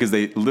 Seriously? Because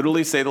they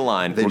literally say the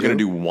line, They we're going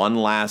to do? do one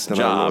last Then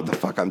I don't know job. what the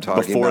fuck I'm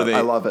talking before about. They,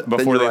 I love it. Then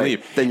Before you're they right.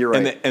 leave. Then you're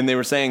right. And they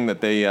were saying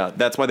that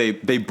that's why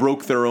they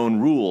broke their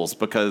own rules,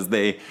 because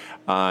they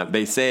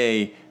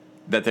say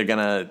that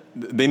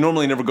they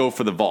normally never go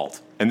for the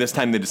vault. And this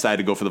time they decided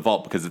to go for the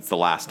vault because it's the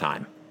last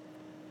time.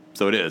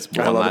 So it is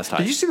one last time.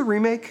 Did you see the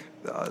remake?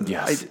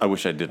 Yes, I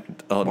wish I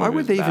didn't. Oh, the Why movie would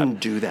was they bad. even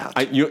do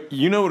that?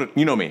 You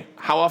know me.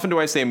 How often do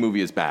I say a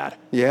movie is bad?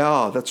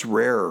 Yeah, that's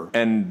rare.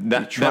 And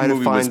that try to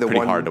movie find was the pretty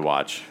one- hard to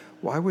watch.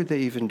 Why would they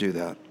even do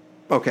that?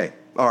 Okay,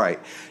 all right.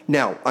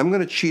 Now, I'm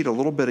going to cheat a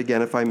little bit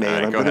again, if I may, All right,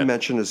 and I'm go going to ahead.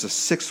 mention as a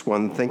sixth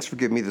one, thanks for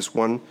giving me this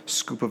one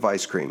scoop of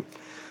ice cream.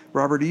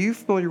 Robert, are you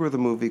familiar with a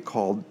movie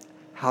called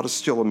How to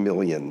Steal a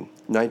Million,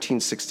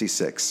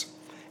 1966?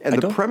 And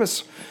the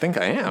premise... I think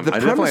I am. The I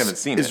premise definitely haven't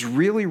seen is it.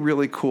 really,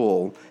 really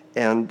cool,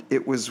 and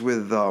it was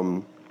with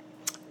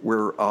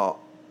where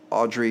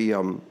Audrey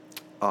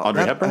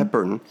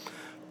Hepburn?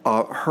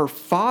 her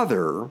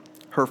father,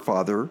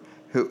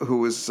 who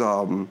was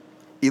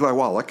Eli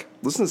Wallach.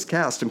 Listen to this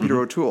cast, and Peter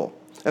O'Toole.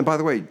 And by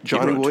the way,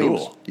 Johnny Peter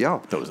Williams. O'Toole. Yeah,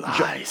 Those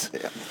eyes.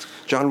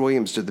 John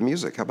Williams did the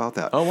music. How about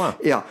that? Oh, wow.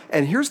 Yeah,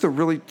 and here's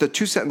the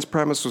two-sentence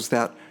premise was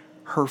that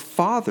her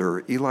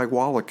father, Eli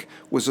Wallach,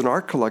 was an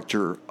art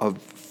collector of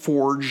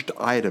forged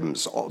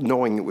items,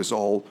 knowing it was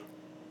all,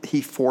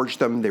 he forged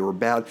them, they were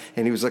bad,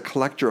 and he was a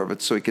collector of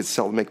it so he could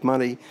sell and make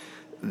money.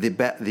 The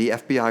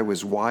FBI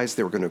was wise,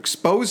 they were going to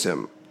expose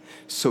him.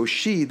 So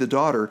she, the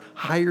daughter,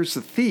 hires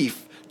the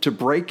thief to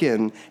break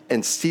in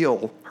and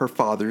steal her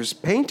father's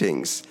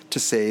paintings to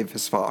save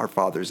her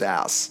father's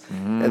ass.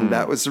 And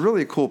that was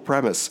really a cool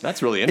premise.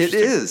 That's really interesting.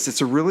 It is.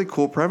 It's a really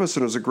cool premise,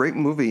 and it was a great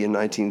movie in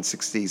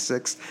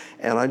 1966.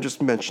 And I'm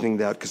just mentioning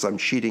that because I'm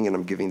cheating, and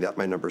I'm giving that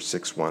my number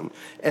 6 one.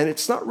 And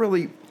it's not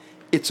really...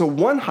 It's a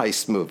one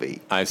heist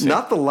movie. I see.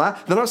 Not the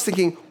last... Then I was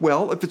thinking,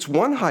 well, if it's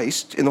one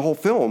heist in the whole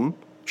film...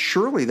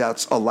 Surely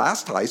that's a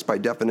last heist by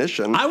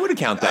definition. I would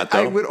account that,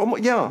 though. I would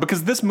almost, yeah.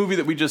 Because this movie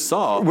that we just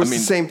saw Was the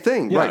same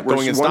thing, yeah, right?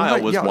 Going in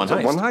Style was yeah, one it's a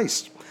heist. one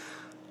heist.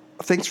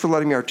 Thanks for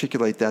letting me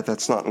articulate that.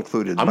 That's not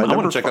included. I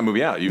want to check that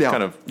movie out. You've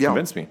kind of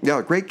convinced me. Yeah,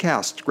 great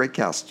cast.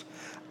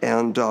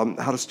 And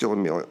How to Steal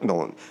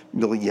a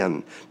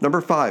Million.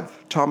 Number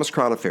 5, Thomas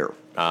Crown Affair.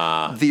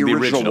 The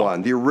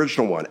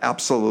original one,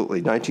 absolutely.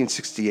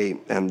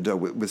 1968, and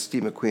with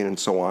Steve McQueen and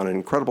so on. And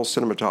incredible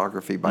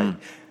cinematography by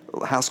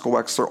Haskell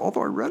Wexler.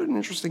 Although I read an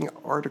interesting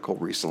article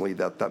recently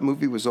that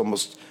movie was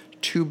almost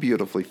too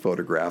beautifully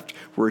photographed,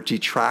 where it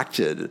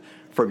detracted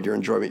from your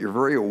enjoyment. You're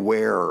very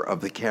aware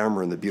of the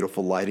camera and the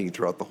beautiful lighting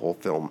throughout the whole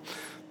film.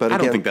 But I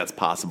again, don't think that's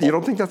possible. You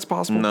don't think that's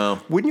possible? No.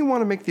 Wouldn't you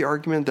want to make the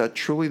argument that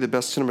truly the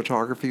best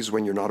cinematography is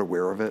when you're not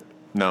aware of it?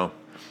 No.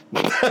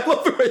 I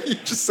love the way you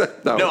just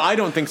said no. No, I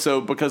don't think so,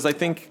 because I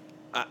think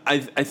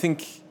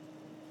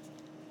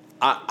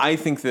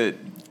that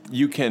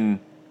you can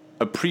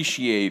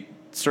appreciate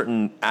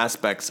certain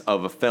aspects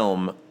of a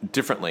film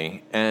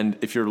differently, and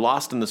if you're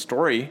lost in the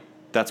story,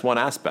 that's one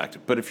aspect.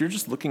 But if you're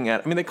just looking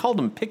at, they called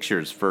them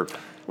pictures for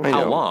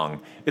how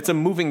long? It's a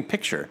moving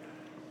picture,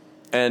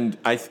 and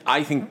I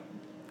think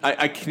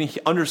I can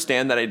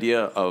understand that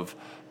idea of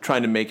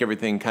trying to make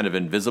everything kind of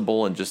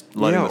invisible and just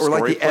letting the story or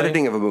like the play.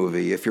 editing of a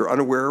movie. If you're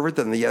unaware of it,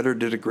 then the editor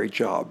did a great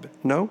job.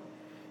 No?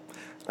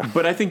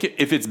 But I think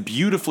if it's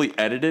beautifully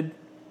edited,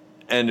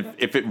 and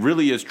if it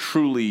really is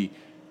truly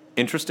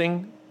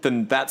interesting,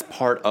 then that's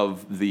part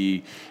of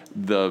the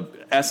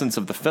essence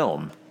of the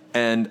film.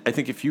 And I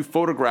think if you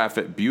photograph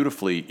it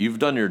beautifully, you've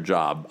done your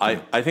job.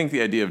 I think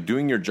the idea of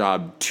doing your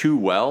job too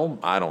well,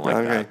 I don't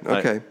like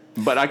that. Okay.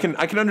 But I can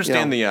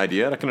understand the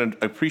idea. I can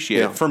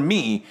appreciate it. For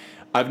me,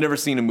 I've never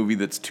seen a movie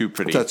that's too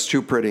pretty. That's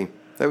too pretty.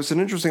 That was an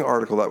interesting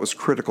article that was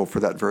critical for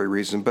that very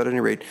reason. But at any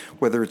rate,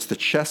 whether it's the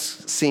chess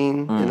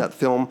scene in that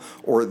film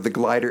or the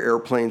glider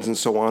airplanes and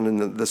so on,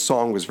 and the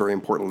song was very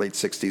important, late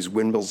 60s,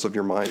 Windmills of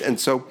Your Mind. And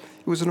so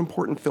it was an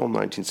important film,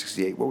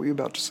 1968. What were you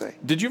about to say?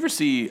 Did you ever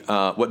see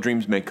What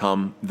Dreams May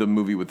Come, the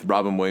movie with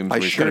Robin Williams? I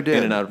where he's sure kind of did.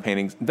 In and out of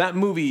paintings. That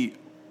movie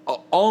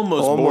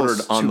almost bordered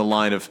on the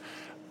line of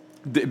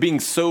being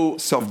so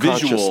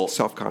visual.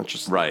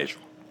 Self-conscious. Right.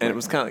 And it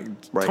was kind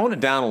of tone it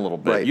down a little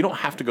bit. Right. You don't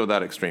have to go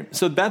that extreme.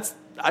 So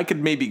I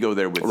could maybe go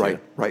there with you.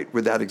 Right.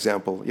 With that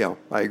example, yeah,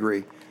 I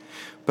agree.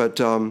 But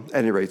at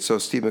any rate, so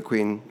Steve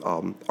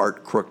McQueen,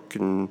 art crook,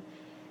 and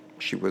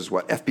she was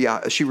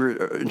FBI? She was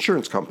an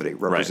insurance company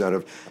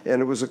representative,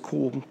 and it was a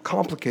cool,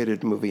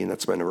 complicated movie, and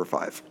that's my number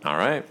 5. All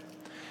right.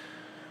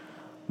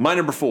 My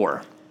number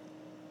 4,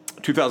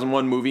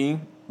 2001 movie,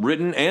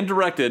 written and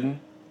directed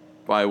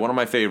by one of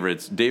my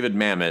favorites, David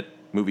Mamet.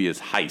 Movie is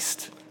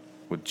Heist,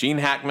 with Gene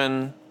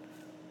Hackman,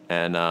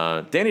 and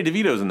Danny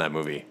DeVito's in that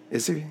movie.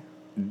 Is he?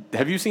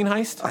 Have you seen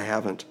Heist? I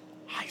haven't.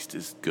 Heist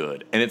is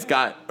good, and it's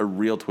got a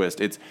real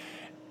twist. It's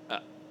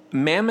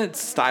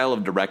Mamet's style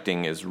of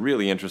directing is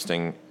really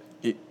interesting.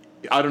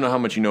 I don't know how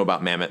much you know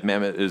about Mamet.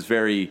 Mamet is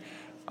very...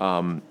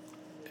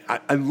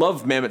 I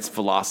love Mamet's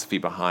philosophy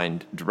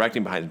behind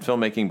directing, behind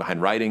filmmaking,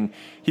 behind writing.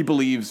 He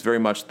believes very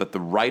much that the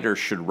writer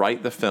should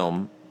write the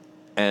film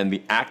And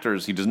the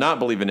actors, he does not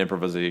believe in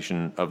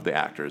improvisation of the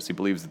actors. He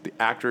believes that the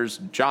actor's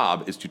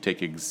job is to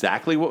take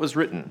exactly what was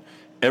written,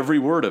 every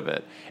word of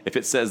it. If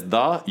it says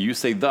the, you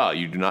say the.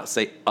 You do not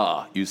say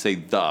you say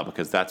the,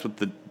 because that's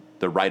what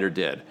the writer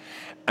did.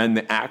 And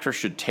the actor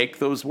should take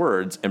those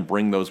words and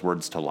bring those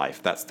words to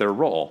life. That's their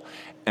role.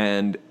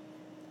 And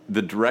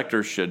the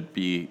director should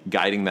be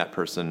guiding that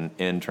person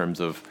in terms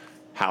of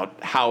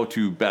how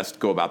to best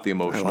go about the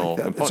emotional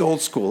component. It's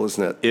old school,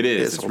 isn't it? It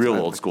is. It's real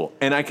old school.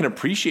 And I can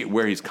appreciate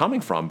where he's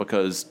coming from,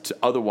 because to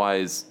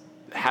otherwise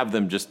have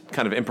them just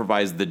kind of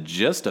improvise the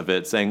gist of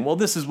it, saying, well,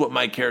 this is what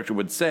my character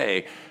would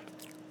say.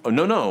 Oh,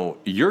 no.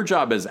 Your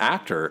job as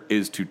actor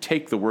is to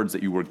take the words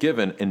that you were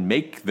given and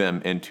make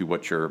them into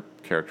what your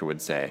character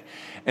would say.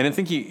 And I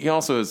think he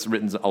also has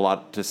written a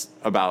lot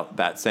about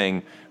that,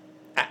 saying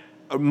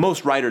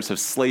most writers have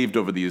slaved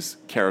over these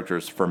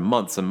characters for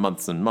months and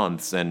months and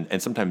months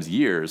and sometimes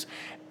years.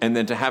 And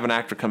then to have an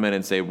actor come in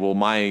and say, well,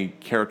 my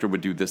character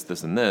would do this,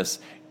 this, and this,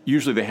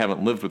 usually they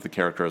haven't lived with the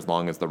character as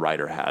long as the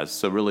writer has.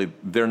 So really,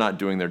 they're not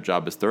doing their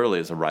job as thoroughly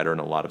as a writer in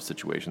a lot of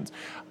situations.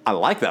 I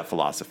like that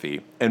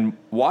philosophy. And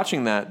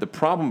watching that, the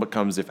problem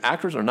becomes if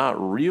actors are not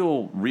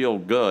real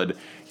good,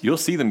 you'll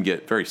see them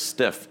get very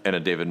stiff in a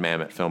David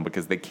Mamet film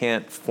because they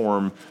can't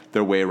form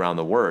their way around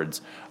the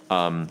words.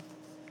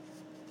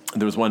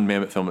 There was one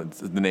Mamet film,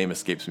 the name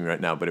escapes me right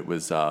now, but it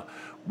was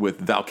with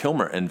Val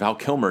Kilmer. And Val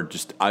Kilmer,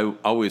 I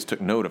always took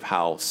note of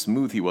how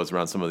smooth he was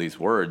around some of these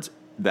words,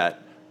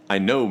 that I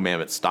know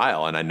Mamet's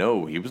style, and I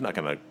know he was not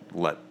going to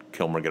let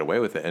Kilmer get away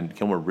with it. And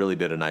Kilmer really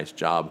did a nice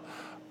job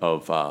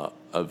of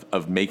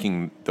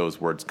making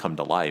those words come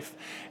to life.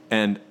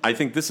 And I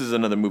think this is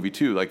another movie,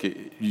 too. Like,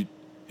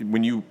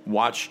 when you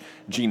watch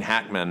Gene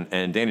Hackman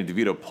and Danny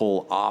DeVito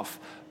pull off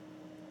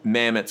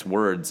Mamet's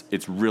words,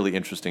 it's really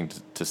interesting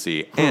to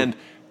see. And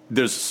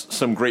there's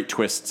some great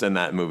twists in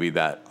that movie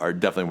that are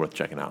definitely worth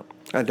checking out.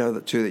 I know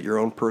that, too, that your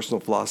own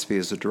personal philosophy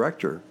as a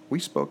director, we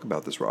spoke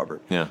about this,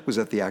 Robert, was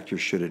that the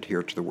actors should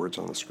adhere to the words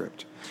on the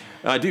script.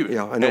 I do.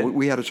 Yeah, I know.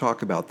 We had to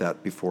talk about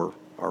that before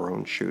our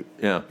own shoot.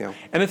 Yeah.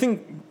 And I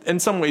think in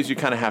some ways you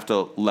kind of have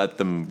to let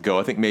them go.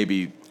 I think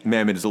maybe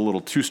Mamet is a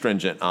little too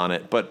stringent on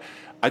it, but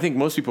I think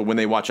most people, when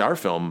they watch our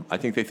film, I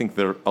think they think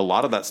a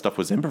lot of that stuff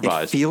was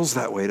improvised. It feels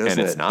that way, doesn't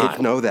it? And it's not.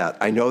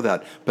 I know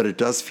that, but it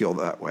does feel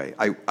that way.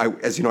 I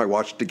as you know, I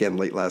watched it again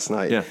late last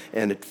night,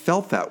 and it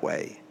felt that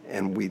way,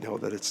 and we know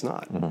that it's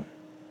not,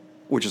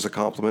 which is a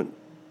compliment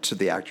to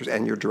the actors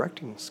and your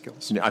directing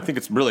skills. Yeah, I think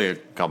it's really a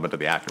compliment to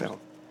the actors. Yeah.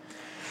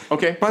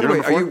 Okay. By the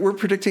way, we're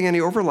predicting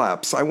any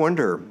overlaps? I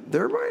wonder.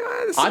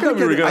 I thought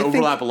we were going to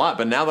overlap a lot,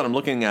 but now that I'm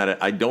looking at it,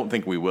 I don't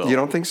think we will. You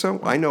don't think so?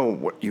 I know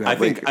what you have.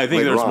 I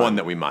think there's one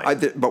that we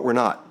might. But we're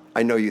not.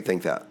 I know you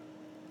think that.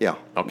 Yeah.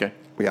 Okay.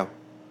 Yeah.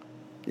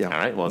 All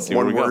right. Well, let's see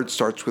where we go. One word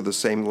starts with the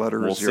same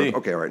letter as We'll see.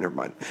 Okay. All right. Never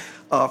mind.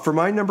 For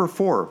my number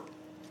 4,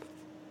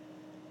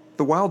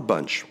 The Wild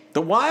Bunch.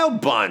 The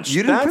Wild Bunch.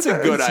 You didn't That's put a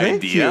that. good Thank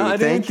idea. you. I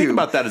didn't think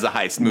about that as a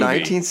heist movie.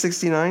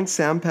 1969,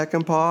 Sam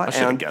Peckinpah. I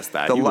should have guessed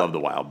that. You love The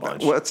Wild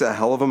Bunch. Well, it's a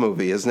hell of a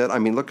movie, isn't it? I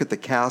mean, look at the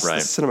cast, the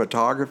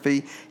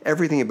cinematography,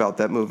 everything about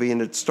that movie.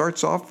 And it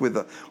starts off with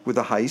a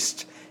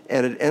heist,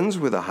 and it ends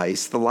with a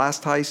heist, the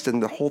last heist,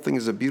 and the whole thing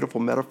is a beautiful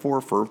metaphor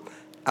for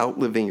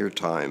outliving your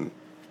time,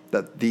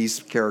 that these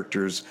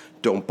characters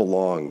don't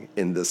belong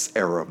in this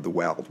era of the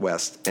Wild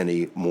West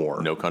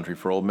anymore. No Country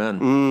for Old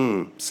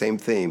Men. Same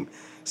theme.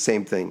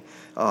 Same thing.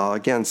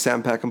 Again,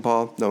 Sam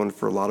Peckinpah, known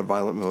for a lot of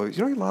violent movies.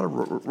 You know, a lot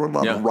of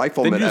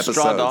rifleman Did you episodes.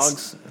 Straw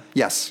Dogs?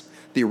 Yes,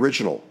 the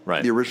original.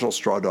 Right. The original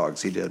Straw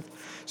Dogs he did.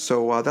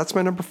 So that's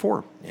my number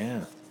 4.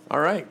 Yeah. All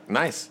right.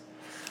 Nice.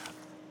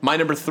 My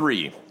number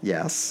 3.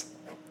 Yes.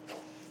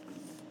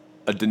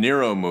 A De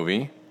Niro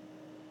movie,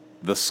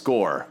 The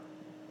Score,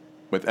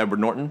 with Edward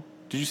Norton.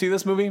 Did you see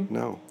this movie?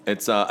 No.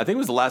 It's I think it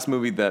was the last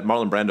movie that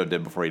Marlon Brando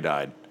did before he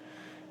died.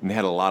 And they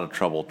had a lot of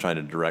trouble trying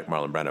to direct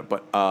Marlon Brando.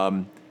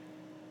 But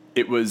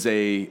it was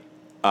a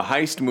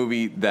heist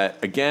movie that,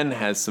 again,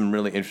 has some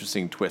really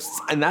interesting twists.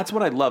 And that's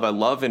what I love. I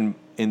love in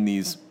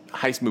these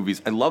heist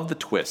movies, I love the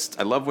twists.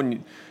 I love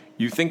when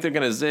you think they're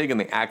going to zig and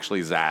they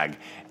actually zag.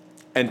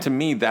 And to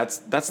me, that's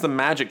the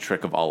magic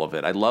trick of all of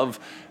it. I love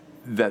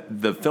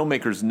that the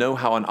filmmakers know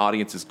how an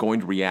audience is going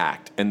to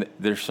react. And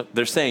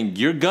they're saying,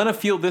 you're going to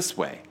feel this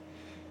way.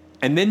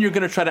 And then you're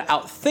going to try to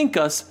outthink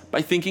us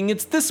by thinking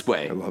it's this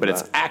way. But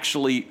it's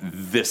actually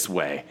this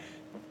way.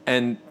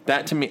 And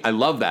that, to me, I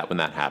love that when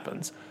that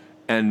happens.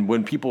 And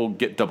when people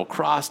get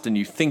double-crossed and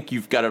you think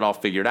you've got it all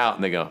figured out,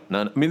 and they go,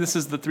 no. I mean, this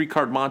is the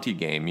 3-card Monte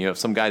game. You have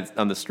some guy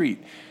on the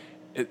street.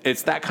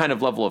 It's that kind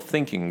of level of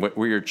thinking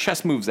where your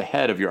chess moves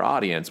ahead of your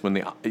audience, when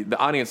the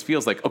audience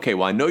feels like, okay,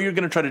 well, I know you're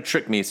going to try to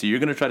trick me, so you're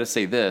going to try to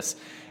say this,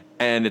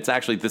 and it's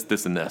actually this,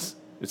 this, and this.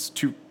 It's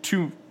too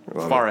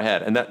far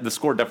ahead. And the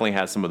Score definitely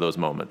has some of those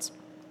moments.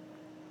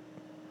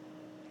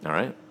 All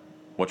right.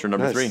 What's your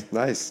number 3?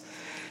 Nice.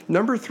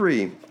 Number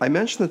 3, I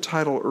mentioned the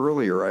title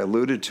earlier. I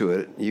alluded to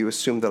it. You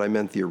assumed that I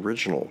meant the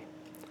original.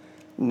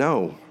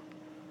 No.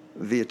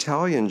 The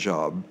Italian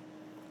Job,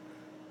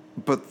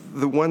 But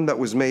the one that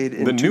was made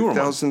in The newer one.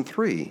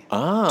 2003.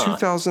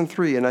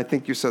 2003, and I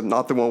think you said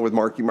not the one with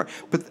Marky Mark.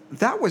 But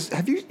that was,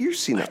 have you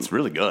seen that? It's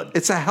really good.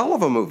 It's a hell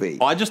of a movie.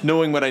 Well, just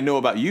knowing what I know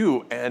about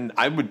you, and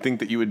I would think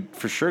that you would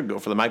for sure go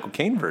for the Michael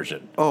Caine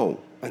version. Oh,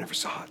 I never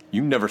saw it.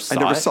 You never saw it?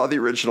 I never saw the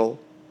original.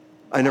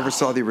 I never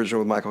saw the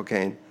original with Michael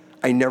Caine.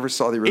 I never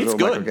saw the original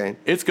with Michael Caine.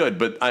 It's good,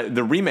 but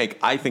the remake,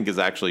 I think, is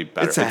actually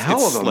better. It's a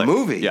hell of a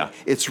movie. Yeah.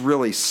 It's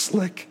really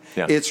slick.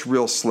 Yeah. It's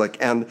real slick.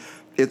 And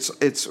it's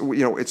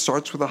it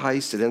starts with a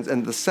heist, it ends,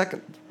 and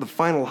the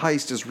final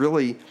heist is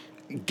really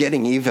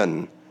getting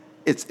even.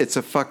 It's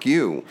a fuck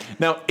you.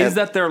 Now, is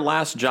that their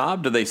last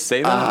job? Do they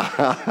say that?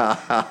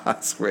 I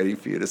was waiting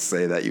for you to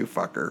say that, you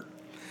fucker.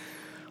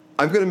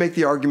 I'm going to make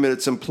the argument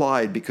it's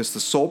implied because the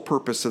sole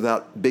purpose of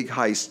that big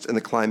heist in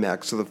the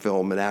climax of the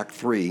film in Act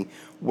 3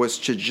 was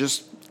to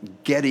just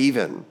get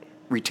even,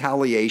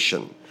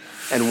 retaliation.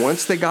 And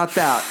once they got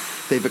that,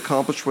 they've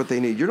accomplished what they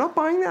need. You're not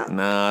buying that?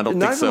 No, I don't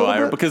think so,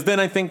 Ira. Because then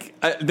I think,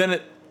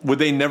 would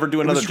they never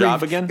do another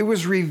job again? It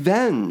was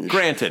revenge.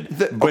 Granted.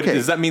 But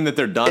does that mean that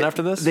they're done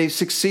after this? They've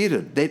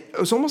succeeded. It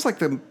was almost like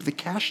the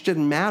cash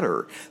didn't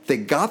matter. They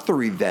got the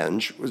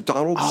revenge. It was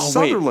Donald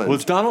Sutherland. Wait,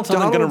 was Donald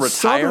Sutherland going to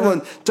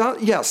retire?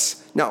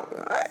 Yes. Now,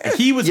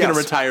 he was going to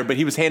retire, but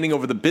he was handing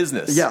over the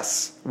business.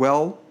 Yes.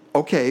 Well,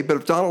 okay, but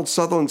if Donald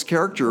Sutherland's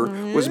character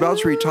was about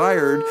to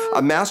retire,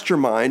 a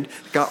mastermind,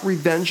 got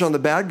revenge on the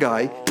bad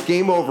guy,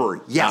 game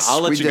over. Yes,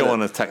 I'll let you go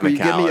on a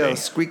technicality. Will you give me a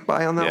squeak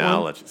by on that one? Yeah,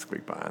 I'll let you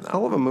squeak by on that.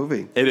 Hell of a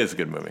movie. It is a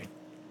good movie.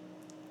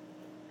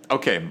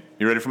 Okay,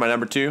 you ready for my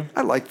number 2?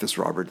 I like this,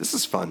 Robert. This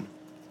is fun.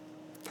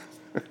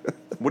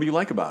 What do you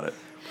like about it?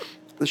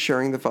 The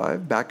sharing the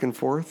vibe, back and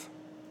forth.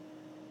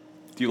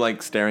 Do you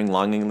like staring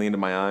longingly into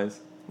my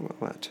eyes? Well,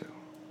 that too.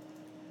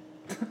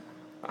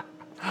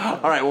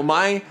 All right, well,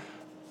 my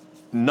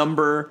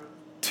number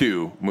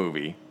 2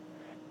 movie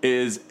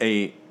is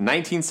a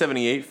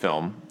 1978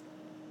 film,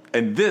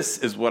 and this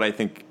is what I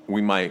think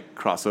we might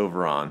cross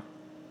over on.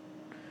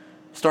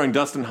 Starring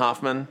Dustin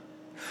Hoffman,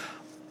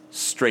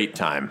 Straight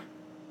Time.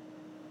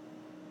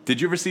 Did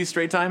you ever see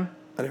Straight Time?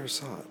 I never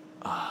saw it.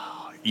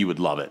 You would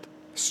love it.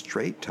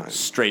 Straight Time.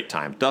 Straight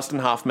Time. Dustin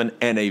Hoffman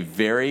and a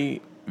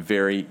very,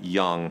 very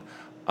young,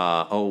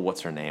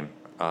 what's her name?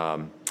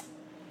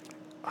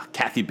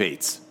 Kathy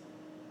Bates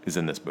is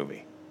in this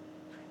movie.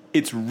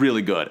 It's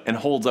really good and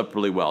holds up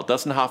really well.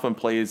 Dustin Hoffman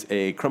plays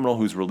a criminal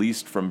who's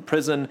released from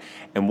prison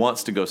and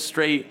wants to go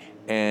straight,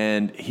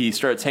 and he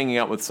starts hanging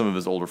out with some of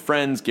his older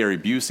friends, Gary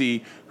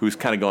Busey, who's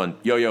kind of going,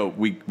 yo,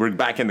 we're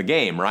back in the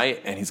game,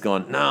 right? And he's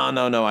going, no,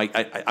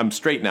 I'm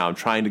straight now. I'm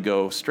trying to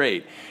go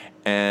straight.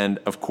 And,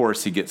 of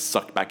course, he gets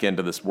sucked back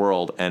into this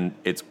world, and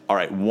it's, all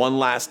right, one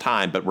last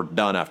time, but we're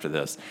done after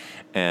this.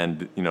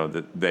 And,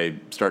 they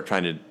start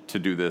trying to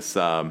do this.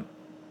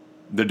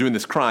 They're doing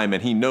this crime,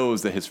 and he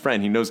knows that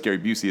he knows Gary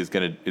Busey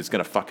is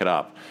gonna fuck it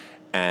up,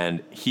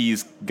 and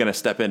he's gonna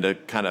step in to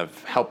kind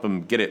of help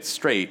him get it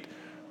straight.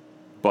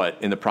 But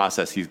in the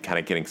process, he's kind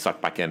of getting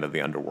sucked back into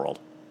the underworld.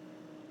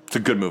 It's a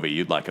good movie.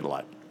 You'd like it a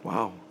lot.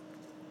 Wow.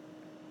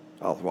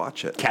 I'll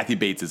watch it. Kathy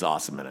Bates is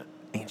awesome in it,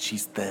 and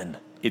she's thin.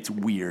 It's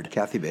weird.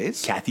 Kathy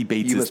Bates? Kathy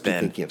Bates is thin. You must be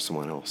thinking of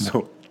someone else.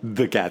 No,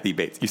 the Kathy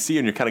Bates. You see her,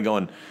 and you're kind of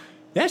going,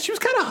 yeah, she was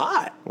kind of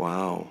hot.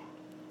 Wow.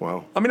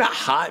 I mean, not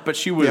hot, but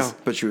she was. Yeah,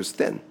 but she was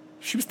thin.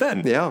 She was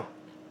thin. Yeah.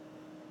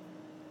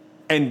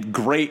 And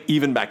great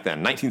even back then,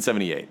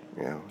 1978.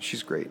 Yeah,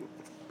 she's great,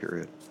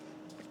 period.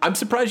 I'm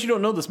surprised you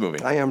don't know this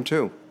movie. I am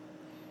too.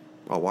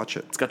 I'll watch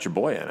it. It's got your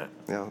boy in it.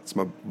 Yeah, it's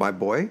my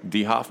boy.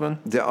 D. Hoffman?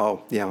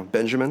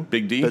 Benjamin.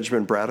 Big D?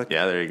 Benjamin Braddock.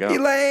 Yeah, there you go.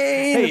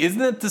 Elaine! Hey, isn't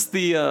that just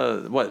the,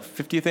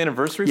 50th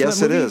anniversary for yes,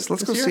 that movie? Yes, it is.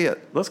 Let's go see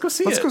it. Let's go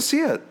see Let's go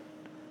see it.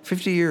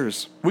 50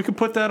 years. We could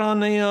put that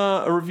on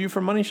a review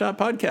for Money Shot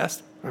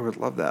podcast. I would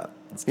love that.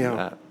 Let's do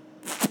that.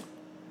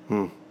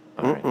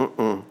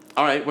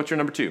 All right, what's your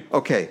number 2?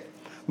 Okay,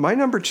 my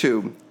number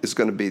 2 is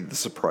going to be the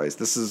surprise.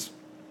 This is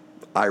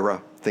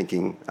Ira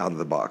thinking out of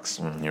the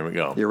box. Here we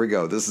go. Here we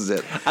go. This is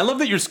it. I love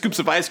that your scoops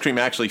of ice cream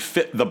actually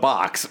fit the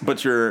box,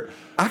 but your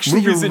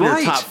movies you're in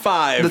right. your top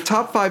 5. The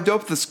top 5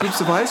 dope, the scoops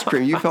of ice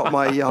cream. You felt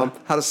my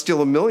How to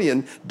Steal a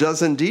Million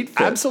does indeed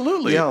fit.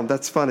 Absolutely. Yeah,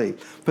 that's funny.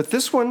 But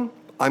this one,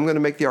 I'm going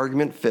to make the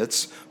argument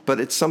fits, but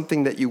it's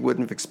something that you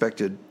wouldn't have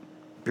expected,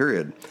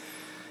 period.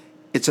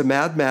 It's a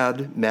mad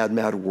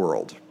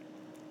world.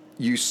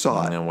 You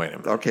saw it. Now, wait a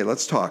minute. Okay,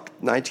 let's talk.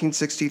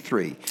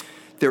 1963.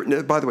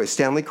 There, by the way,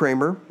 Stanley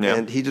Kramer,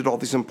 and he did all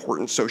these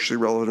important socially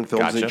relevant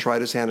films, and he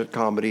tried his hand at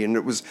comedy, and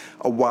it was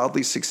a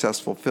wildly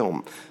successful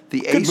film.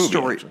 The good movie,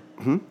 story...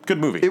 Good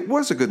movie. It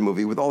was a good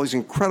movie with all these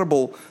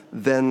incredible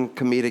then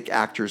comedic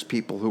actors,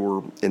 people who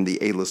were in the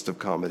A-list of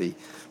comedy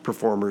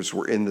performers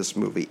were in this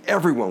movie.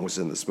 Everyone was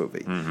in this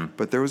movie. Mm-hmm.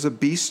 But there was a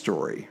B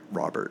story,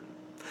 Robert,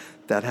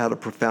 that had a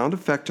profound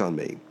effect on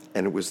me,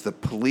 and it was the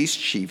police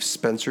chief,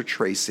 Spencer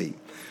Tracy,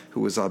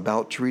 who was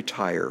about to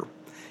retire,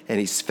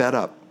 and he's fed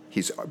up.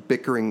 He's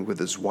bickering with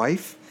his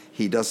wife.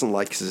 He doesn't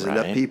like his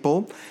enough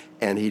people,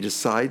 and he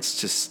decides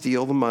to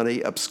steal the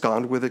money,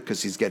 abscond with it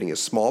because he's getting a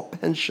small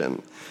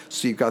pension.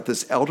 So you've got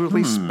this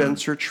elderly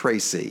Spencer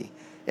Tracy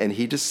and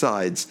he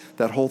decides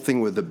that whole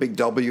thing with the big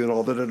W and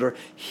all that,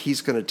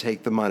 he's going to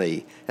take the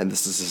money, and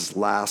this is his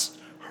last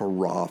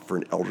hurrah for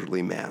an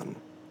elderly man.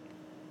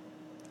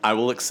 I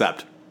will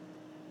accept.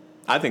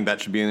 I think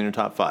that should be in your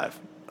top 5.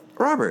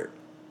 Robert,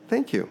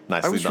 thank you.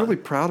 Nicely I was done. really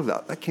proud of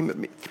that. That came at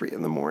me 3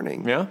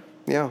 a.m. Yeah?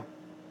 Yeah.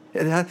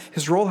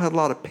 His role had a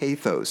lot of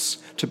pathos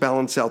to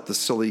balance out the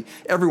silly.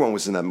 Everyone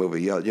was in that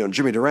movie.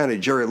 Jimmy Durante,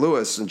 Jerry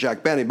Lewis, and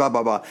Jack Benny. Blah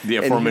blah blah. The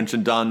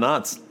aforementioned Don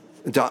Knotts.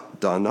 Don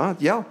Knotts,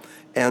 yeah.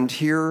 And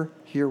here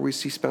we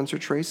see Spencer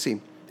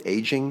Tracy,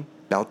 aging,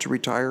 about to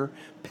retire,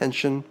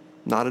 pension,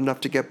 not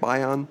enough to get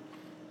by on,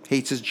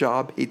 hates his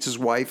job, hates his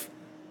wife.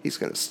 He's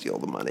going to steal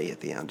the money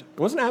at the end.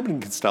 Wasn't Abbott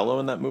and Costello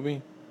in that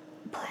movie?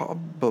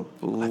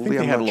 Probably. I think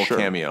they had a little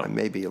cameo.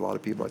 Maybe a lot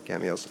of people had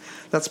cameos.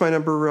 That's my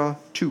number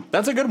 2.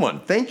 That's a good one.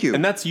 Thank you.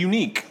 And that's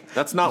unique.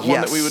 That's not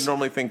one that we would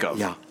normally think of.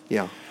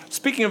 Yeah.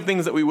 Speaking of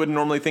things that we wouldn't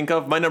normally think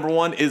of, my number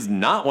 1 is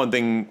not one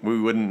thing we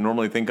wouldn't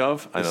normally think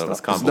of. I know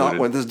it's convoluted. It's not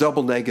one. There's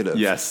double negative.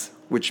 Yes.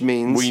 Which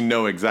means... we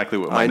know exactly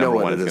what my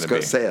number 1 is going to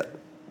be. Say it.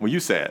 Well, you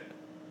say it.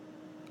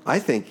 I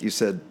think you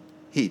said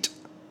Heat.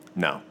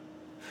 No.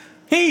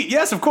 Heat!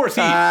 Yes, of course,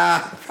 Heat.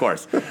 Of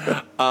course.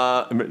 The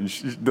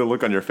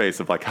look on your face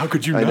of like, how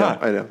could you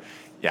not? I know.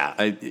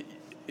 Yeah,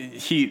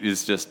 Heat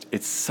is just,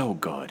 it's so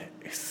good.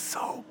 It's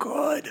so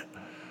good.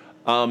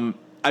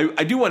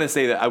 I do want to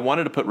say that I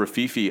wanted to put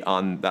Rafifi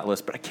on that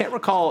list, but I can't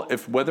recall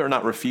whether or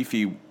not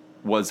Rafifi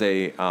was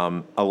a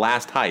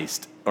last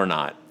heist or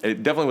not.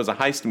 It definitely was a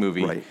heist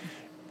movie. Right.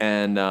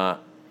 And I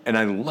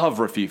love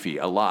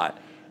Rafifi a lot.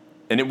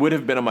 And it would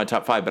have been on my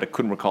top 5, but I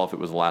couldn't recall if it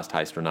was the last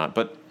heist or not.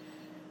 But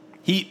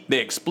Heat, they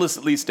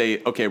explicitly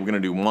state, okay, we're going to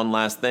do one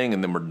last thing,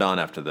 and then we're done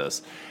after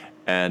this.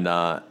 And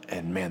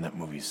man, that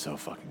movie is so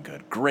fucking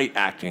good. Great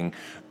acting,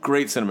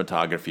 great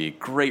cinematography,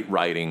 great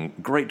writing,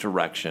 great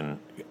direction.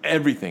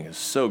 Everything is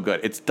so good.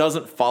 It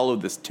doesn't follow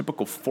this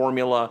typical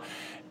formula,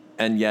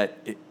 and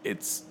yet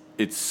it's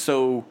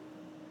so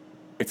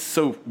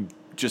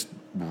just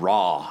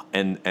raw,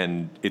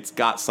 and it's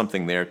got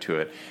something there to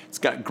it. It's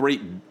got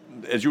great,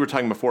 as you were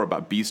talking before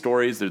about B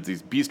stories, there's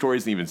these B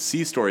stories and even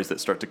C stories that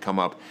start to come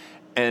up.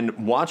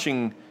 And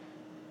watching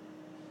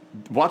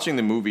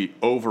the movie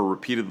over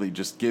repeatedly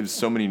just gives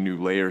so many new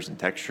layers and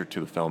texture to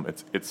the film.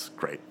 It's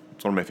great.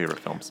 It's one of my favorite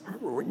films.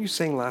 Weren't you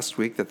saying last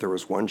week that there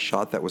was one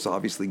shot that was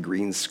obviously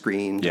green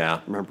screened? Yeah.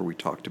 Remember we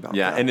talked about that.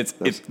 Yeah, and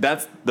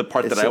that's the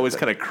part that I always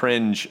kind of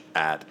cringe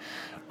at.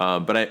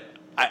 But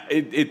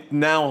it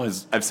now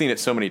I've seen it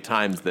so many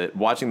times that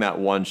watching that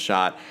one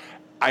shot,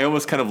 I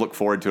almost kind of look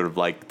forward to it. Of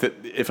like,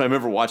 if I'm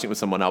ever watching it with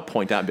someone, I'll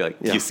point out and be like,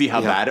 "Do you see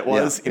how bad it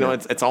was?"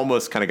 It's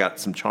almost kind of got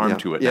some charm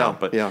to it now.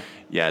 But yeah,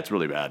 it's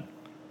really bad.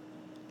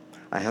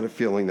 I had a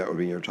feeling that would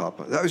be your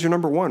top. That was your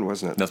number 1,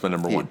 wasn't it? That's my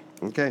number 1.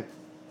 Okay.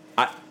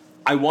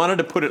 I wanted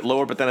to put it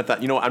lower, but then I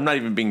thought, I'm not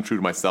even being true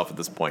to myself at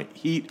this point.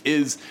 Heat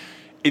it's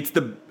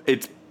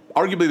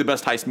arguably the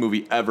best heist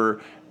movie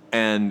ever,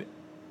 and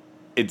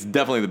it's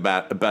definitely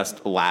the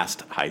best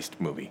last heist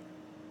movie.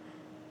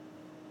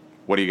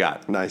 What do you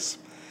got? Nice.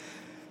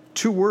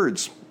 2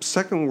 words.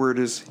 Second word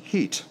is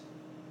heat.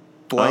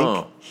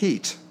 Blank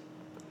heat.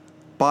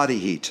 Body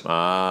heat.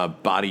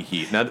 Body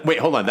Heat. Now, wait,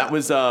 hold on. That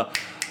was,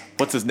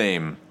 what's his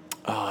name?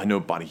 Oh, I know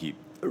Body Heat.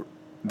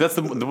 That's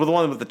the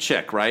one with the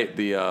chick, right?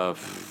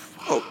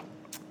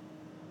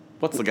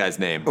 What's the guy's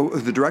name? Oh,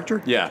 the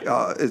director?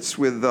 Yeah. It's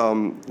with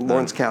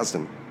Lawrence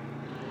Kasdan.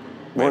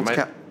 What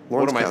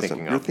am I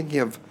thinking of? You're thinking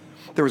of,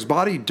 there was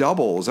Body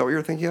Double. Is that what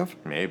you're thinking of?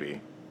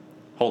 Maybe.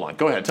 Hold on.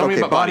 Go ahead. Tell me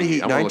about Body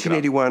Heat.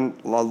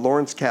 1981.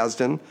 Lawrence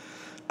Kasdan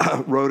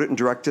wrote it and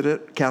directed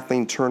it.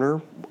 Kathleen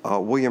Turner,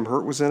 William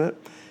Hurt was in it,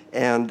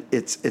 and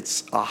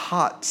it's a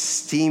hot,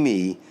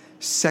 steamy,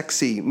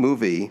 sexy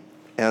movie.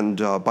 And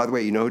by the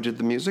way, you know who did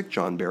the music?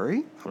 John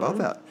Barry. How about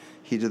that?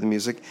 He did the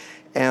music,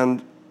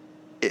 and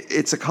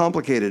it's a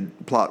complicated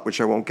plot,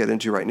 which I won't get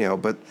into right now.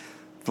 But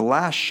the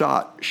last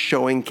shot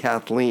showing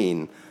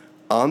Kathleen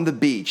on the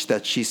beach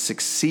that she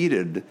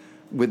succeeded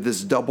with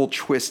this double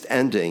twist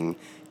ending.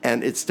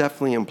 And it's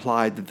definitely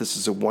implied that this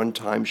is a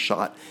one-time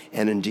shot,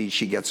 and indeed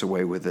she gets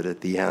away with it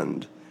at the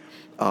end.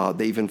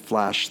 They even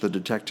flash, the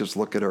detectives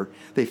look at her.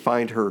 They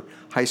find her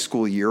high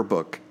school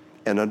yearbook,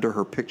 and under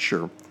her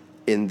picture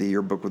in the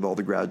yearbook with all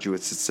the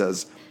graduates, it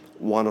says,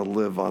 "Want to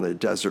live on a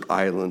desert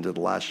island," and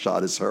the last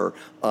shot is her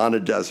on a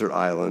desert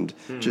island,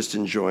 just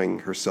enjoying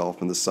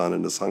herself and the sun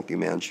and this hunky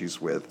man she's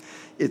with.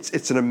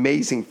 It's an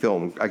amazing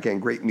film.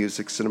 Again, great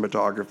music,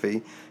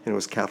 cinematography, and it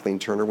was Kathleen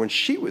Turner when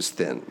she was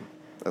thin,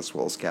 as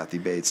well as Kathy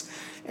Bates.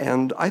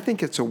 And I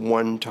think it's a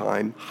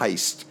one-time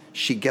heist.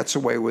 She gets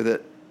away with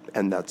it,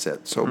 and that's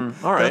it. So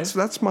all right.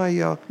 That's my...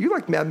 you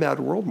liked Mad Mad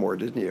World more,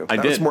 didn't you? I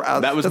did.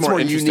 That was more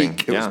interesting.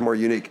 Unique. It was more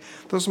unique.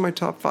 Those are my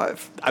top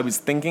 5. I was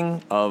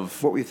thinking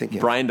of... What were you thinking?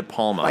 Brian De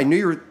Palma. I knew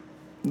you were...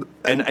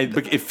 And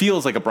it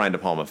feels like a Brian De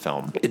Palma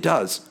film. It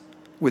does.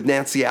 With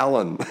Nancy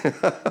Allen.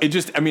 It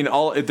just... I mean,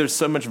 there's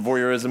so much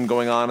voyeurism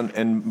going on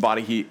in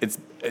Body Heat.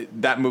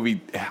 That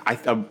movie...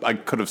 I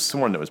could have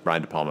sworn that was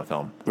Brian De Palma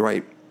film.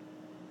 Right.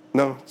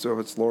 No, so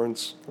it's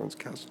Lawrence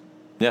Kasdan.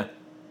 Yeah.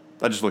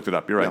 I just looked it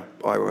up. You're right.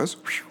 Yeah, I was.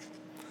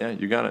 Yeah,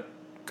 you got it.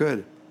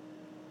 Good.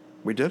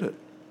 We did it.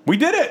 We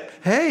did it!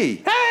 Hey!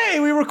 Hey,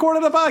 we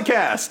recorded a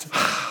podcast.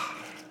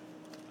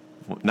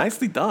 Well,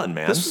 nicely done,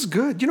 man. This is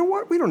good. You know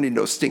what? We don't need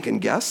no stinking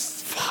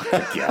guests. Fuck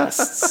the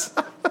guests.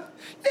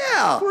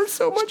 Yeah. We're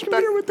so much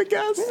better with the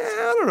guests. Yeah,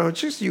 I don't know.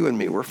 It's just you and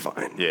me. We're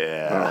fine.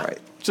 Yeah. All right.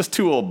 Just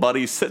two old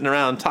buddies sitting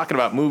around talking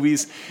about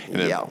movies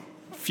and a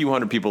few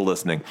hundred people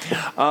listening.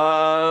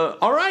 All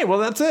right. Well,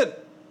 that's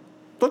it.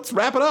 Let's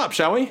wrap it up,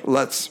 shall we?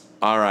 Let's.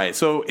 All right.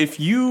 So if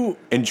you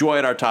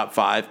enjoyed our top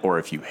 5, or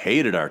if you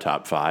hated our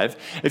top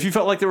 5, if you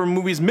felt like there were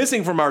movies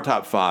missing from our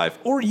top 5,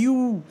 or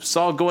you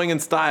saw Going in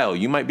Style,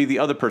 you might be the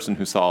other person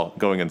who saw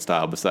Going in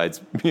Style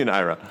besides me and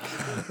Ira.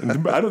 I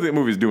don't think the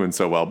movie's doing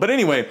so well. But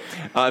anyway,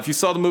 if you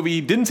saw the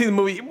movie, didn't see the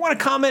movie, you want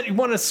to comment, you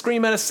want to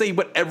scream at us, say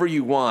whatever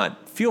you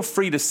want, feel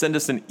free to send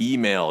us an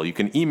email. You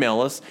can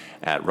email us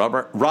at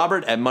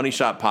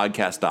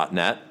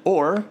robert@moneyshotpodcast.net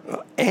or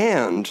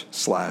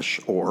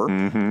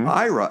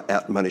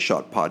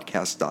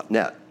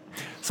Ira@moneyshotpodcast.net.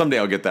 Someday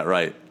I'll get that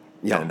right.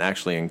 Yeah. And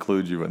actually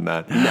include you in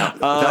that. No,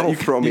 that'll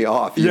throw me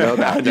off. You know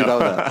that. You know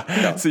that.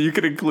 Yeah. So you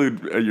can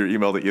include your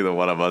email to either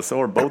one of us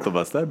or both of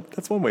us.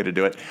 That's one way to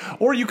do it.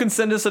 Or you can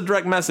send us a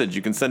direct message.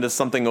 You can send us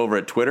something over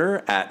at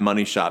Twitter at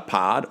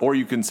MoneyShotPod, or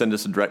you can send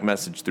us a direct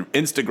message through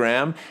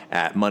Instagram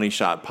at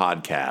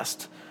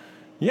MoneyShotPodcast.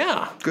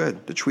 Yeah.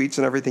 Good. The tweets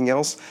and everything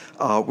else.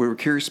 We were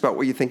curious about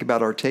what you think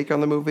about our take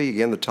on the movie.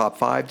 Again, the top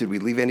 5. Did we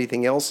leave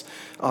anything else?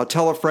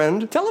 Tell a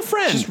friend. Tell a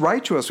friend. Just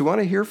write to us. We want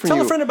to hear from you.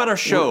 Tell a friend about our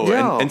show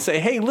and say,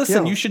 hey,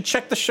 listen, you should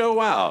check the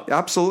show out.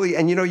 Absolutely.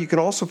 And, you can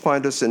also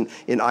find us in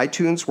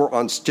iTunes. We're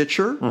on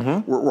Stitcher.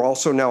 Mm-hmm. We're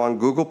also now on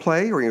Google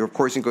Play. Or, of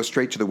course, you can go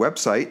straight to the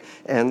website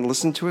and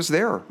listen to us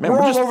there. Man,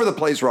 we're all over the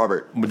place,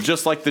 Robert.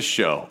 Just like the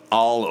show.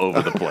 All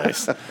over the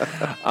place.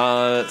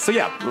 So,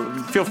 yeah,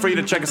 feel free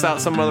to check us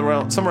out somewhere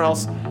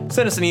else.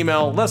 Send us an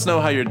email. Let us know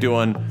how you're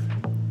doing.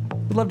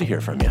 We'd love to hear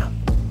from you.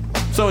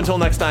 So until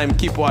next time,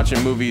 keep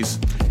watching movies.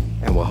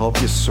 And we'll help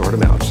you sort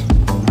them out.